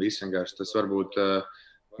 un viss vienkārši tas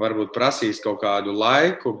varbūt prasīs kaut kādu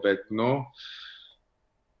laiku, bet,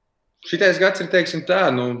 šitais gads ir, teiksim tā,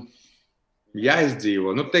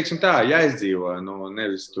 jāizdzīvo, jāizdzīvo,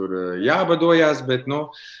 nevis tur jābadojās,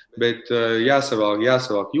 bet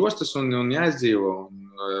jāsavalk jostas un jāizdzīvo.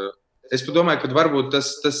 Es domāju, ka varbūt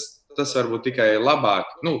tas varbūt tikai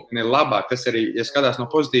labāk, ne labāk, tas arī, ja skatās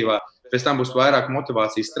no pozitīvā, pēc tam būs vairāk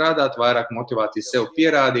motivācijas strādāt, vairāk motivācijas sev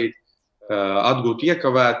pierādīt, atgūt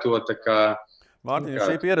iekavēto, tā kā Mārtiņ,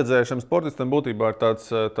 šī pieredzēšana sportistam būtībā ir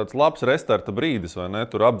tāds labs restarta brīdis, vai ne?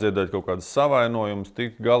 Tur apdziedēt kaut kādas savainojumus,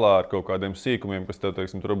 tikt galā ar kaut kādiem sīkumiem, kas tev,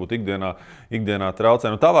 tur varbūt ikdienā traucē.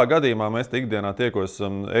 Tavā gadījumā mēs ikdienā tiekos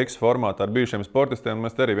X formātā ar bijušiem sportistiem.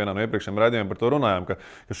 Mēs arī vienā no iepriekšējiem raidījumiem par to runājām, ka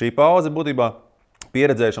šī pauze būtībā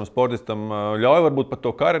pieredzējušam sportistam ļauj varbūt pat to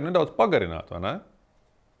karjeru nedaudz pagarināt, vai ne?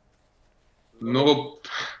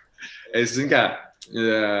 Es zinu kā,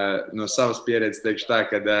 no savas pieredzes teikšu tā,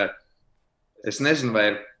 ka es nezinu,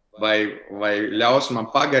 vai ļaus man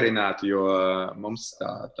pagarināt, jo mums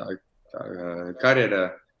tā karjera,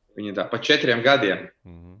 viņa tā pa 4 gadiem.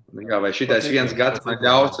 Vai šitais 1 gads man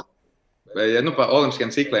ļaus, pa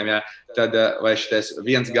olimpiskiem cikliem, tad vai šitais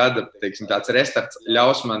 1 gada, tāds restarts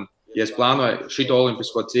ļaus man, ja es plānoju šito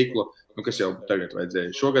olimpisko ciklu, kas jau tagad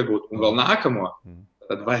vajadzēja šogad būt, un vēl nākamo,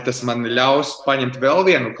 tad vai tas man ļaus paņemt vēl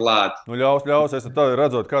vienu klāt? Ļaus. Es tev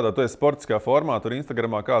redzot, kādā tu esi sportiskā formā, tur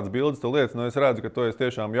Instagramā kādas bildes tu lietas, es redzu, ka tu esi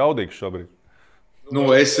tiešām jaudīgs šobrīd.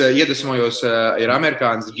 Es iedvesmojos, ir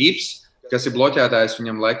amerikānis Gibbs, kas ir bloķētājs,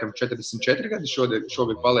 viņam laikam 44 gadi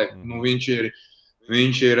šogad paliek.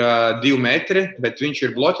 Viņš ir 2 metri, bet viņš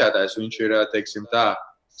ir bloķētājs, viņš ir, teiksim tā,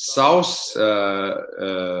 savs,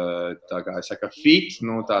 tā kā es saku, fit,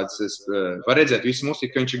 tāds, var redzēt visu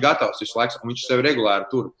mūsiku, ka viņš ir gatavs visu laiku, un viņš sevi regulāri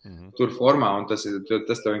tur formā, un tas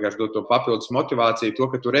tev vienkārši dod to papildus motivāciju, to,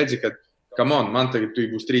 ka tu redzi, ka, man tagad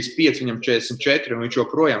būs 3-5, viņam 44, un viņš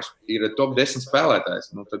joprojām ir top 10 spēlētājs,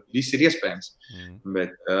 tad viss ir iespējams.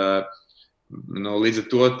 Bet, līdz ar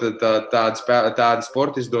to tādi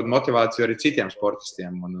sportisti dod motivāciju arī citiem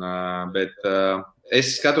sportistiem, bet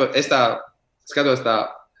es skatos tā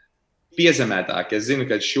piezemētāk. Es zinu,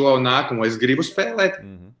 ka šo un nākamo es gribu spēlēt,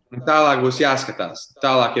 un tālāk būs jāskatās.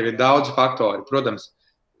 Tālāk jau ir daudz faktori. Protams,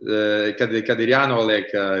 kad ir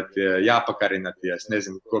jānoliek, jāpakarina tie, es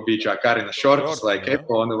nezinu, ko bīčā karina šortus vai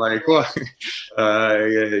keponu vai ko,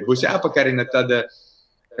 būs jāpakarina, tad,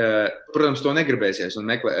 protams, to negribēsies.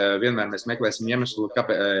 Un vienmēr mēs meklēsim iemeslu,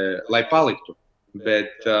 lai paliktu.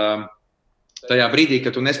 Bet tajā brīdī,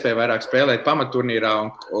 kad tu nespēji vairāk spēlēt pamatturnīrā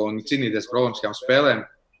un cīnīties par olimpiskām spēlēm,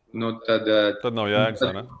 tad nav jēgas,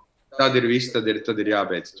 ne? Tad ir viss, tad ir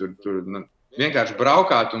jābeidz. Tur vienkārši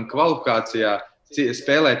braukāt un kvalifikācijā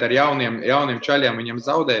spēlēt ar jauniem čaļiem, viņam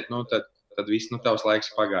zaudēt, tad viss, tavs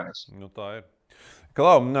laiks pagājis. Tā ir.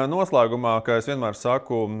 Klau, noslēgumā, kā es vienmēr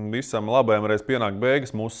saku, visam labajam reiz pienāk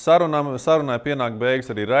beigas. Mūsu sarunai pienāk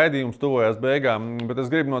beigas, arī raidījums tuvojās beigām, bet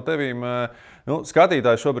es gribu no tevīm,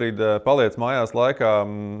 skatītāji šobrīd paliec mājās laikā,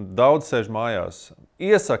 daudz sēž mājās.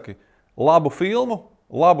 Iesaki labu filmu,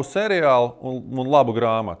 labu seriālu un labu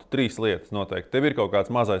grāmatu. 3 lietas noteikti. Tev ir kaut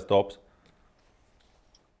kāds mazais tops.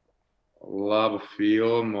 Labu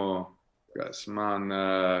filmu, kas man...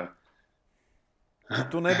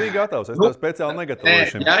 Tu nebija gatavs, es tev speciāli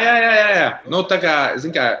negatavoju šim. Jā. Tā kā,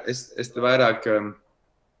 zin kā, es te vairāk,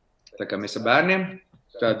 tā kā mēs ar bērniem,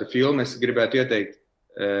 tāda filma es gribētu ieteikt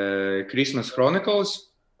Christmas Chronicles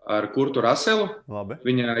ar Kurtu Raselu. Labi.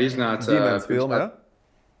 Viņa iznāca... Ģimenes filma, ja?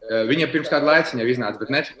 Viņa pirms kādu laiku jau iznāca, bet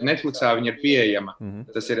Netflixā viņa ir pieejama.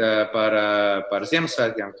 Tas ir par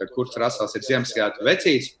Ziemassvētkiem, kad Kurts Rasels ir Ziemassvētku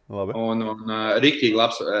vecīts. Un riktīgi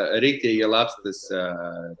labs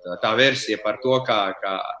tā versija par to,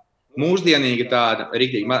 kā mūsdienīga tāda,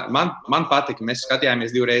 rīktīgi. Man patika, mēs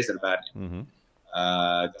skatījāmies 2 reizes ar bērniem.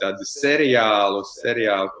 Tādu seriālu,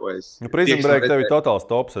 ko es... Prison Break tev ir totāls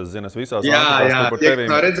tops, es zinu, es visās jā,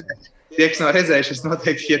 tie, kas nav redzējuši, es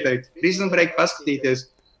noteikti ieteiktu Prison Break paskatīties,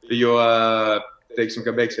 jo, teiksim,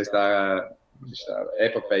 ka beigsies tā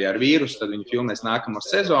epopeja ar vīrusu, tad viņi filmēs nākamo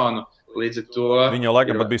sezonu, līdz ar to... Viņi jau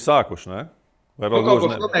laikam pat bija sākuši, ne? Vai vēl kaut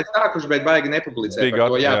ko filmēt sākuši, bet baigi nepublicē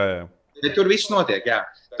par to, jā. Bet tur viss notiek, jā.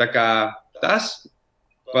 Tā kā tas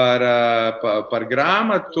par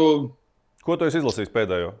grāmatu... Ko tu esi izlasījis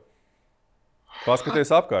pēdējo? Paskaties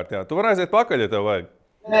apkārt, jā. Tu vari aiziet pakaļ, ja tev vajag.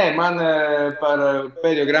 Nē, man par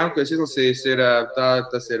pēdējo grāmatu, ko es izlasīju,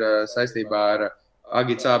 tas ir saistībā ar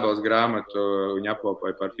Agita Cābeles grāmatu. Viņa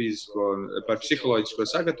apkopoja par psiholoģisko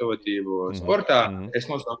sagatavotību sportā. Es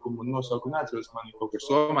nosaukumu neatceros, man kaut kur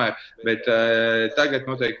Somā, bet tagad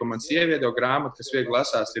noteikti, ko man sieva iedod grāmatu, kas viegli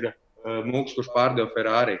lasās, ir Mūks, kurš pārdeva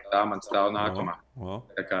Ferrari. Tā man stāv nākamā.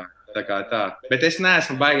 Tā kā tā. Bet es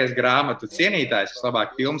neesmu baigais grāmatu cienītājs, es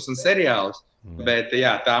labāk filmas un seriālus, bet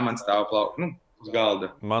jā, tā man stāv uz galda.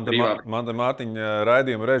 Man te Mārtiņa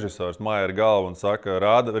raidījuma režisors māja ar galvu un saka,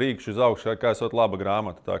 rāda rīkšu uz augšu, kā esot laba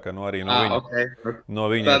grāmata, tā kā arī no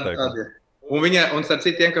viņa ieteikuma. Un starp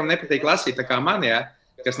citiem, kam nepatīk lasīt, tā kā man, jā,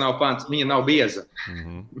 kas nav pants, viņa nav bieza.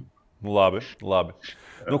 Labi.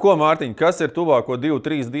 Nu, ko, Mārtiņ, kas ir tuvāko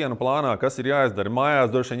 2-3 dienu plānā, kas ir jāizdara?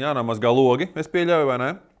 Mājās droši vien jānomazgā logi, es pieļauju, vai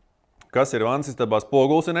ne? Kas ir vansistabā,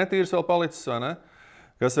 spogulis ir netīrs vēl palicis, vai ne?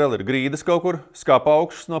 Kas vēl ir grīdas kaut kur, skapa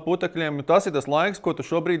augšas no putekļiem. Tas ir tas laiks, ko tu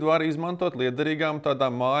šobrīd vari izmantot lietderīgām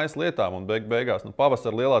tādām mājas lietām. Un beigās,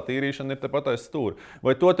 pavasara lielā tīrīšana ir tepat aiz stūra.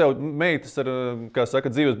 Vai to tev meitas ar, kā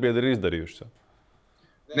saka, dzīvesbiedri ir izdarījušas?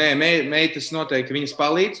 Nē, meitas noteikti viņas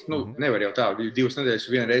palīdz. Nevar jau tā, 2 nedēļas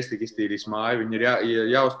vienu reizi tik iztīrīs māju. Viņi ir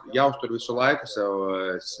jāuztur visu laiku sev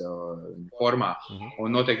formā.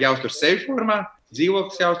 Un noteikti jāuztur sevi formā,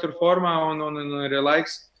 dzīvoklis jāuztur formā un ir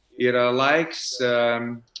laiks,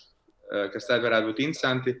 kas tad varētu būt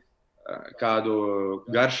interesanti, kādu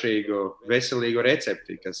garšīgu, veselīgu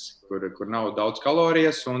recepti, kur nav daudz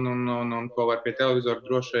kalorijas un ko var pie televizora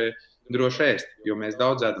droši ēst, jo mēs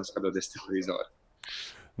daudz ēdam skatoties televizoru.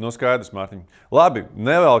 Skaidrs, Mārtiņ. Labi,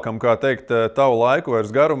 nevelkam, kā teikt, tavu laiku vairs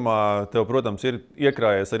garumā. Tev, protams, ir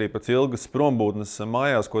iekrājies arī pēc ilgas prombūtnes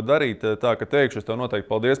mājās, ko darīt. Tā, ka teikšu, es tev noteikti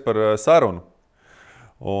paldies par sarunu.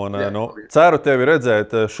 Un, ceru tevi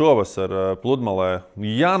redzēt šovasar pludmalē.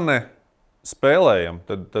 Ja ne spēlējam,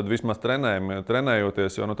 tad vismaz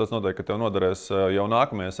trenējoties, jo tas noteikti, ka tev noderēs jau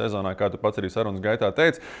nākamajā sezonā, kā tu pats arī sarunas gaitā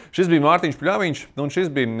teici. Šis bija Mārtiņš Pļaviņš, un šis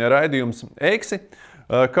bija raidījums Eksi.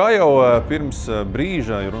 Kā jau pirms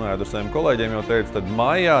brīža, runājot ar saviem kolēģiem, jau teicu, tad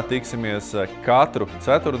maijā tiksimies katru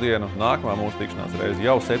ceturtdienu. Nākamā mūsu tikšanās reize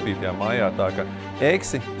jau 7. maijā, tā ka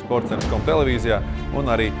Eksi, Sportcentrs.com televīzijā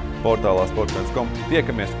un arī portālā Sportcentrs.com.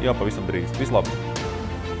 Tiekamies jau pavisam drīz. Vislabāk!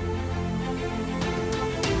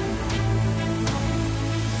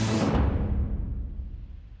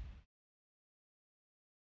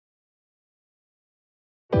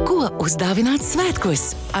 Uzdāvināt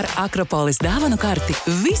svētkos ar Akropolis dāvanu karti.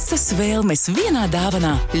 Visas vēlmes vienā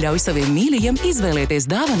dāvanā. Ļauj saviem mīļajiem izvēlēties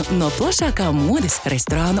dāvanu no plašākā modes,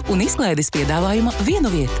 restorānu un izklaides piedāvājuma vienu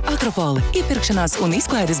vietu. Akropoli – iepirkšanās un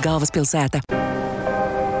izklaides galvaspilsēta.